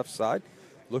on that left side.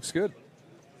 Looks good.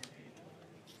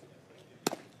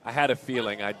 I had a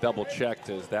feeling. I double-checked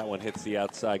as that one hits the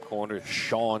outside corner.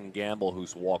 Sean Gamble,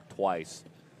 who's walked twice.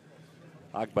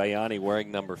 Agbayani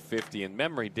wearing number 50. In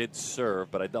memory did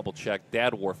serve, but I double-checked.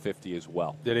 Dad wore 50 as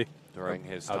well. Did he? During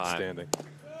his time. Outstanding.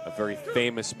 A very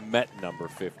famous Met number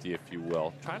 50, if you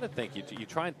will. Trying to think. You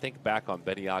try and think back on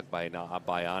Benny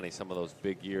Agbayani, some of those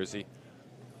big years. He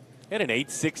had an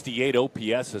 868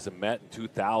 OPS as a Met in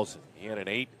 2000. He had an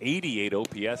 888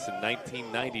 OPS in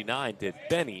 1999. Did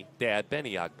Benny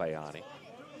Agbayani.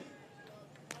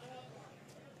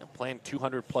 And playing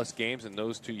 200-plus games in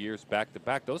those 2 years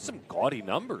back-to-back. Those are some gaudy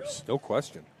numbers. No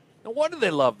question. No wonder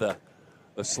they love the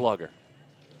slugger.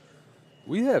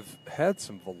 We have had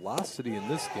some velocity in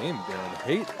this game, Darren.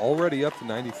 Haight already up to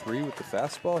 93 with the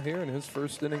fastball here in his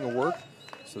first inning of work.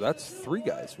 So that's 3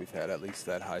 guys we've had at least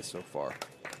that high so far.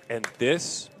 And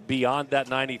this, beyond that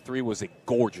 93, was a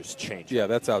gorgeous change. Yeah,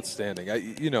 that's outstanding.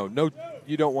 You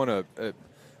don't want to,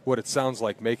 what it sounds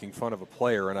like, making fun of a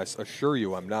player, and I assure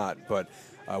you I'm not, but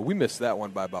we missed that one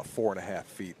by about 4.5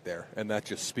 feet there, and that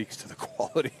just speaks to the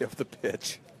quality of the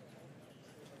pitch.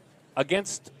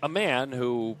 Against a man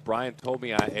who, Brian told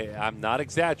me, I'm not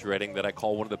exaggerating, that I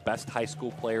call one of the best high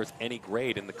school players any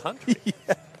grade in the country.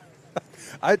 Yeah.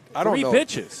 I don't know. 3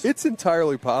 pitches. It's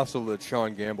entirely possible that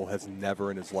Sean Gamble has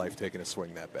never in his life taken a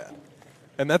swing that bad.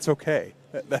 And that's okay.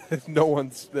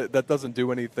 That doesn't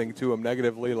do anything to him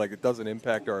negatively. Like, it doesn't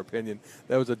impact our opinion.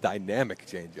 That was a dynamic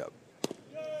changeup.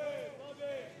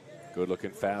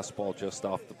 Good-looking fastball just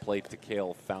off the plate to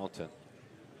Cale Fountain.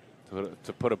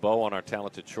 To put a bow on our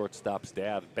talented shortstop's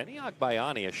dad. Benny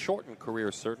Agbayani, a shortened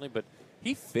career certainly, but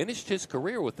he finished his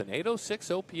career with an 806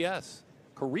 OPS.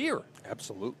 Career.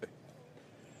 Absolutely.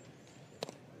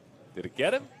 Did it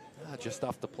get him? Just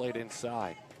off the plate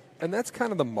inside. And that's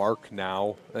kind of the mark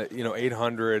now.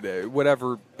 800,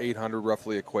 whatever 800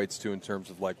 roughly equates to in terms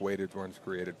of like weighted runs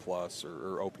created plus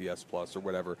or OPS plus or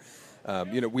whatever.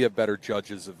 We have better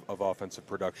judges of offensive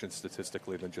production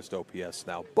statistically than just OPS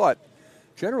now. But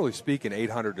generally speaking,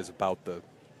 800 is about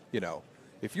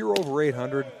if you're over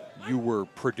 800, you were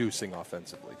producing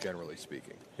offensively, generally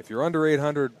speaking. If you're under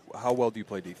 800, how well do you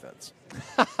play defense?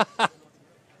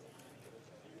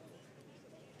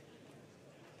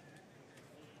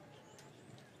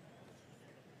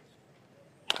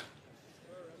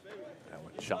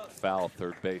 Shot foul,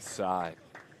 third base side.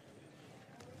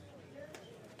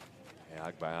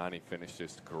 Agbayani finished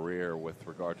his career with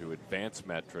regard to advanced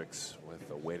metrics with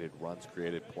a weighted runs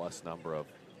created plus number of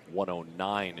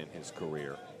 109 in his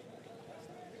career,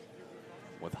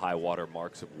 with high water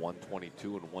marks of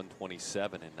 122 and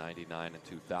 127 in 99 and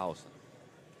 2000.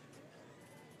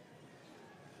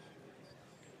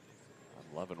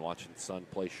 I'm loving watching son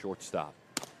play shortstop.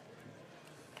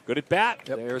 Good at bat.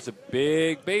 Yep. There's a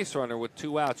big base runner with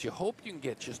 2 outs. You hope you can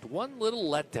get just one little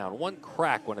letdown, one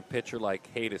crack when a pitcher like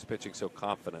Haight is pitching so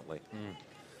confidently.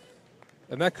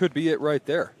 And that could be it right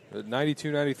there.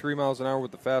 92, 93 miles an hour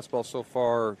with the fastball so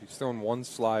far. He's thrown 1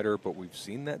 slider, but we've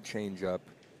seen that changeup,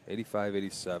 85,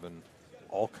 87,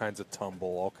 all kinds of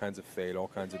tumble, all kinds of fade, all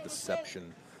kinds of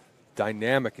deception.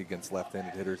 Dynamic against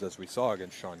left-handed hitters, as we saw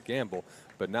against Sean Gamble.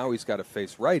 But now he's got to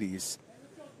face righties.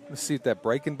 Let's see if that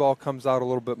breaking ball comes out a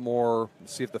little bit more.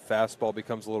 Let's see if the fastball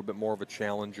becomes a little bit more of a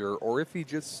challenger, or if he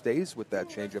just stays with that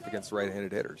changeup against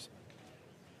right-handed hitters.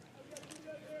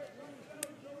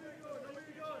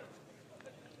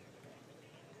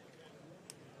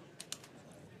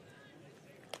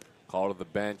 Call to the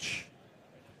bench.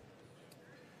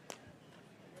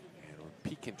 And we're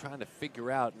peeking, trying to figure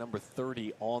out number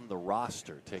 30 on the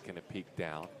roster, taking a peek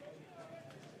down.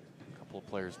 Of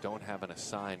players don't have an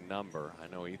assigned number. I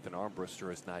know Ethan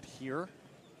Armbruster is not here.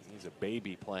 He's a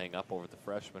baby playing up over the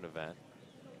freshman event.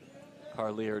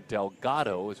 Carlier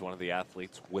Delgado is one of the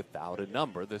athletes without a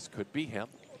number. This could be him.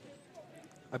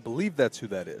 I believe that's who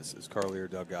that is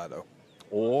Carlier Delgado.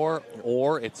 Or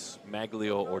it's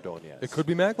Maglio Ordonez. It could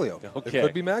be Maglio. Okay. It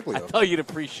could be Maglio. I thought you'd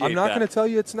appreciate I'm not going to tell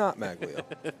you it's not Maglio.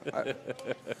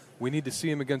 We need to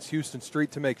see him against Houston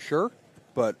Street to make sure.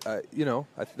 But,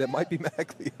 that might be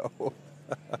Maglio.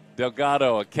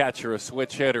 Delgado, a catcher, a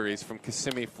switch hitter. He's from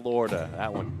Kissimmee, Florida.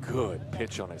 That one good.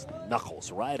 Pitch on his knuckles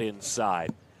right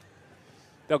inside.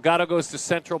 Delgado goes to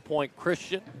Central Point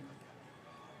Christian.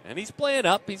 And he's playing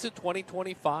up. He's a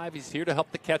 20-25. He's here to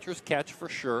help the catchers catch for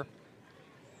sure.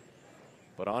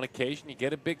 But on occasion, you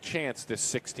get a big chance, this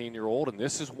 16-year-old, and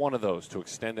this is one of those to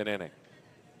extend an inning.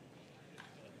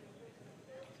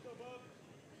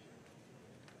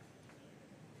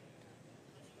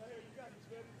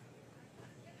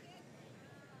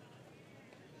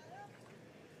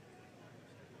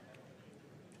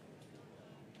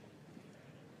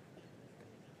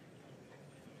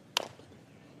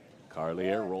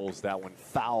 Carlier rolls that one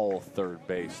foul third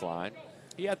baseline.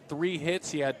 He had 3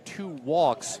 hits. He had 2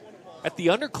 walks at the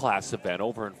underclass event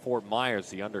over in Fort Myers.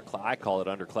 The underclass, I call it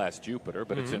underclass Jupiter,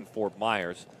 but it's in Fort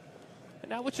Myers.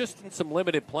 And that was just in some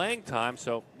limited playing time.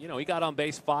 So, you know, he got on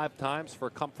base 5 times for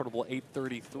a comfortable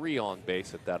 833 on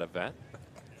base at that event.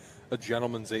 A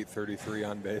gentleman's 833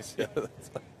 on base. Yeah.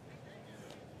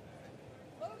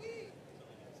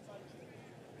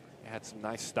 Had some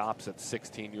nice stops at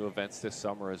 16 U events this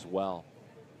summer as well.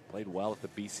 Played well at the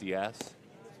BCS.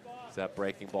 That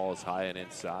breaking ball is high and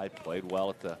inside. Played well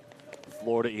at the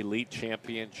Florida Elite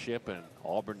Championship in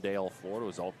Auburndale, Florida. It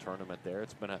was all tournament there.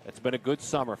 It's been a good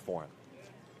summer for him.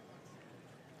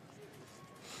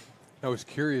 I was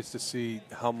curious to see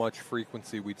how much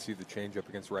frequency we'd see the changeup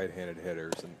against right-handed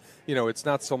hitters. And, you know, it's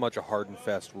not so much a hard and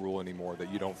fast rule anymore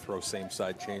that you don't throw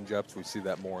same-side changeups. We see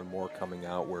that more and more coming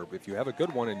out where if you have a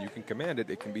good one and you can command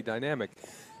it, it can be dynamic.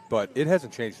 But it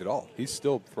hasn't changed at all. He's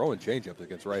still throwing changeups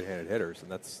against right-handed hitters,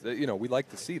 and that's, you know, we like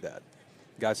to see that.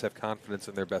 Guys have confidence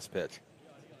in their best pitch.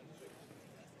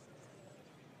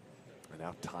 And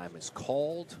now time is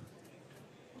called.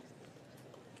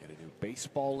 Get a new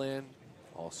baseball in.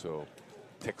 Also,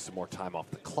 take some more time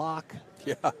off the clock.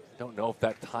 Yeah. Don't know if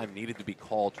that time needed to be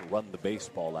called to run the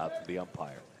baseball out to the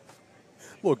umpire.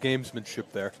 Little gamesmanship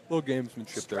there. Little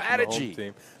gamesmanship there from the home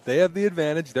team. They have the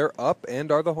advantage. They're up and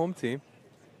are the home team.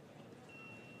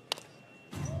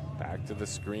 Back to the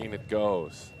screen it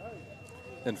goes.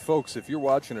 And folks, if you're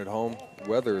watching at home,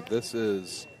 whether this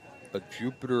is a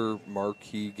Jupiter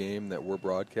marquee game that we're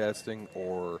broadcasting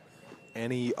or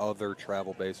any other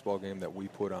travel baseball game that we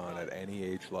put on at any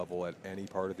age level, at any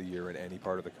part of the year, in any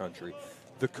part of the country,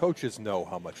 the coaches know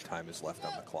how much time is left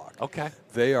on the clock. Okay.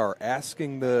 They are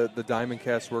asking the diamond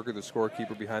cast worker, the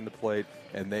scorekeeper behind the plate,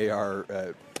 and they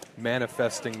are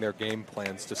manifesting their game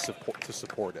plans to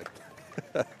support it.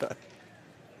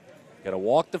 Got to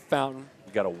walk to Fountain.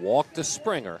 You got to walk to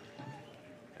Springer.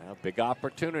 Now, big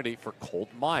opportunity for Colt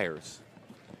Myers.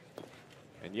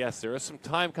 And yes, there is some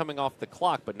time coming off the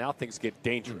clock, but now things get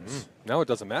dangerous. Now it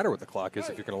doesn't matter what the clock is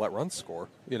if you're going to let runs score,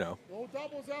 you know. No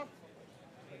doubles out.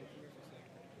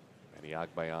 And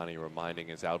Agbayani reminding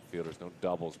his outfielders, no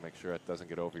doubles. Make sure it doesn't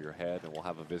get over your head, and we'll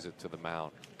have a visit to the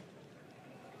mound.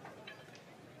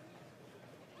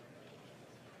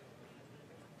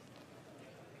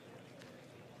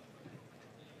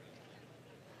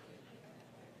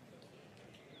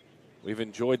 We've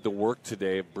enjoyed the work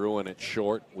today of Bruin at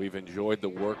short. We've enjoyed the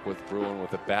work with Bruin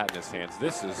with a bat in his hands.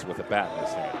 This is with a bat in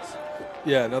his hands.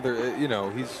 Yeah, another, you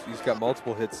know, he's got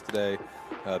multiple hits today.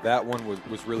 That one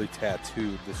was really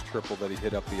tattooed, this triple that he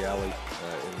hit up the alley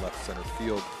in left center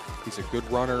field. He's a good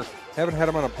runner. Haven't had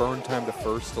him on a burn time to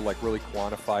first to like really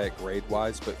quantify it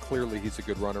grade-wise, but clearly he's a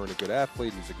good runner and a good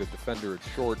athlete. He's a good defender at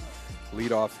short,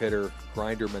 leadoff hitter,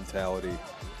 grinder mentality.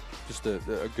 Just a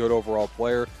good overall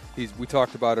player. We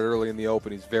talked about it early in the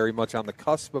open. He's very much on the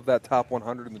cusp of that top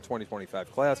 100 in the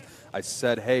 2025 class. I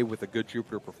said, hey, with a good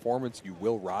Jupiter performance, you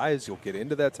will rise. You'll get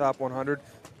into that top 100.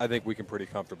 I think we can pretty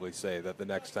comfortably say that the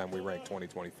next time we rank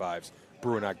 2025s,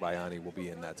 Bruin Agbayani will be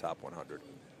in that top 100.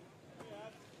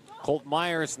 Colt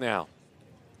Myers now.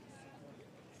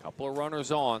 Couple of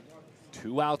runners on.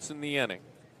 2 outs in the inning.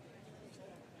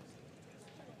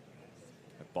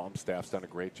 Baum staff's done a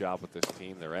great job with this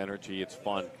team. Their energy, it's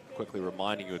fun. Quickly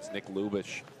reminding you, it's Nick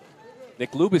Lubicic,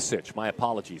 my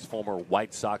apologies, former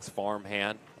White Sox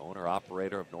farmhand,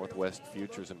 owner-operator of Northwest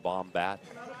Futures and Baum Bat.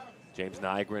 James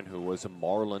Nygren, who was a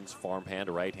Marlins farmhand,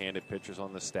 a right-handed pitchers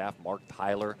on the staff. Mark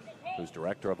Tyler, who's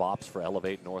director of ops for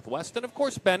Elevate Northwest. And, of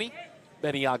course, Benny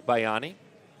Agbayani.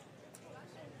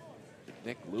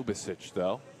 Nick Lubicic,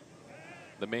 though,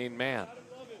 the main man.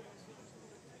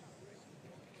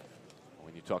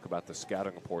 When you talk about the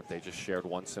scouting report, they just shared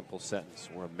one simple sentence.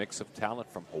 We're a mix of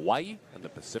talent from Hawaii and the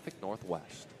Pacific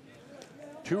Northwest.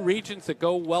 2 regions that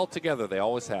go well together. They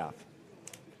always have.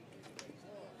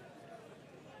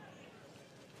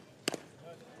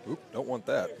 Oop, don't want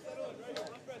that.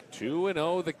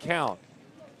 2-0 the count.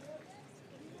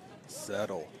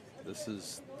 Settle. This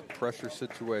is the pressure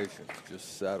situation.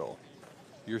 Just settle.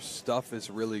 Your stuff is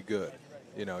really good.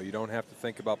 You know, you don't have to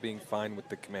think about being fine with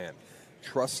the command.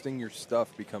 Trusting your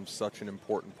stuff becomes such an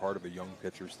important part of a young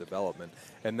pitcher's development.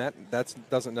 And that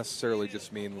doesn't necessarily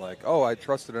just mean like, oh, I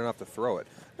trusted enough to throw it.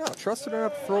 No, trusted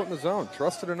enough to throw it in the zone.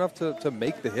 Trusted enough to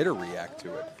make the hitter react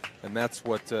to it. And that's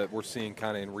what we're seeing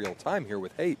kind of in real time here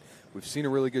with Haight. We've seen a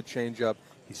really good changeup.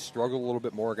 He struggled a little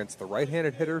bit more against the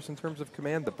right-handed hitters in terms of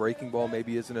command. The breaking ball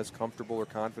maybe isn't as comfortable or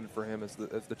confident for him as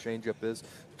the changeup is.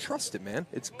 Trust it, man.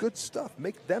 It's good stuff.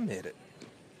 Make them hit it.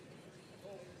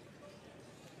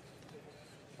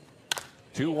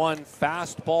 2-1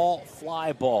 fastball,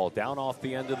 fly ball down off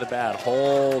the end of the bat.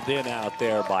 Hauled in out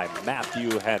there by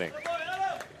Matthew Henning.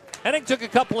 Henning took a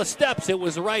couple of steps. It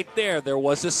was right there. There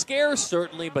was a scare,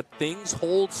 certainly, but things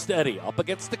hold steady. Up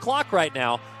against the clock right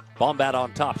now. Baum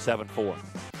on top, 7-4.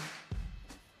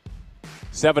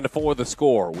 7-4 the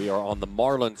score. We are on the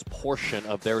Marlins portion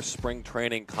of their spring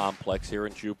training complex here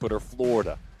in Jupiter,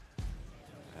 Florida.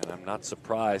 And I'm not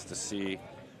surprised to see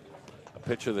a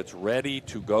pitcher that's ready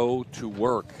to go to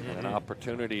work and an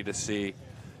opportunity to see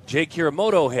Jake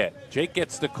Hiramoto hit. Jake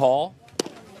gets the call,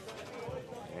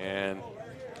 and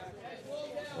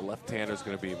the left-hander's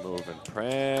going to be moving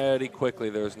pretty quickly.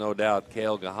 There's no doubt.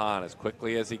 Cale Gahan as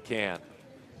quickly as he can.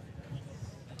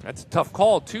 That's a tough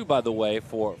call, too, by the way,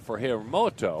 for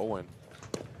Hiramoto. And,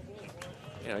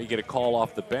 you get a call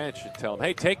off the bench and tell him,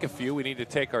 hey, take a few. We need to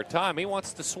take our time. He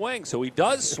wants to swing, so he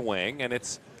does swing, and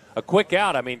it's a quick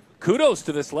out. I mean, kudos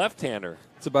to this left-hander.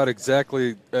 It's about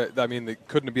exactly. It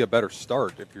couldn't be a better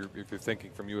start if you're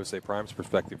thinking from USA Prime's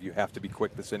perspective. You have to be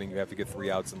quick this inning. You have to get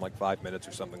 3 outs in like 5 minutes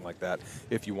or something like that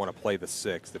if you want to play the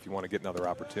 6th. If you want to get another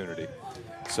opportunity.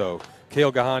 So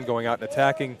Cale Gahan going out and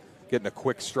attacking, getting a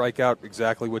quick strikeout,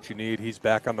 exactly what you need. He's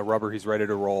back on the rubber. He's ready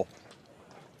to roll.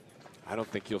 I don't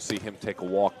think you'll see him take a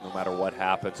walk no matter what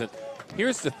happens. And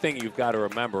here's the thing you've got to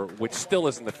remember, which still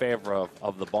is in the favor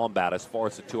of the Baum as far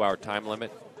as the 2-hour time limit.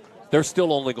 They're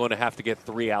still only going to have to get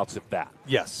 3 outs at that.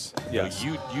 Yes. So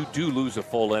you do lose a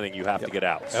full inning, you have to get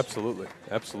outs. Absolutely.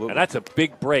 And that's a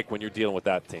big break when you're dealing with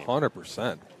that team.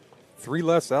 100%. 3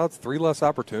 less outs, 3 less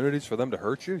opportunities for them to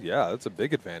hurt you. Yeah, that's a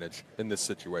big advantage in this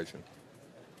situation.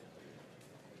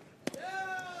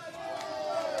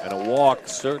 And a walk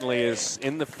certainly is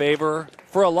in the favor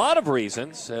for a lot of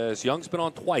reasons, as Young's been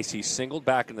on twice. He's singled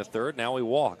back in the 3rd. Now he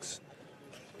walks.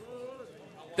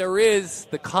 There is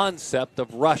the concept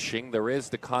of rushing. There is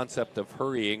the concept of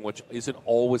hurrying, which isn't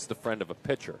always the friend of a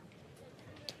pitcher.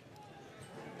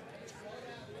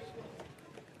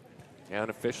 And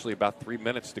officially about 3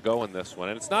 minutes to go in this one.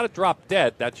 And it's not a drop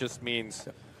dead. That just means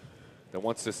that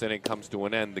once this inning comes to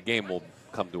an end, the game will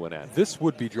come to an end. This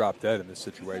would be drop dead in this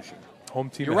situation. Home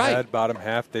team You're ahead, right. bottom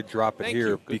half, they drop it Thank here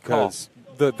you. Good because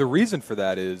the reason for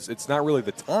that is it's not really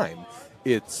the time.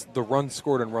 It's the runs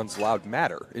scored and runs allowed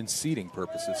matter in seeding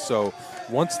purposes. So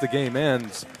once the game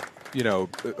ends,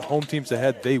 home team's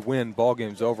ahead, they win, ball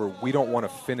game's over. We don't want to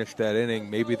finish that inning.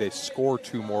 Maybe they score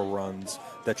 2 more runs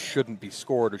that shouldn't be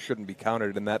scored or shouldn't be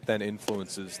counted, and that then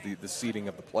influences the seeding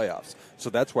of the playoffs. So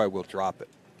that's why we'll drop it.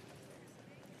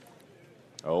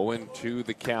 0-2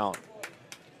 the count.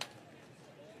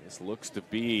 This looks to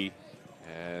be,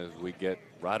 as we get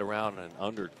right around and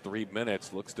under 3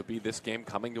 minutes, looks to be this game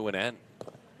coming to an end.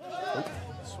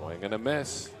 Swing and a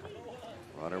miss.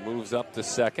 Runner moves up to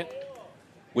second,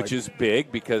 which is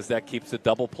big because that keeps a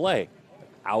double play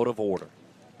out of order.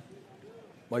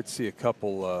 Might see a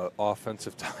couple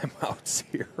offensive timeouts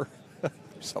here.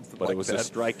 Something but like it was that.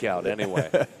 a strikeout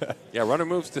anyway. Yeah, runner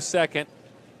moves to second.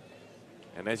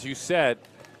 And as you said,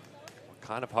 we're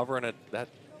kind of hovering at that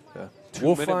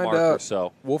 2-minute mark or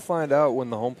so. We'll find out when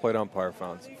the home plate umpire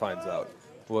finds out.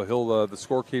 Well, he'll the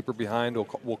scorekeeper behind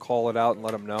will call it out and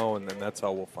let him know, and then that's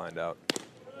how we'll find out.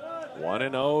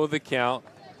 1-0 the count.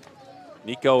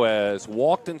 Nico has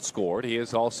walked and scored. He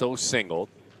has also singled.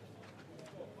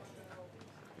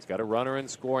 He's got a runner in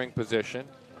scoring position,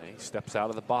 and he steps out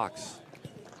of the box.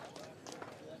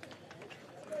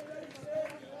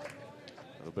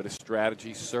 A little bit of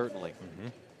strategy, certainly.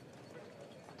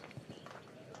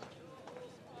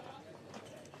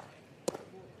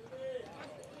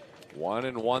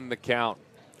 1-1 the count.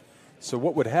 So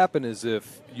what would happen is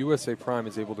if USA Prime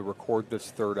is able to record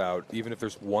this 3rd out, even if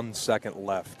there's 1 second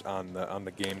left on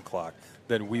the game clock,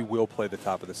 then we will play the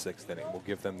top of the 6th inning. We'll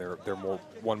give them their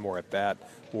one more at bat.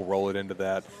 We'll roll it into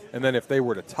that, and then if they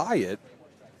were to tie it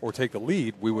or take the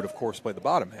lead, we would of course play the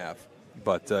bottom half.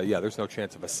 But there's no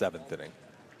chance of a 7th inning.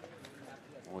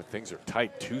 When things are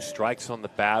tight, 2 strikes on the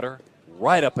batter,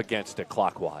 right up against it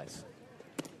clockwise.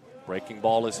 Breaking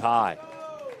ball is high.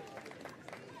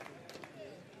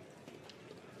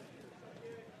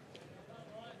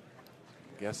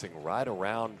 Guessing right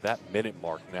around that minute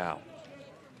mark now.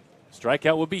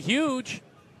 Strikeout would be huge.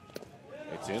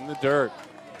 It's in the dirt.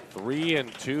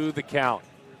 3-2 the count.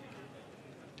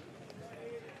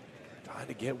 Trying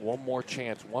to get one more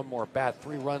chance, one more bat.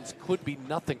 3 runs could be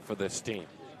nothing for this team.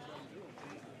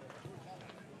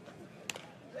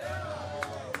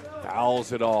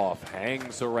 Fouls it off,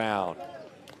 hangs around.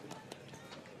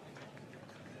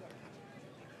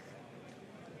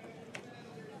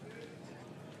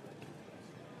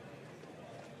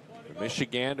 The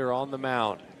Michigander on the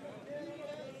mound.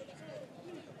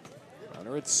 Runner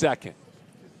Runner at second.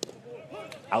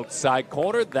 Outside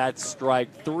corner, that's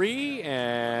strike 3,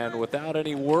 and without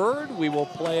any word, we will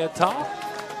play a top,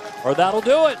 or that'll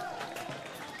do it.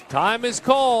 Time is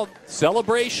called.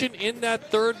 Celebration in that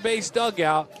third base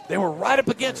dugout. They were right up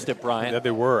against it, Brian. Yeah,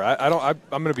 they were. I'm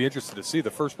going to be interested to see.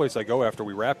 The first place I go after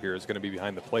we wrap here is going to be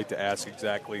behind the plate to ask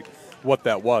exactly what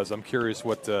that was. I'm curious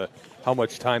how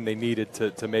much time they needed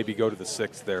to maybe go to the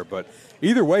sixth there. But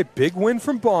either way, big win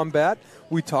from Baum.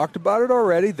 We talked about it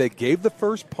already. They gave the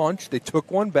first punch. They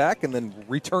took one back and then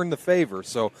returned the favor.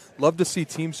 So love to see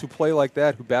teams who play like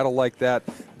that, who battle like that.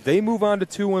 They move on to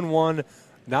 2-1.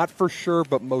 Not for sure,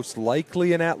 but most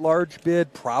likely an at-large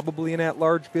bid, probably an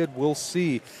at-large bid. We'll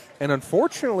see. And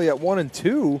unfortunately, at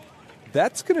 1-2,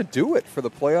 that's going to do it for the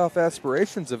playoff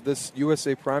aspirations of this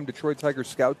USA Prime Detroit Tigers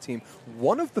scout team.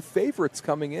 One of the favorites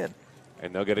coming in.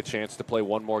 And they'll get a chance to play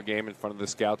one more game in front of the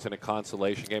Scouts in a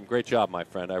consolation game. Great job, my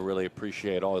friend. I really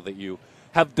appreciate all that you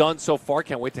have done so far.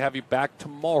 Can't wait to have you back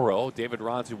tomorrow. David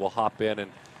Ronzi will hop in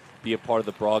and be a part of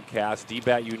the broadcast.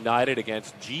 DBAT United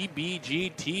against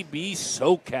GBGTB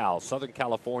SoCal, Southern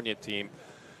California team.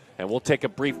 And we'll take a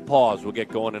brief pause. We'll get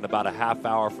going in about a half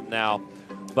hour from now.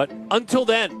 But until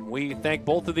then, we thank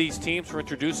both of these teams for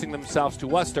introducing themselves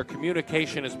to us. Their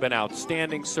communication has been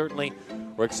outstanding, certainly.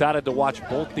 We're excited to watch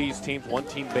both these teams, one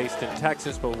team based in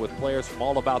Texas, but with players from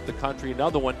all about the country.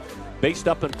 Another one based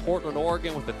up in Portland,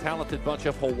 Oregon, with a talented bunch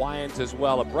of Hawaiians as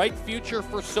well. A bright future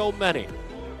for so many.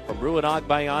 From Ruan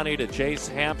Agbayani to Jace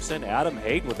Hampson, Adam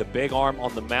Hayden with a big arm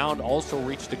on the mound, also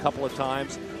reached a couple of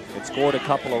times and scored a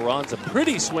couple of runs. A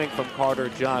pretty swing from Carter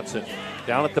Johnson.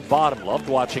 Down at the bottom, loved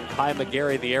watching Kai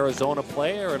McGarry, the Arizona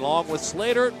player, along with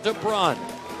Slater DeBrun.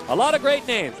 A lot of great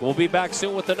names. We'll be back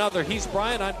soon with another. He's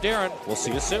Brian, I'm Darren. We'll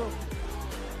see you soon.